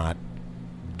 They're not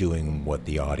doing what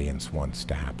the audience wants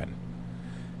to happen.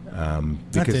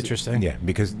 That's interesting. Yeah,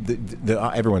 because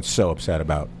everyone's so upset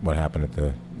about what happened at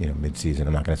the mid-season.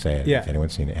 I'm not going to say it if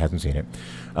anyone's seen it, hasn't seen it.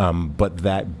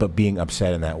 But being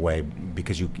upset in that way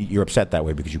because you're upset that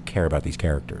way because you care about these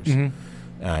characters.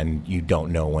 And you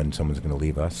don't know when someone's going to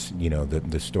leave us.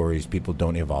 The stories, people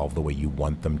don't evolve the way you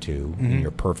want them to in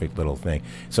your perfect little thing.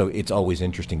 So it's always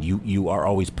interesting. You are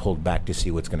always pulled back to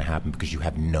see what's going to happen because you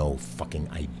have no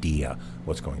fucking idea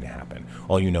what's going to happen.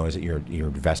 All you know is that you're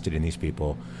invested in these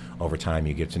people. Over time,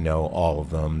 you get to know all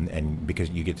of them. And because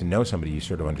you get to know somebody, you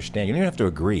sort of understand. You don't even have to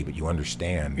agree, but you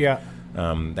understand. Yeah.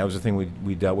 That was the thing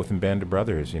we dealt with in Band of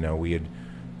Brothers. We had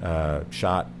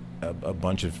shot a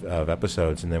bunch of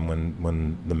episodes, and then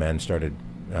when the men started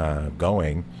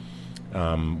going,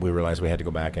 we realized we had to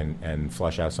go back and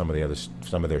flesh out some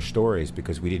of their stories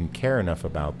because we didn't care enough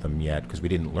about them yet because we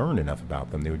didn't learn enough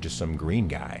about them. They were just some green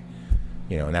guy,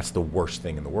 and that's the worst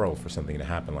thing in the world for something to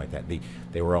happen like that.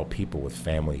 They were all people with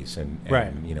families and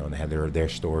right. And they had their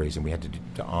stories, and we had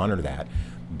to honor that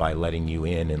by letting you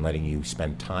in and letting you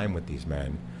spend time with these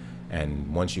men.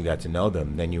 And once you got to know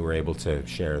them, then you were able to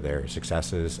share their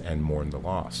successes and mourn the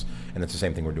loss. And that's the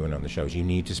same thing we're doing on the shows. You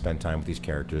need to spend time with these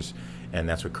characters, and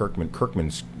that's what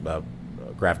Kirkman's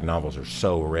graphic novels are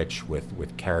so rich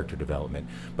with character development.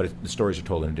 But the stories are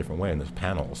told in a different way in those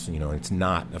panels. It's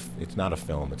not a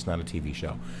film. It's not a TV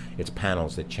show. It's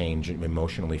panels that change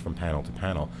emotionally from panel to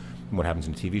panel. And what happens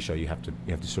in a TV show, you have to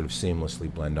sort of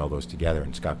seamlessly blend all those together.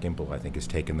 And Scott Gimple, I think, has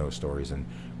taken those stories and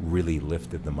really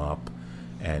lifted them up.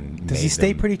 And does he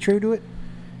stay pretty true to it?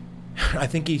 I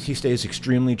think he stays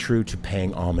extremely true to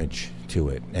paying homage to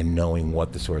it and knowing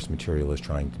what the source material is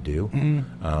trying to do.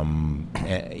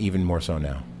 Even more so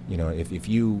now. If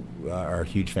you are a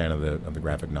huge fan of the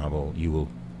graphic novel, you're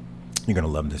going to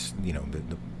love this.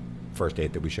 The first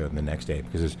date that we showed and the next date,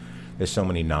 because there's so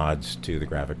many nods to the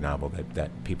graphic novel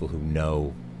that people who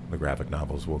know the graphic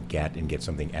novels will get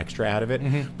something extra out of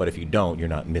it. But if you don't, you're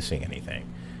not missing anything.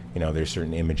 There's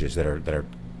certain images that are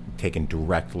taken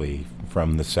directly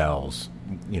from the cells,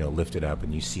 lifted up,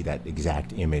 and you see that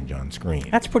exact image on screen.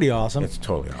 That's pretty awesome. It's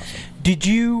totally awesome. Did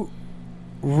you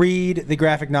read the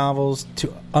graphic novels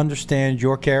to understand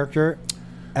your character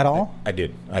at all? I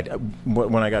did.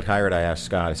 When I got hired, I asked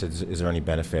Scott, I said, is there any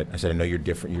benefit? I said, I know you're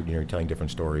different. You're telling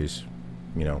different stories,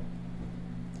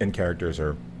 and characters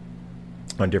are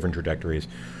on different trajectories.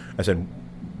 I said,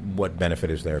 what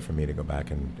benefit is there for me to go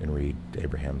back and read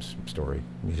Abraham's story?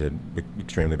 He said,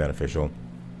 extremely beneficial.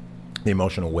 The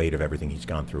emotional weight of everything he's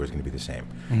gone through is going to be the same.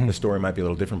 The story might be a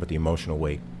little different, but the emotional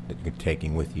weight that you're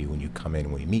taking with you when you come in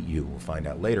and when we meet you, we'll find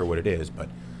out later what it is, but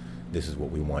this is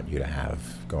what we want you to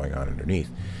have going on underneath.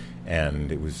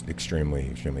 And it was extremely,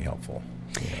 extremely helpful.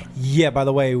 Yeah, by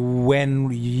the way,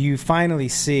 when you finally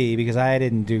see, because I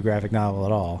didn't do graphic novel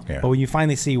at all, Yeah. but when you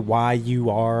finally see why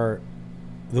you are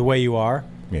the way you are,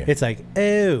 Yeah. it's like,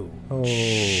 oh,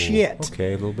 shit.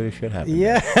 Okay, a little bit of shit happened.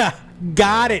 Yeah,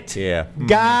 got it. Yeah.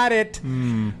 Got it.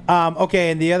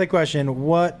 Okay, and the other question,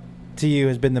 what to you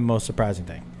has been the most surprising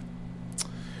thing?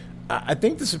 I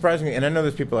think the surprising thing, and I know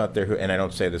there's people out there who, and I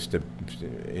don't say this to,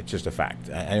 it's just a fact.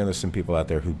 I know there's some people out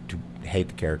there who hate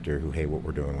the character, who hate what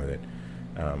we're doing with it,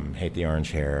 hate the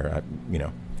orange hair.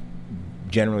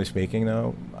 Generally speaking,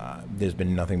 though, there's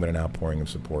been nothing but an outpouring of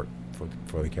support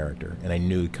for the character. And I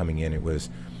knew coming in it was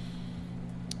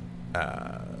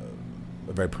a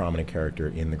very prominent character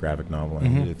in the graphic novel. And I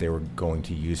knew that they were going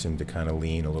to use him to kind of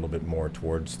lean a little bit more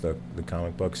towards the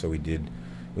comic book. So we did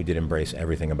embrace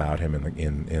everything about him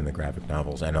in the graphic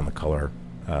novels and on the color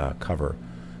cover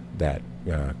that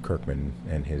Kirkman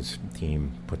and his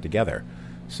team put together.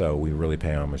 So we really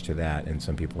pay homage to that, and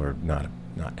some people are not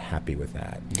happy with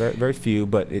that. Very, very few,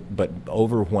 but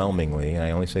overwhelmingly, and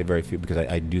I only say very few because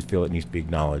I do feel it needs to be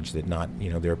acknowledged that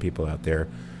there are people out there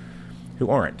who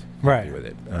aren't happy with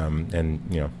it, and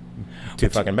too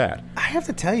fucking bad. I have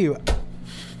to tell you,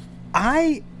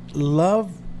 look,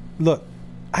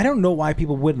 I don't know why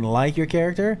people wouldn't like your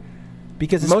character,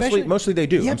 because mostly they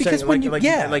do. Yeah, I'm because saying, when like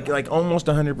almost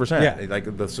 100%. Yeah.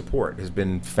 Like the support has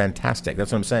been fantastic.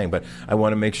 That's what I'm saying. But I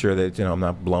want to make sure that I'm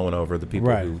not blowing over the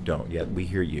people who don't. Yet we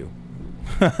hear you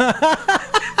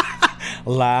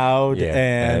loud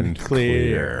and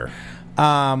clear.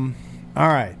 All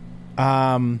right.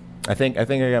 I think I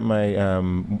got my.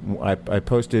 I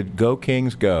posted "Go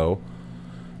Kings Go."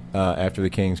 After the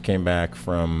Kings came back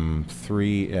from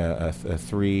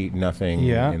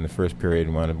 3-0 in the first period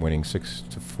and wound up winning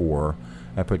 6-4,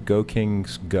 I put "Go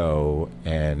Kings Go,"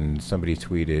 and somebody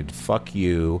tweeted, "Fuck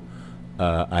you.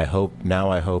 I hope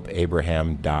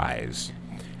Abraham dies,"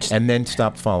 and then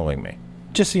stopped following me.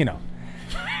 Just so you know,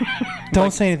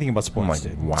 don't say anything about sports. I'm like,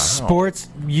 dude. wow. Sports,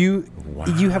 you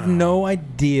have no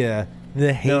idea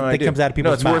the hate that comes out of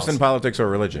people's mouths. mouths. No, it's worse than politics or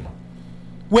religion.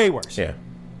 Way worse. Yeah.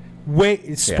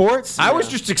 Sports? I was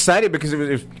just excited because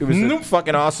it was a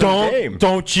fucking awesome game.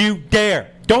 Don't you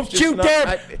dare! Don't you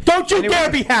dare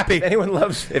be happy!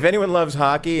 If anyone loves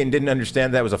hockey and didn't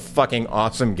understand that was a fucking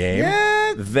awesome game,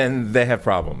 then they have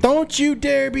problems. Don't you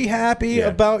dare be happy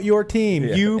about your team,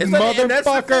 you motherfucker! And that's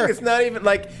the thing. It's not even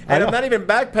like, and I'm not even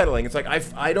backpedaling. It's like I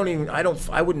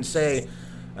wouldn't say.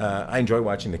 I enjoy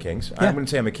watching the Kings. I wouldn't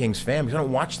say I'm a Kings fan because I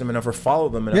don't watch them enough or follow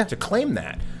them enough to claim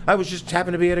that. I was just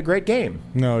happened to be at a great game.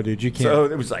 No, dude, you can't. So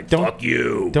it was like, fuck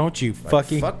you. Don't you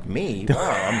fucking... Fuck me. Wow,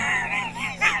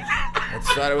 I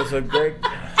thought it was a great...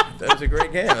 That was a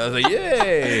great game. I was like,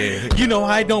 yay. You know,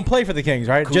 I don't play for the Kings,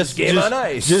 right? Just game on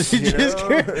ice. Just for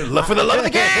the love of the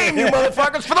game, you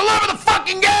motherfuckers. For the love of the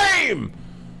fucking game.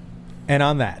 And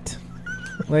on that,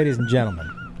 ladies and gentlemen.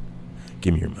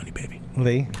 Give me your money, baby.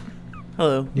 Lee.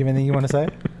 Hello. You have anything you want to say?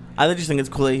 I just think it's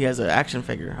cool that he has an action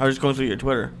figure. I was just going through your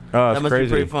Twitter. Oh, that must crazy.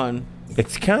 be pretty fun.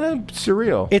 It's kind of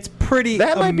surreal. It's pretty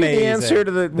That might amazing. be the answer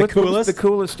to the coolest? The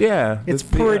coolest, yeah. It's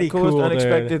the pretty coolest cool,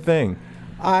 unexpected dude. thing.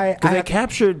 They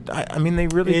captured. I mean, they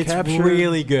really captured. It's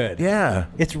really good. Yeah.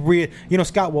 It's real. You know,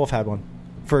 Scott Wolf had one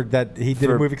for that. He did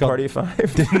for a movie called Party 5.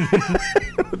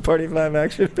 The Party 5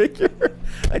 action figure.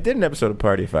 I did an episode of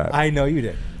Party 5. I know you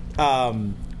did.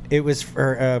 It was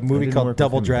for a movie called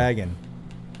Double Dragon.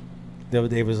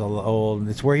 It was old.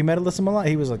 It's where he met Alyssa Milano.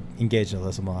 He was like engaged to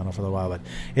Alyssa Milano for a while, but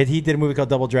he did a movie called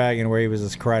Double Dragon where he was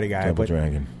this karate guy. Double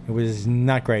Dragon. It was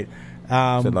not great.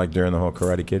 Is it like during the whole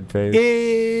Karate Kid phase?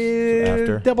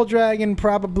 After Double Dragon,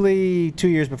 probably 2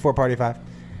 years before Party 5.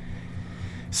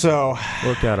 So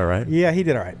worked out all right. Yeah, he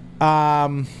did all right.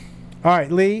 All right,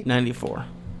 Lee. 94.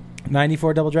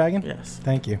 94 Double Dragon. Yes.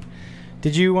 Thank you.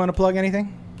 Did you want to plug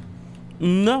anything?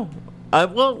 No.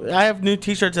 I have new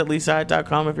T-shirts at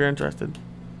leeside.com if you're interested.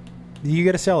 You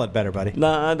got to sell it better, buddy.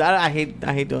 No, I hate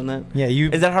doing that. Yeah,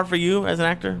 Is that hard for you as an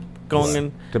actor? Going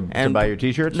in to buy your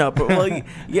T-shirts? No, but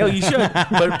you should.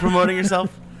 But promoting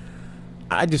yourself.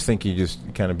 I just think you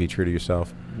just kind of be true to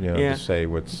yourself. Just say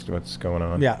what's going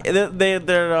on. Yeah, they're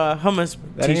hummus I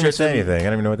didn't even T-shirts. say anything. I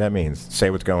don't even know what that means.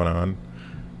 Say what's going on.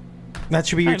 That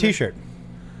should be your T-shirt.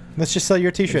 Let's just sell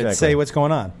your T-shirt. Exactly. Say what's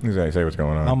going on. Exactly. Say what's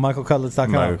going on. On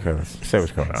MichaelCutlets.com. Michael Cutlets. Say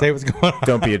what's going on. Say what's going on.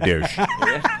 Don't be a douche.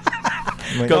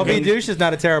 Don't be a douche is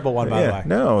not a terrible one, by the way.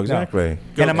 No, exactly.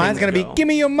 And mine's going to be, give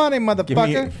me your money,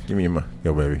 motherfucker. Give me your money.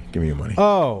 Yo, baby. Give me your money.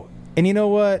 Oh, and you know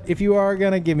what? If you are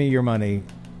going to give me your money,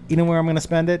 you know where I'm going to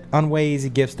spend it? On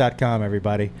WayEasyGifts.com,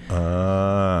 everybody.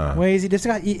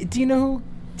 WayEasyGifts.com.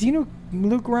 Do you know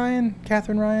Luke Ryan,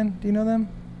 Catherine Ryan. Do you know them?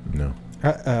 No.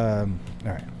 All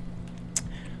right.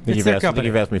 I think It's their company.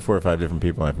 you've asked me 4 or 5 different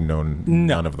people. I've known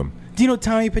none of them. Do you know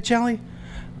Tommy Pacelli?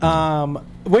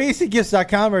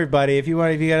 WayEasyGifts.com, everybody. If you got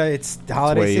it's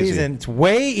holiday way easy. season. It's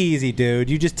way easy, dude.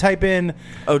 You just type in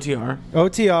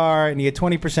OTR and you get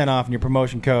 20% off in your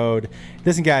promotion code.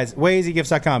 Listen, guys,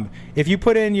 WayEasyGifts.com. If you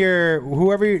put in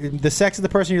the sex of the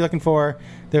person you're looking for,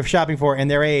 they're shopping for, and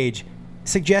their age,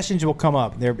 suggestions will come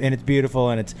up. And it's beautiful,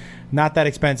 and it's not that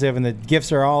expensive, and the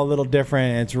gifts are all a little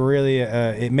different. And it's really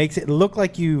it makes it look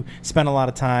like you spent a lot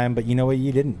of time, but you know what?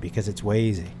 You didn't, because it's way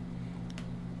easy.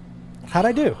 How'd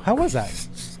I do? How was that?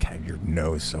 God, your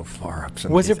nose so far up.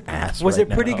 Was it ass was right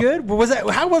it pretty now. good?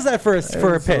 How was that for a It's pitch? A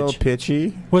little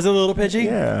pitchy. Was it a little pitchy?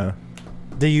 Yeah.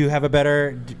 Do you have a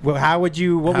better? How would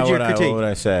you? What would your critique? What would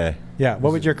I say? Yeah.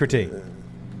 What would your critique?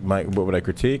 What would I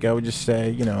critique? I would just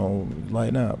say,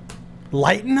 lighten up.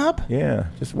 Lighten up? Yeah,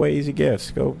 just Way Easy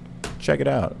Gifts. Go check it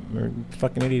out. You're a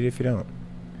fucking idiot if you don't.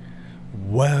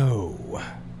 Whoa.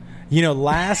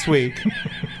 Last week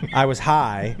I was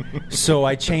high, so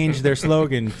I changed their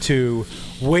slogan to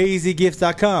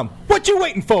WayEasyGifts.com. What you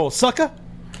waiting for, sucker?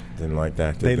 Didn't like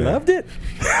that. They loved it.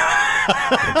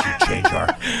 Don't you change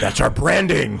that's our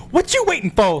branding. What you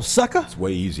waiting for, sucker? It's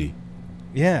way easy.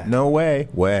 Yeah. No way.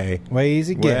 Way. Way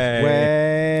easy gift.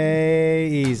 Way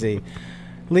easy.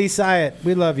 Lee Syatt,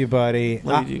 we love you, buddy.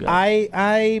 Love you guys.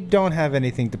 I don't have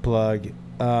anything to plug.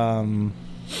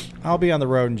 I'll be on the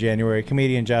road in January.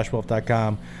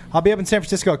 ComedianJoshWolf.com. I'll be up in San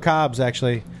Francisco at Cobb's,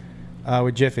 actually,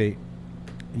 with Jiffy.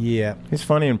 Yeah. He's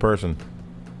funny in person.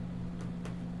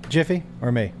 Jiffy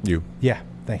or me? You. Yeah.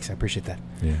 Thanks. I appreciate that.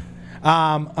 Yeah.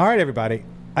 All right, everybody.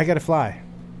 I got to fly.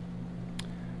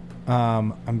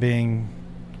 I'm being...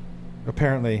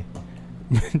 Apparently...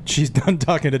 She's done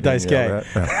talking to Dice K. You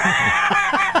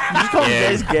just call him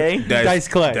Dice Gay? Dice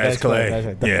Clay. Dice Clay.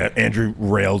 Dice Clay. Yeah, Andrew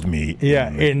railed me. Yeah,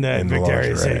 in the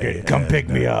Victoria's lingerie. Secret. Come pick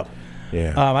me up.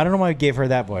 Yeah. I don't know why I gave her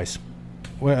that voice.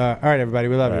 Well, all right, everybody.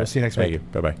 We love you. We'll see you next week. Thank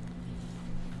you. Bye-bye.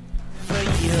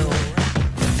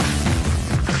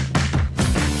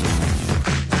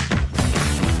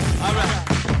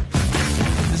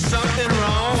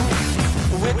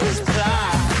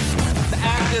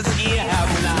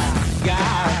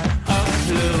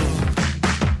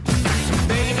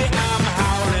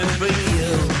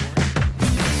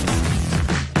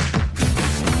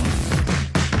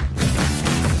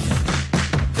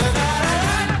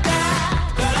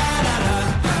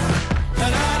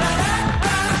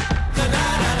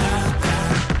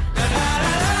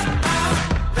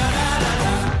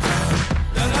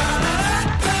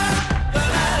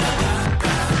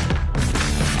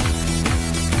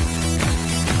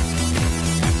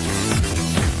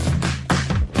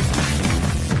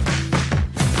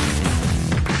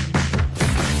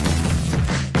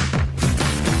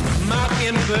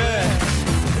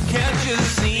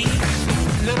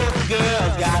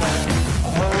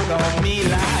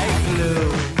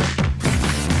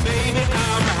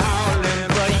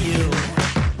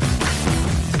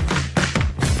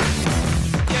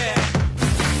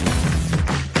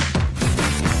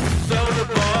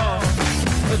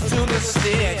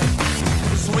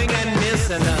 Swing and miss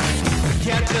and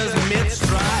catch us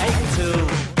mid-strike.